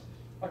objects.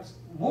 But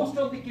most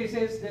of the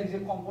cases there is a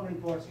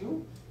component towards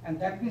you, and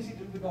that means it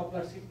will be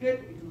Doppler shifted,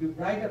 it will be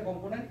brighter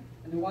component,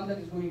 and the one that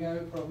is going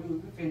away from you will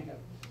be fainter.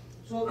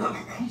 So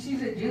this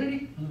is a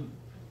generic,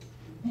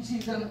 this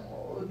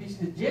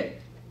is a jet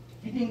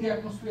hitting the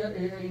atmosphere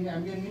in the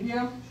ambient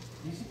medium,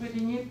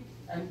 dissipating it,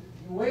 and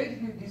the way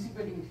it is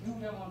dissipating is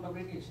huge amount of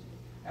radiation,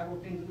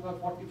 about 10 to the power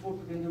 44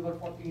 to 10 to the power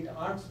 48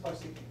 arcs per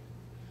second.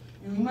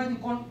 You imagine,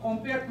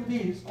 compare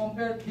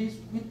this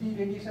with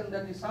the radiation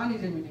that the sun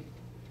is emitting.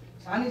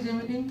 Sun is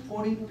emitting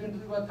 4 into 10 to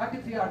the power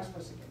 33 arcs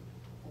per second.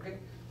 Okay,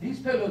 these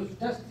fellows,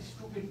 just this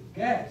stupid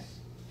gas,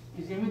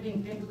 is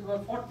emitting 10 to the power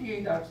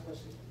 48 arcs per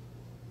second.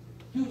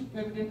 Huge,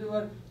 maybe 10 to the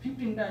power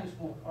 15 times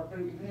more, or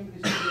even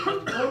if it is 10 to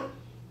the power 4,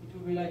 it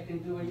will be like 10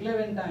 to the power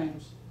 11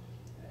 times,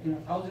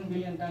 1,000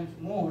 billion times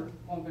more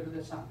compared to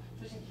the sun.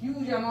 So it's a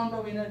huge amount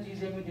of energy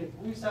is emitted.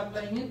 Who is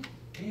supplying it?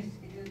 It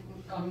is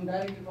coming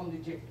directly from the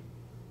jet.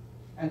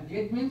 And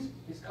jet means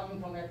it's coming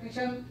from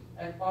accretion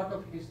and part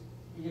of it is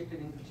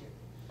ejected into jet.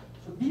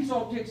 So these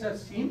objects are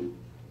seen,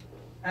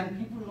 and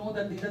people know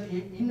that these are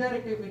the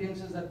indirect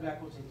evidences that black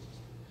holes exist.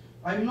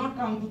 I will not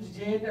come to the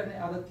jet and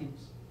other things.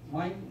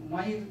 My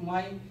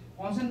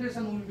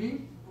concentration will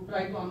be to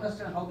try to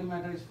understand how the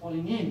matter is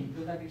falling in,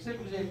 because that itself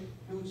is a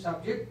huge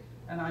subject,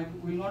 and I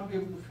will not be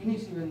able to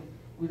finish even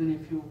within a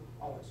few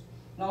hours.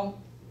 Now,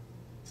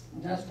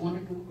 just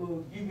wanted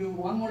to give you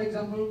one more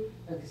example.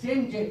 That the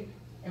same jet,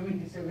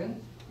 M87,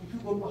 if you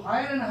go to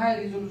higher and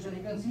higher resolution,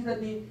 you can see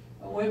that the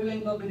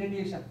wavelength of the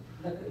radiation,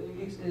 that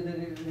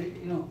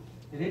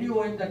the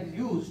radio wave that is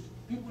used,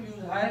 people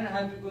use higher and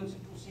higher frequency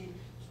to see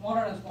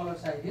smaller and smaller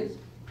sizes.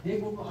 They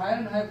go to higher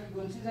and higher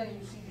frequencies, and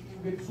you see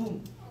you get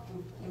zoom.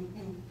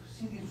 You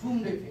see the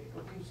zoomed effect.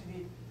 Okay? You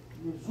see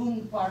the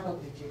zoom part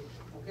of the jet.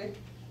 Okay,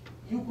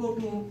 you go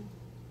to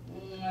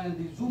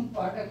the zoom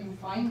part, and you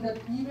find that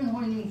even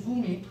when you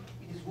zoom it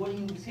is going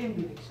in the same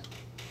direction.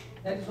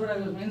 That is what I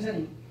was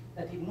mentioning,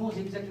 that it knows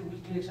exactly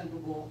which direction to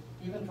go,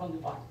 even from the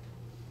part.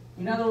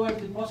 In other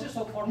words, the process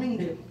of forming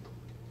them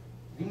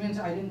remains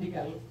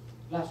identical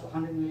last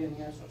 100 million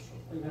years or so,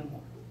 or even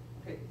more.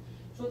 Okay.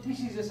 So this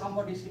is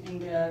somebody sitting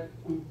there,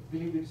 we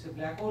believe it's a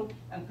black hole,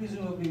 and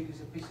presumably it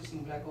is a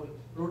precessing black hole,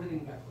 rotating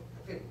black hole.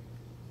 Okay.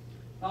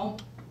 Now,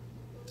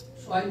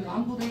 so I will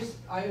come to this.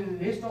 I will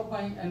rest of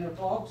my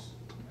talks.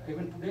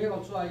 Even today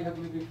also I have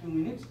maybe a few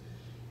minutes,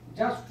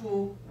 just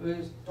to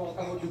talk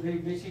about the very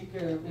basic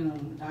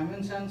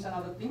dimensions and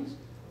other things,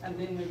 and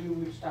then maybe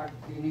we will start.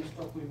 The next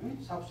talk will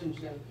be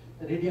substantial,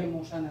 the radial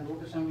motion and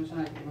rotational motion.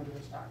 I think we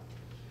will start.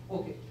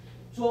 Okay.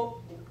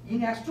 So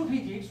in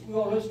astrophysics, we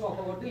always talk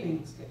about the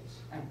length scales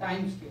and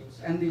time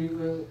scales and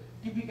the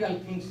typical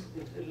things,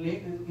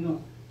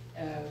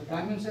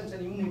 dimensions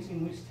and units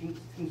in which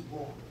things go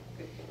on.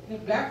 Okay. In a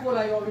black hole,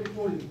 I already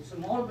told you, it's a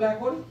small black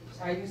hole,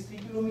 size is 3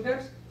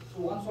 kilometers,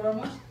 so 1 solar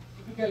mass.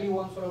 Typically,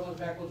 1 solar mass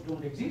black holes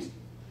don't exist.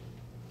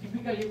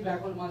 Typically,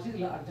 black hole mass is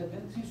larger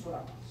than 3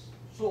 solar mass,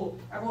 so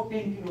about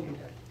 10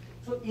 kilometers.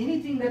 So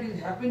anything that is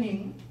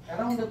happening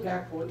around the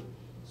black hole,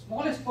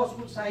 smallest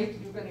possible size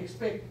you can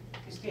expect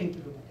is 10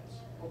 kilometers.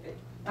 Okay,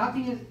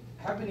 nothing is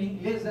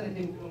happening less than a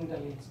 10 kilometer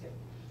length scale.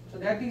 So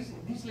that is,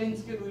 this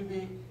length scale will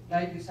be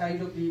like the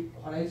size of the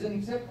horizon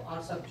itself,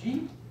 r sub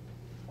g.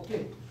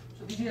 Okay,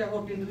 so this is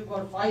about 10 to the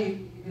power 5.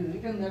 It is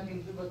written that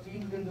 10 to the power 3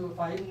 into 10 to the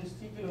power 5 is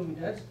 3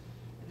 kilometers.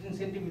 It is in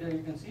centimeter.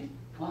 You can see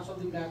mass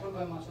of the black hole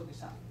by mass of the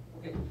sun.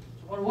 Okay,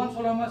 so for 1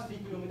 solar mass 3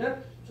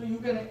 kilometers. So you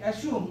can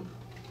assume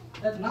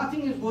that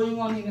nothing is going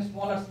on in a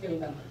smaller scale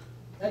than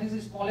that. That is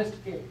the smallest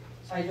scale,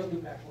 size of the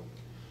black hole.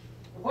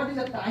 What is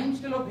the time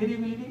scale of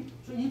variability?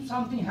 So if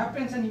something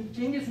happens and it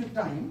changes with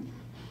time,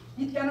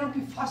 it cannot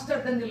be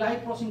faster than the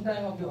light crossing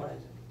time of the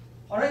horizon.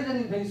 Horizon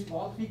is very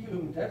small, 3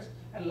 kilometers,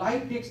 and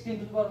light takes 10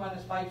 to the power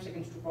minus 5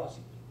 seconds to cross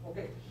it.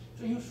 Okay,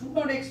 so you should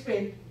not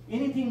expect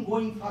anything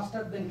going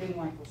faster than 10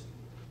 microseconds,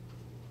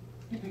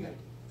 typically.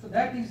 So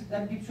that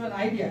gives you an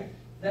idea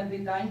that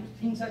the time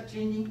things are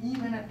changing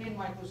even at 10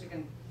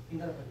 microsecond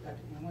interval. That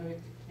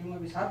you may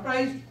be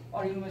surprised,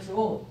 or you may say,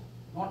 oh,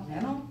 not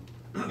nano,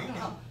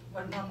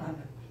 but not 100.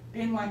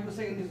 10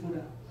 microsecond is good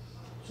enough.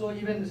 So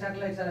even the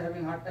satellites are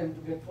having a hard time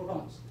to get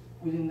photons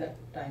within that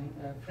time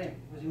frame,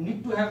 because you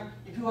need to have,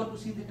 if you want to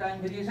see the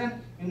time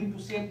variation, you need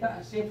to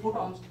save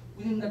photons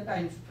within that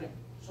time frame.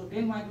 So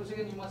 10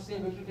 microsecond you must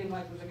save every 10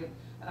 microsecond.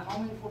 And how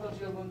many photons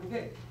you are going to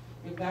get?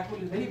 If black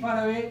hole is very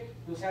far away,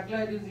 your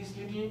satellite is this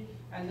little,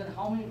 and then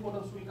how many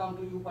photons will come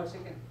to you per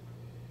second?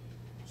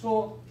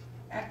 So,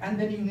 and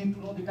then you need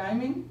to know the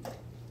timing,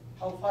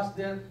 how fast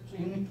they are, so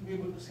you need to be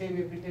able to save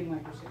every 10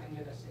 microsecond,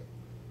 let us say.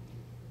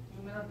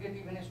 You may not get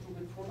even a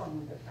stupid photon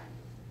with that time.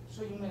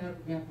 So you may have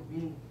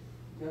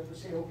to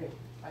say, okay,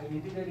 I will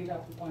integrate it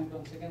up to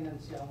 0.1 second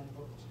and see how many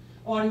photons.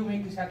 Or you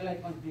make the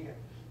satellite much bigger.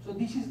 So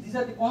these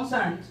are the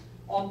concerns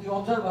of the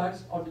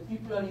observers or the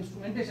people on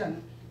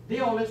instrumentation. They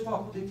always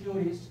talk to the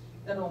theorists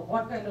that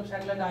what kind of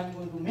satellite I am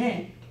going to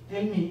make,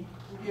 tell me,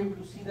 to be able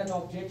to see that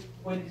object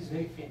when it is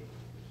very faint.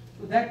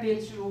 So that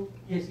tells you,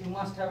 yes, you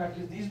must have at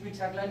least this big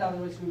satellite,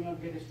 otherwise you will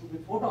not get a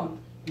stupid photon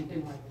in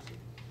 10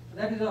 microseconds. So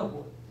that is our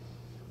goal.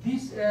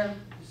 This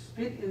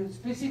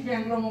specific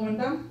angular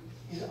momentum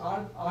is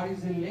r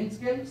is the length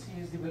scale, c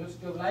is the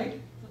velocity of light.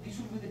 So this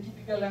will be the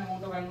typical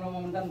amount of angular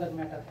momentum that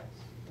matter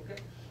has.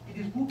 Okay, it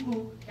is good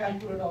to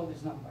calculate all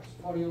these numbers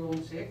for your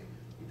own sake.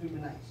 It will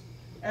be nice.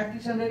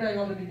 Accretion rate I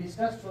already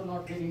discussed, so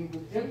not getting into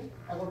detail.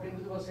 About 10 to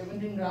the power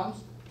 17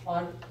 grams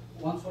per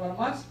 1 solar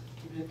mass.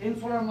 If it is a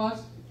 10 solar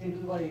mass, 10 to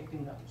the power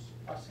 18 grams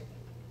per second.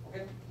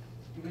 Okay,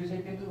 if it is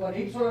a 10 to the power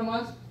 8 solar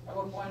mass,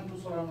 about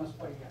 0.2 solar mass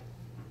per year.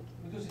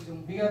 Because it's a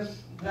bigger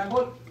black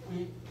hole,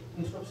 we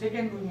instead of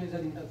second we measure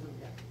in terms of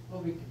year. No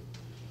big deal.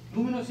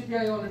 Luminosity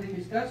I already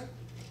discussed,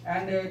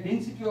 and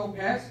density of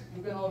gas.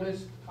 You can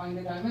always find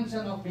a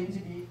dimension of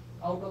density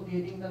out of the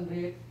Eddington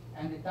rate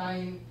and the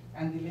time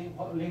and the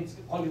length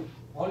volume.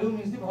 Volume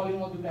is the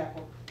volume of the black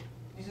hole.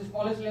 This is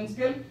smallest length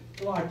scale,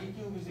 so RT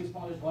cube is the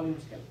smallest volume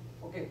scale.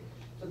 Okay,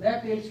 so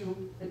that tells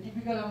you the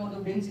typical amount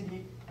of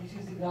density. This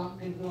is the gram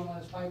 10 to the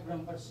minus 5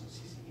 gram per cc.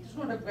 It is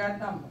not a bad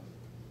number,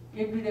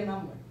 everyday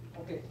number.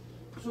 Okay,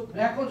 so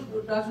black holes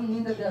doesn't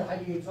mean that they are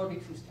highly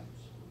exotic systems.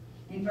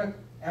 In fact,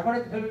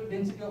 average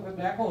density of a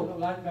black hole, a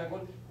large black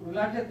hole, could be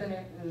larger than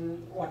a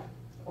water.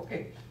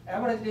 Okay,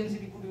 average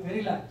density could be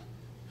very large.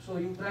 So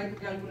you try to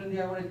calculate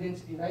the average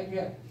density right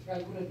here.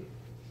 Calculate it.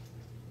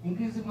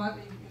 Increase the mass,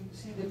 you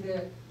see that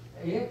that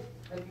you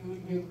will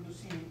be able to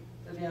see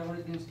that the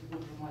average density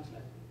could be much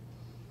larger.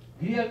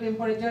 Real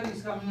temperature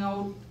is coming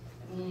out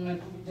to be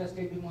just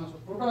taking mass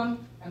of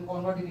proton and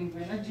convert it into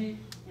energy.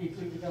 It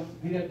will become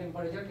real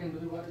temperature 10 to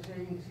the power,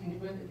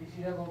 independent. This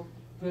is about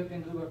 12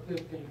 10 to the power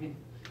 12 Kelvin.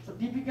 So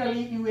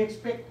typically you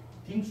expect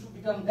things to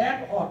become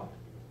that hot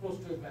close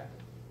to a black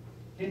hole,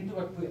 10 to the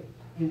power 12.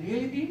 In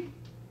reality,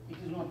 it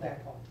is not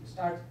that hot. It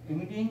starts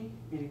emitting,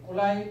 it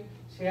collide,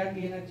 share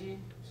the energy,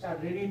 start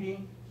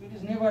radiating. So it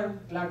is never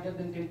larger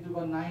than 10 to the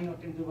power 9 or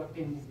 10 to the power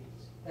 10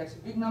 degrees. That's a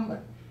big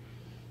number.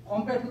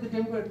 Compared to the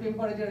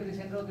temperature at the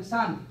center of the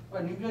sun,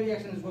 where nuclear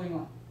reaction is going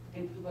on,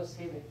 10 to the power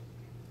 7.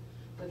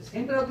 So the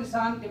center of the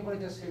sun,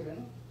 temperature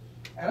 7.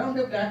 Around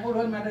the black hole,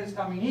 when matter is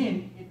coming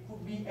in, it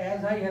could be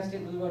as high as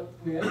 10 to the power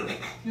 12,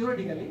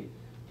 theoretically,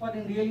 but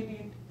in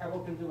reality,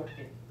 about 10 to the power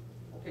 10.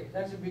 Okay,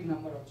 that's a big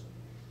number also.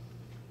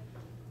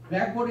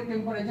 Black body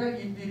temperature,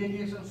 if the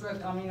radiations were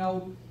coming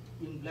out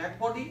in black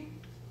body,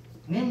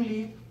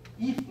 namely,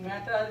 if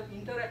matter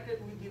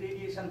interacted with the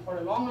radiation for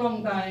a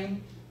long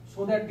time,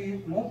 so that the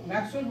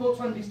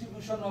Maxwell-Boltzmann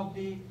distribution of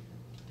the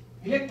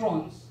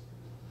electrons,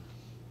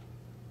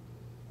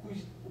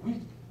 which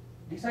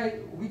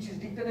is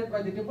dictated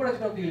by the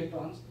temperature of the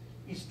electrons,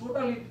 is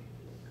totally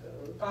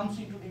comes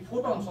into the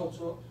photons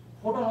also.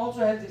 Photon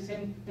also has the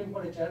same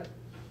temperature.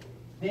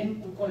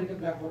 Then we call it a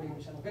black body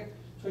emission. Okay.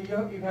 So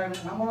you have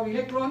a number of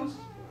electrons,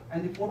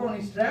 and the photon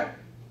is trapped,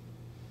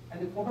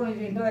 and the photon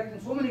is interacting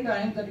so many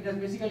times that it has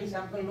basically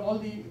sampled all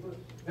the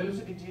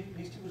velocity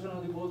distribution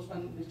of the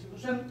Boltzmann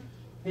distribution.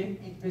 Then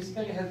it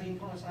basically has the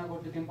information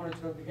about the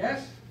temperature of the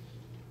gas,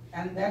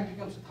 and that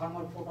becomes a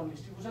thermal photon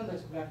distribution.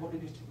 That's black body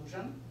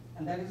distribution,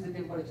 and that is the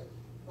temperature.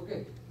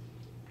 Okay.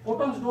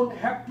 Photons don't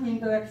have to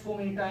interact so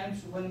many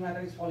times when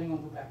matter is falling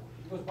onto black hole,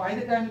 because by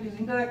the time it is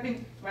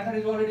interacting, matter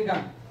is already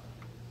gone.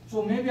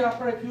 So maybe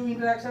after a few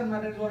interactions,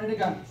 matter is already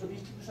gone. So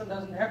distribution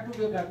doesn't have to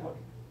be a black body.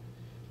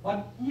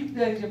 But if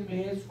there is a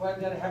place where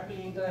they are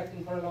happily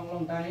interacting for a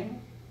long time,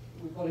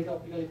 we call it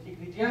optically thick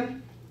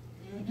region,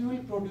 it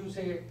will produce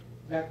a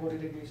black body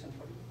radiation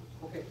for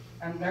you. Okay.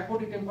 And black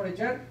body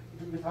temperature, it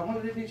will be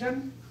thermal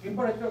radiation.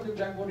 Temperature of the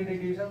black body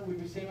radiation will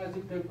be same as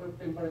the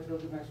temperature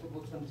of the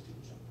Maxwell-Boltzmann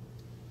distribution.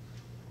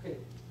 Okay.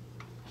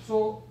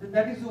 So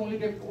that is the only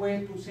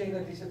way to say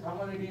that this is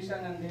thermal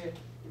radiation, and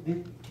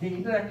they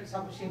interact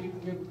sufficiently to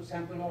be able to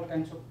sample all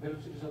kinds of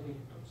velocities of the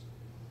electrons.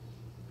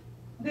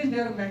 Then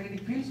there are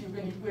magnetic fields. You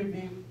can equate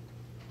the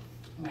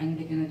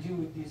magnetic energy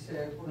with this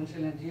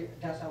potential energy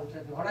just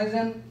outside the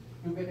horizon.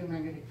 You get a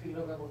magnetic field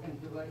of about 10 to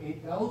the power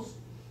 8 Gauss,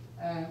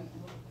 and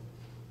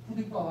to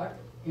the power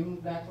m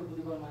black hole to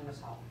the power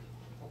minus half.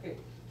 Okay.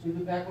 So if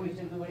the black hole is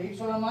 10 to the power 8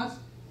 solar mass,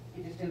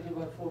 it is 10 to the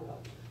power 4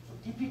 Gauss. So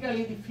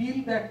typically the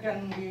field that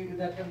can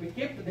be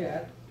kept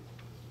there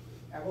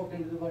about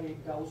 10 to the power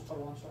 8 Gauss per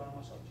 1 solar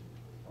mass object.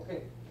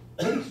 Okay.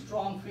 Very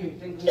strong field,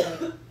 10 to the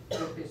power 4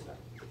 Tesla.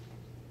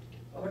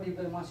 But if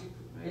the mass is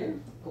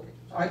okay.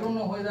 So I don't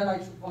know whether I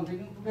should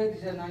continue today.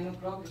 This is 9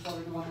 o'clock. It's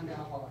already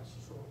 1.5 hours.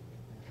 So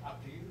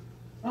Up to you.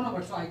 no,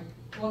 but so I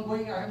keep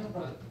going. I have no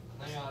problem.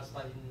 Now you are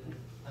studying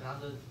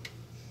another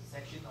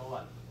section or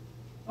what?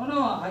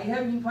 No, I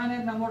have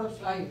infinite number of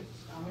slides.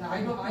 I mean,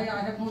 I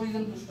have no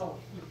reason to stop.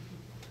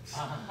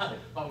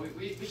 But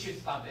we should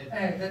start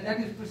at That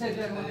is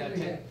precisely what I want to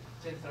hear.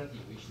 10:30.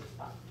 We should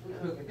start.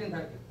 Okay,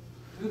 10:30.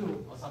 You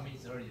do. Or some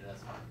minutes earlier.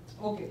 That's fine.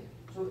 Okay.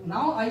 So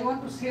now I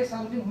want to say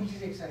something which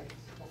is exciting.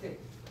 Okay.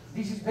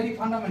 This is very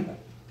fundamental.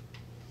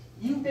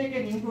 You take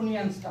a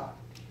Newtonian star,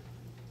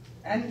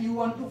 and you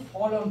want to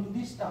fall onto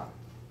this star,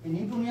 a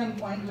Newtonian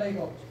point-like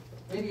object.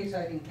 Very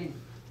exciting thing.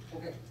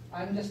 Okay.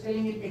 I'm just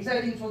telling it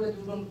exciting so that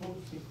you don't go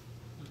to sleep.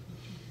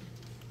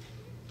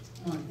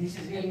 No, this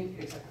is really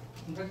exciting.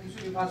 In fact, this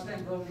will be the first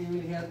time probably you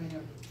will hear many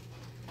of it.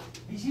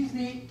 It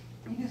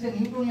is a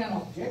Newtonian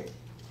object.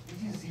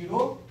 This is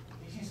 0.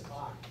 This is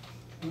r.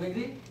 You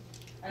agree?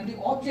 And the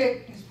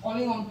object is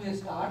falling onto a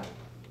star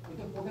with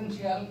a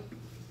potential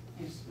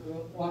is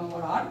 1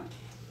 over r,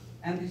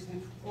 and the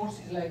force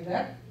is like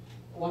that,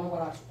 1 over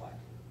r square.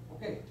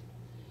 Okay.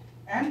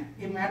 And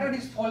a matter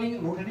is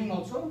falling, rotating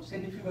also,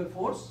 centrifugal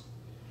force.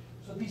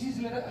 So this is,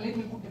 let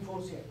me put the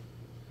force here.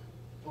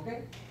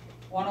 Okay.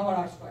 1 over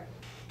r square.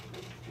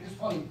 It is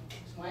falling.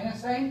 It's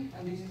minus sign,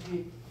 and this is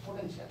the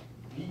potential,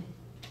 V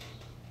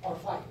or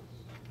phi.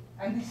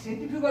 And the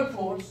centrifugal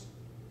force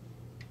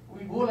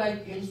will go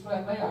like L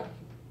square by r.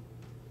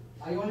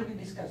 I already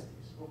discussed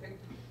this. Okay.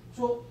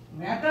 So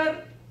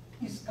matter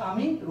is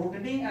coming,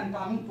 rotating, and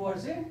coming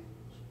towards a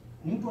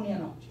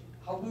Newtonian object.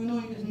 How do you know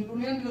it is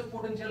Newtonian? Because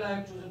potential I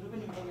have chosen to be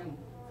Newtonian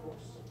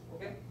force.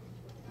 Okay.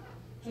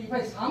 So if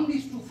I sum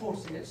these two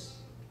forces,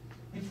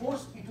 the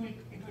force it will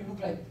look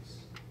like this.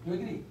 You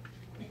agree?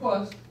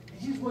 Because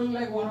this is going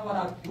like 1 over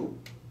r cube.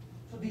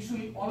 So this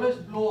will always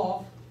blow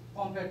off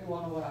compared to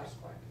 1 over r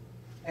squared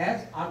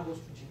as r goes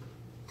to 0.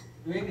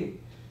 Do you agree?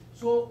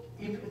 So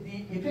if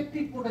the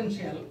effective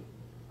potential,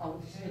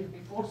 this is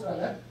effective force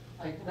rather,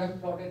 I could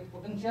have plotted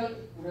potential,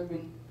 it would have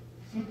been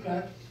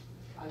simpler.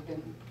 I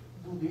can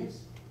do this.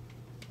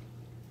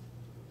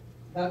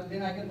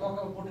 Then I can talk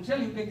about potential.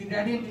 You take the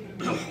gradient, it will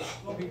be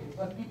no big deal.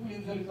 But people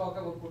usually talk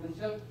about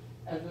potential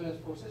as well as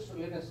forces. So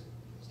let us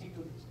stick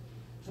to this.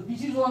 So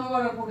this is 1 over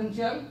our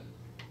potential,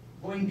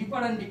 going deeper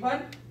and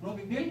deeper, no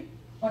big deal.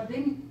 But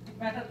then the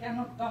matter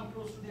cannot come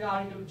close to the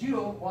r equal to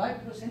 0. Why?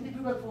 Because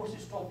centrifugal force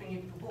is stopping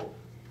it to go.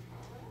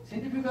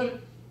 Centrifugal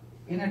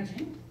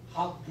energy,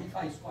 half d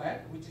phi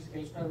square, which is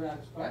L square by r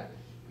square,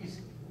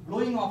 is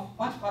blowing off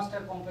much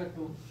faster compared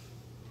to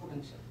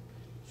potential.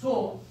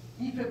 So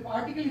if a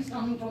particle is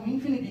coming from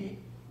infinity,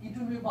 it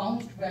will be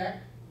bounced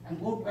back and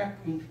go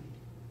back to infinity.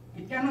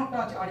 It cannot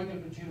touch r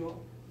equal to 0,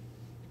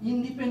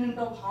 independent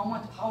of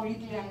how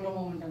little angular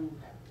momentum you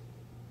have.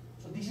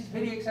 So this is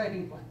very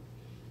exciting point.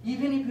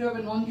 Even if you have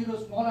a non-zero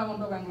small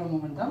amount of angular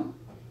momentum,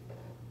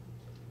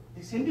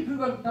 the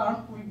centrifugal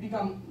term will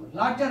become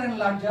larger and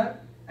larger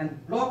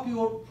and block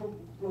your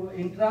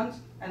entrance,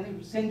 and it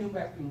will send you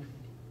back to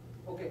infinity.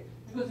 Okay,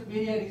 because the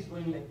barrier is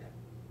going like that.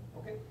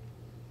 Okay.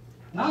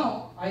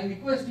 Now I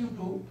request you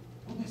to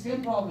do the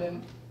same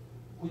problem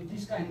with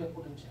this kind of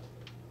potential.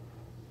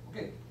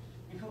 Okay,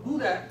 if you do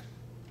that,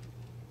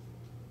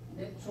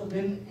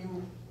 then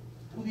you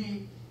do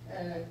the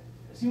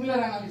similar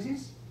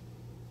analysis,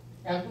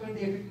 calculate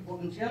the effective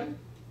potential.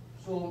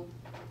 So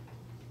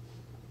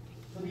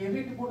the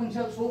effective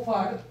potential so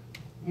far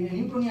in a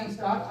Newtonian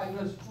star I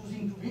was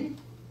choosing to be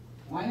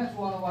minus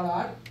 1 over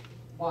r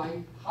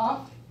by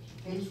half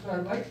L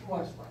square by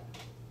 2r square.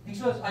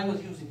 This was I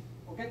was using.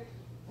 Okay,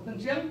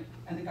 potential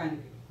and the kinetic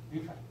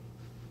define.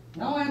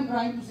 Now I am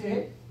trying to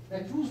say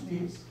that choose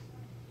this.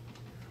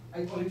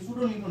 I call it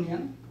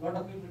pseudo-Newtonian. A lot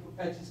of people took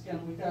patches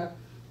can we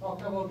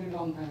talked about it a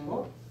long time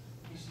ago.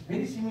 It's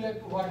very similar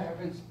to what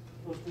happens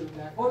close to a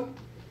black hole.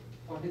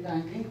 For the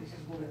time being, this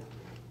is good enough.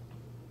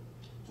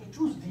 So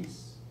choose this.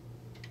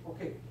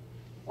 Okay.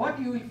 What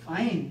you will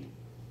find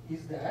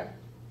is that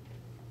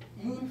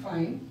if you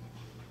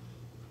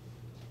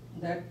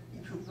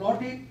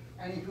plot it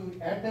and if you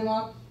add them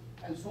up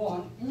and so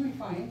on, you will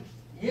find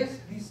yes,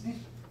 this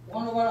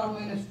 1 over r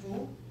minus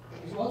 2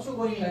 is also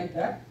going like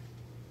that.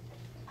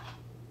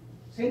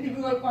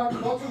 Centrifugal part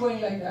is also going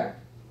like that.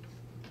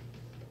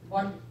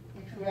 But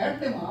if you add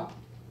them up,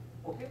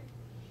 okay,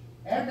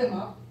 add them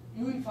up,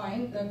 you will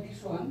find that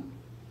this one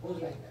goes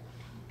like that.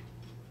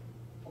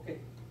 Okay,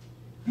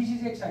 this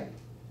is exciting.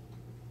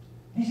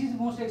 This is the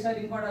most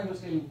exciting part I was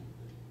telling you.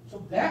 So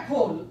black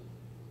hole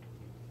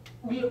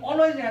will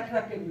always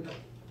attract everybody,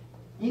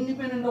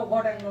 independent of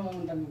what angular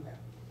momentum you have.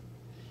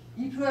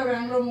 If you have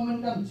angular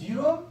momentum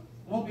 0,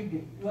 no big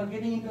deal. You are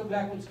getting into a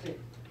black hole state.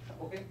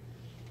 Okay.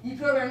 If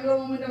you have angular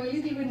momentum a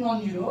little bit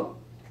non-zero,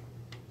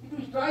 it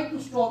will try to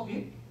stop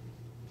it,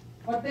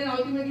 but then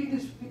ultimately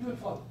it will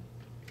fall.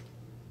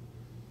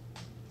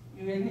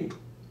 You agree?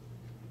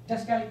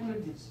 Just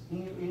calculate this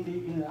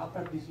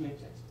after these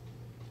lectures.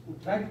 You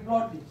try to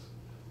plot this.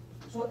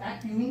 So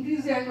you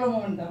increase the angular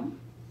momentum.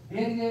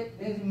 There is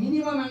a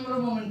minimum angular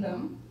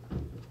momentum.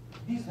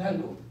 This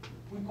value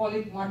we call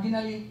it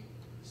marginally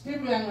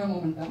stable angular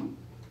momentum.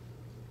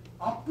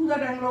 Up to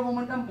that angular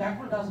momentum, black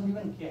hole doesn't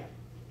even care.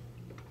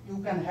 You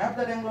can have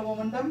that angular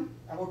momentum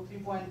about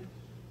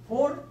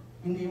 3.4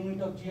 in the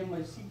unit of gm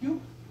by c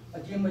cube,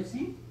 gm by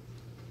c,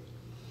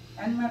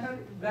 and matter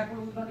black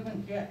hole will not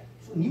even care.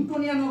 So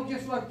Newtonian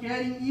objects were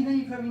caring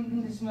even if you have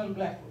infinitesimal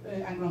black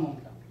angular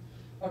momentum.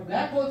 But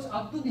black holes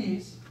up to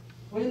this,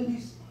 when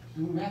this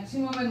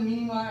maximum and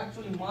minima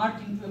actually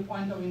merge into a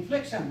point of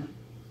inflection,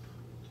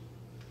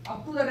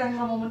 up to that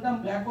angular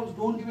momentum, black holes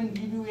don't even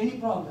give you any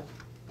problem.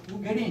 You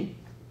get in.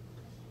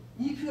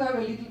 If you have a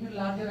little bit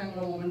larger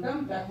angular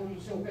momentum, black hole will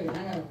say, okay,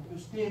 hang around, you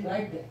stay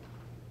right there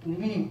in the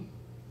minimum.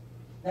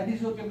 That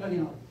is your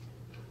Keplerian order.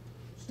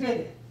 Stay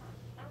there.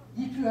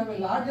 If you have a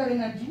larger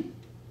energy,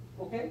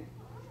 okay,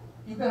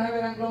 you can have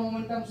an angular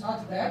momentum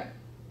such that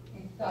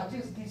it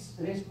touches this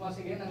rest mass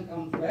again and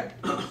comes back.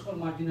 It's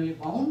called marginally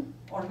bound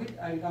orbit.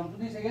 I will come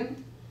to this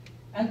again.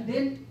 And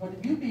then, but the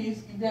beauty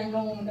is, if the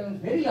angular momentum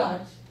is very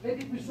large, let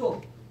it be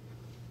so.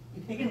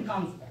 It again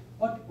comes back.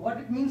 What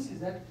it means is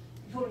that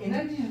if your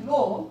energy is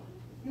low,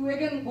 you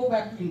again go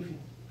back to infinity.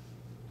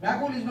 Black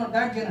hole is not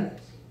that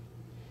generous.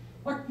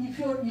 But if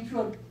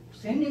you're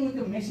sending with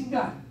a machine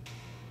gun,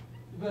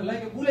 if you're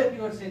like a bullet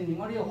you are sending,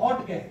 or a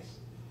hot gas,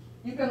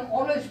 you can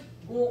always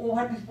go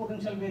over this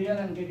potential barrier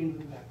and get into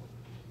the black hole.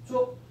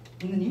 So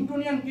in the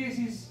Newtonian case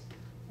is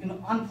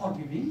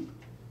unforgiving.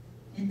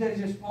 If there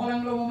is a small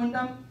angular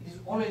momentum, it is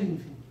always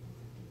infinity.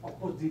 Of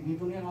course, the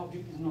Newtonian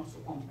object is not so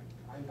compact.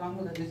 I will come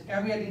to that. There is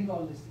caveat into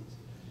all these things.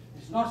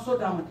 It's not so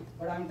dramatic,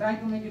 but I am trying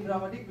to make it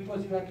dramatic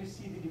because you at least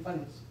see the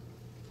difference.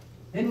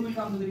 Then we will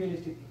come to the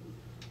realistic thing.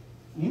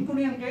 In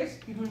Newtonian case,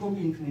 it will go to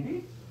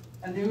infinity,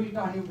 and they will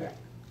turn you back.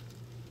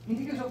 In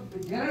the case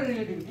of general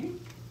relativity,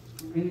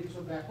 in the case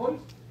of black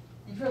holes,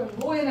 if you have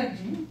low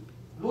energy,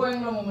 low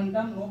angular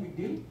momentum, no big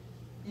deal,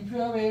 if you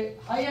have a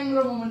high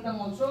angular momentum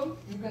also,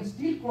 you can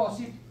still cross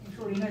it if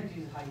your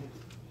energy is higher.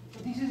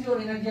 So this is your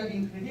energy at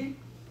infinity,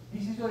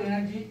 this is your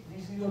energy,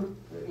 this is your,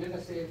 let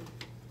us say,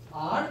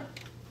 R,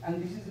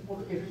 and this is the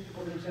effective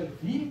potential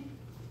V,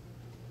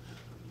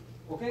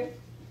 okay?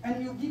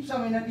 And you give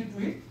some energy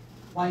to it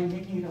by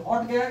making it a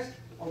hot gas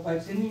or by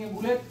sending a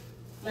bullet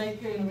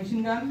like a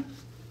machine gun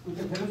with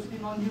a velocity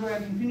non-zero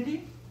at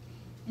infinity.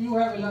 You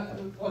have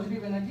a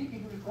positive energy,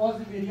 it will cross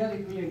the barrier,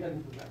 it will enter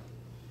into black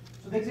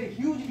hole. So there is a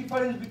huge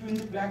difference between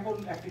the black hole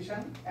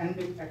accretion and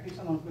the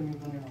accretion onto a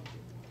Newtonian object.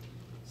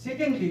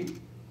 Secondly,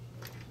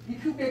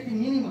 if you take the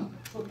minimum,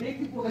 so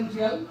take the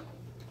potential,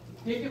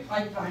 take a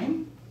 5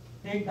 prime,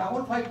 take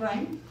double 5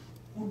 prime,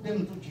 put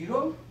them to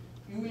 0,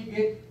 you will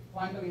get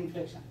point of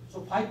inflection.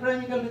 So 5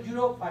 prime equal to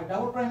 0, 5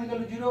 double prime equal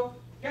to 0,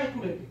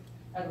 calculate it.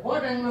 At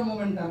what angular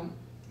momentum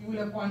you will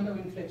have point of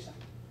inflection.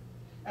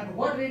 At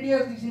what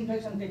radius this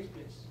inflection takes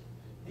place.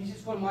 This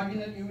is called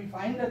marginal, you will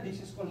find that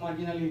this is called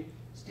marginally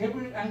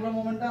stable angular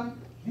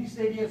momentum. This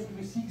radius will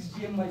be 6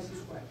 gm by c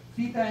square,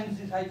 3 times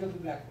the size of the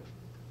black hole.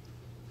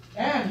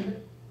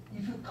 And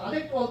if you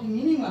collect all the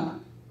minima,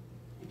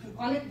 if you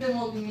connect them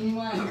all the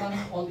minima and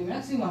connect all the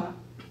maxima,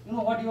 you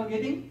know what you are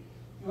getting?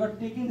 You are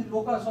taking the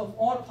locus of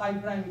all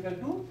 5 prime equal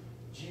to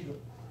 0.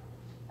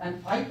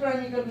 And 5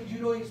 prime equal to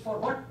 0 is for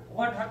what?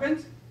 What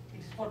happens? It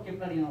is for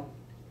Keplerian orbit.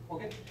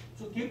 Okay?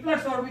 So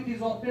Kepler's orbit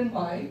is obtained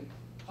by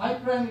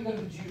 5 prime equal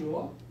to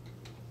 0,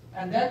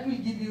 and that will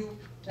give you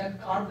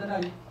that curve that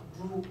I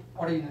drew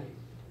originally.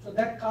 So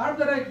that curve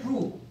that I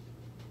drew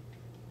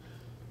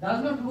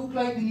does not look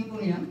like the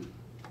Newtonian.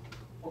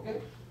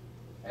 Okay?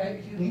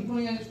 It is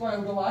Newtonian square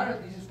root of r,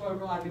 this is square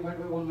root of r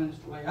divided by 1 minus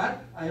 2 by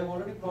r. I have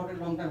already plotted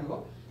long time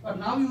ago. But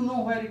now you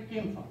know where it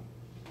came from.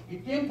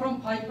 It came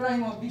from 5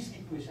 prime of this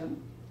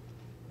equation.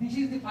 This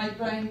is the 5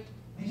 prime,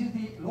 this is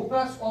the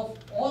locus of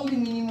all the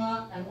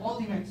minima and all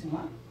the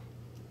maxima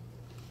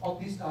of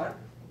this curve.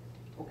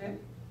 Okay?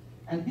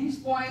 And this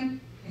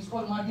point is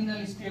called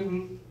marginally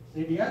stable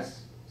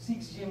radius,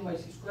 6 gm by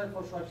c square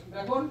for Schwarzschild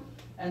black hole.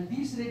 And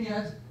this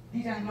radius,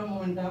 this angular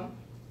momentum,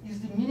 is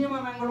the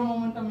minimum angular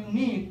momentum you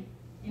need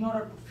in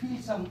order to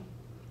fill some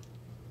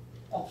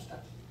obstacle.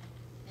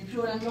 If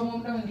your angular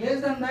momentum is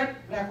less than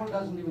that, black hole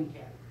doesn't even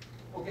care.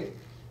 Okay.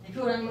 If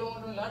your angular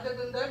momentum is larger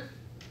than that,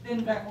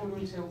 then black hole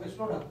will say, okay,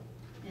 slow down.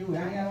 You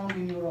hang around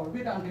in your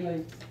orbit until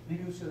I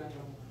reduce your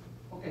angular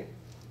momentum. Okay.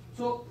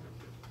 So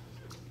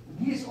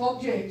these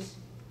objects,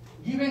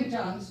 given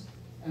chance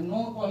and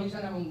no collision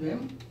among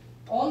them,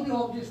 all the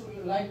objects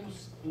will like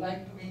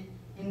to be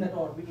in that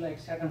orbit like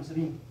Saturn's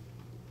ring.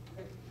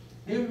 Okay.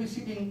 They will be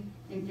sitting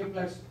in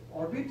Kepler's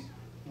orbits,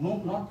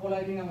 not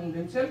colliding among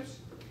themselves.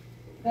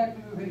 That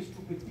will be very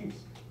stupid things.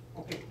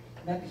 Okay,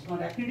 that is not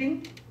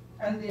accreting,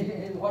 and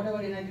whatever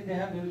energy they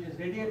have, they will just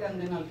radiate,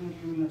 and then ultimately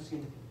you will not see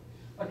anything.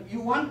 But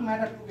you want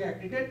matter to be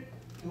accreted,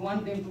 you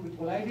want them to be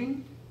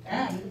colliding,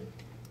 and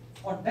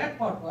for that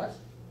purpose,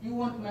 you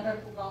want matter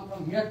to come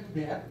from here to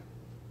there.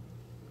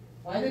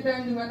 By the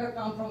time the matter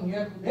comes from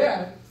here to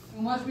there,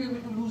 you must be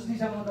able to lose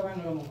this amount of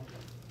angular momentum.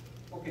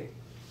 Okay,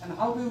 and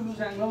how do you lose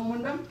angular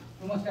momentum?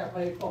 You must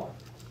apply a torque.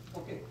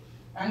 Okay,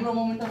 angular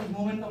momentum is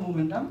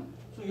momentum.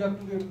 So you have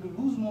to be able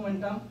to lose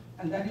momentum,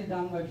 and that is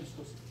done by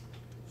viscosity.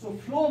 So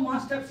flow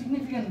must have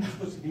significant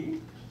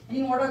viscosity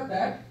in order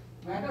that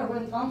matter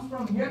when it comes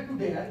from here to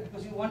there,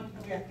 because you want it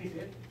to be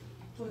accreted.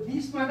 So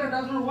this matter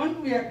does not want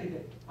to be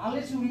accreted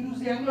unless you reduce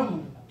the angular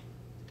momentum.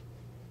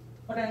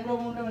 But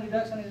angular momentum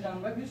reduction is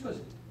done by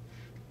viscosity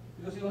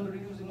because you want to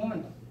reduce the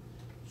momentum.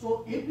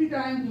 So every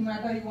time the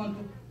matter you want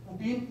to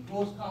put in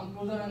come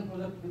closer and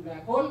closer to the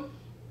black hole,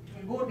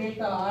 it will go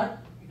delta r,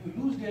 it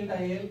will lose delta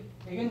L,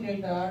 again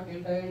delta R,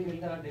 delta L,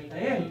 delta R,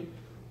 delta L.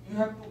 You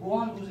have to go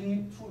on losing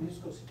it through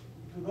viscosity.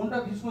 If you don't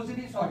have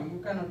viscosity, sorry, you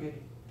cannot get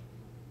it.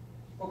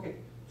 Okay.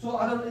 So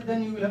otherwise,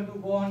 then you will have to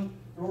go on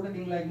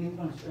rotating like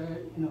Newton's,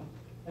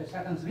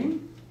 Saturn's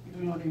ring. It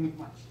will not emit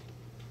much.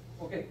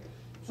 Okay.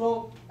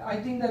 So I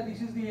think that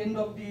this is the end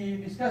of the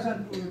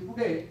discussion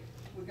today.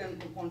 We can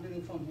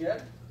continue from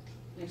here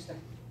next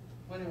time,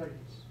 whenever it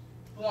is.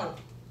 Tomorrow.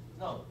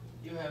 No,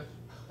 you have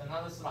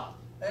another slot.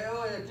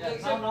 Oh,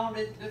 Yeah, now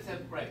let's have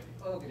a break.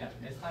 Okay. Yeah,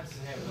 it's time to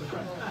have a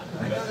break.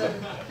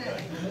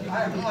 I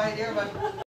have no idea, but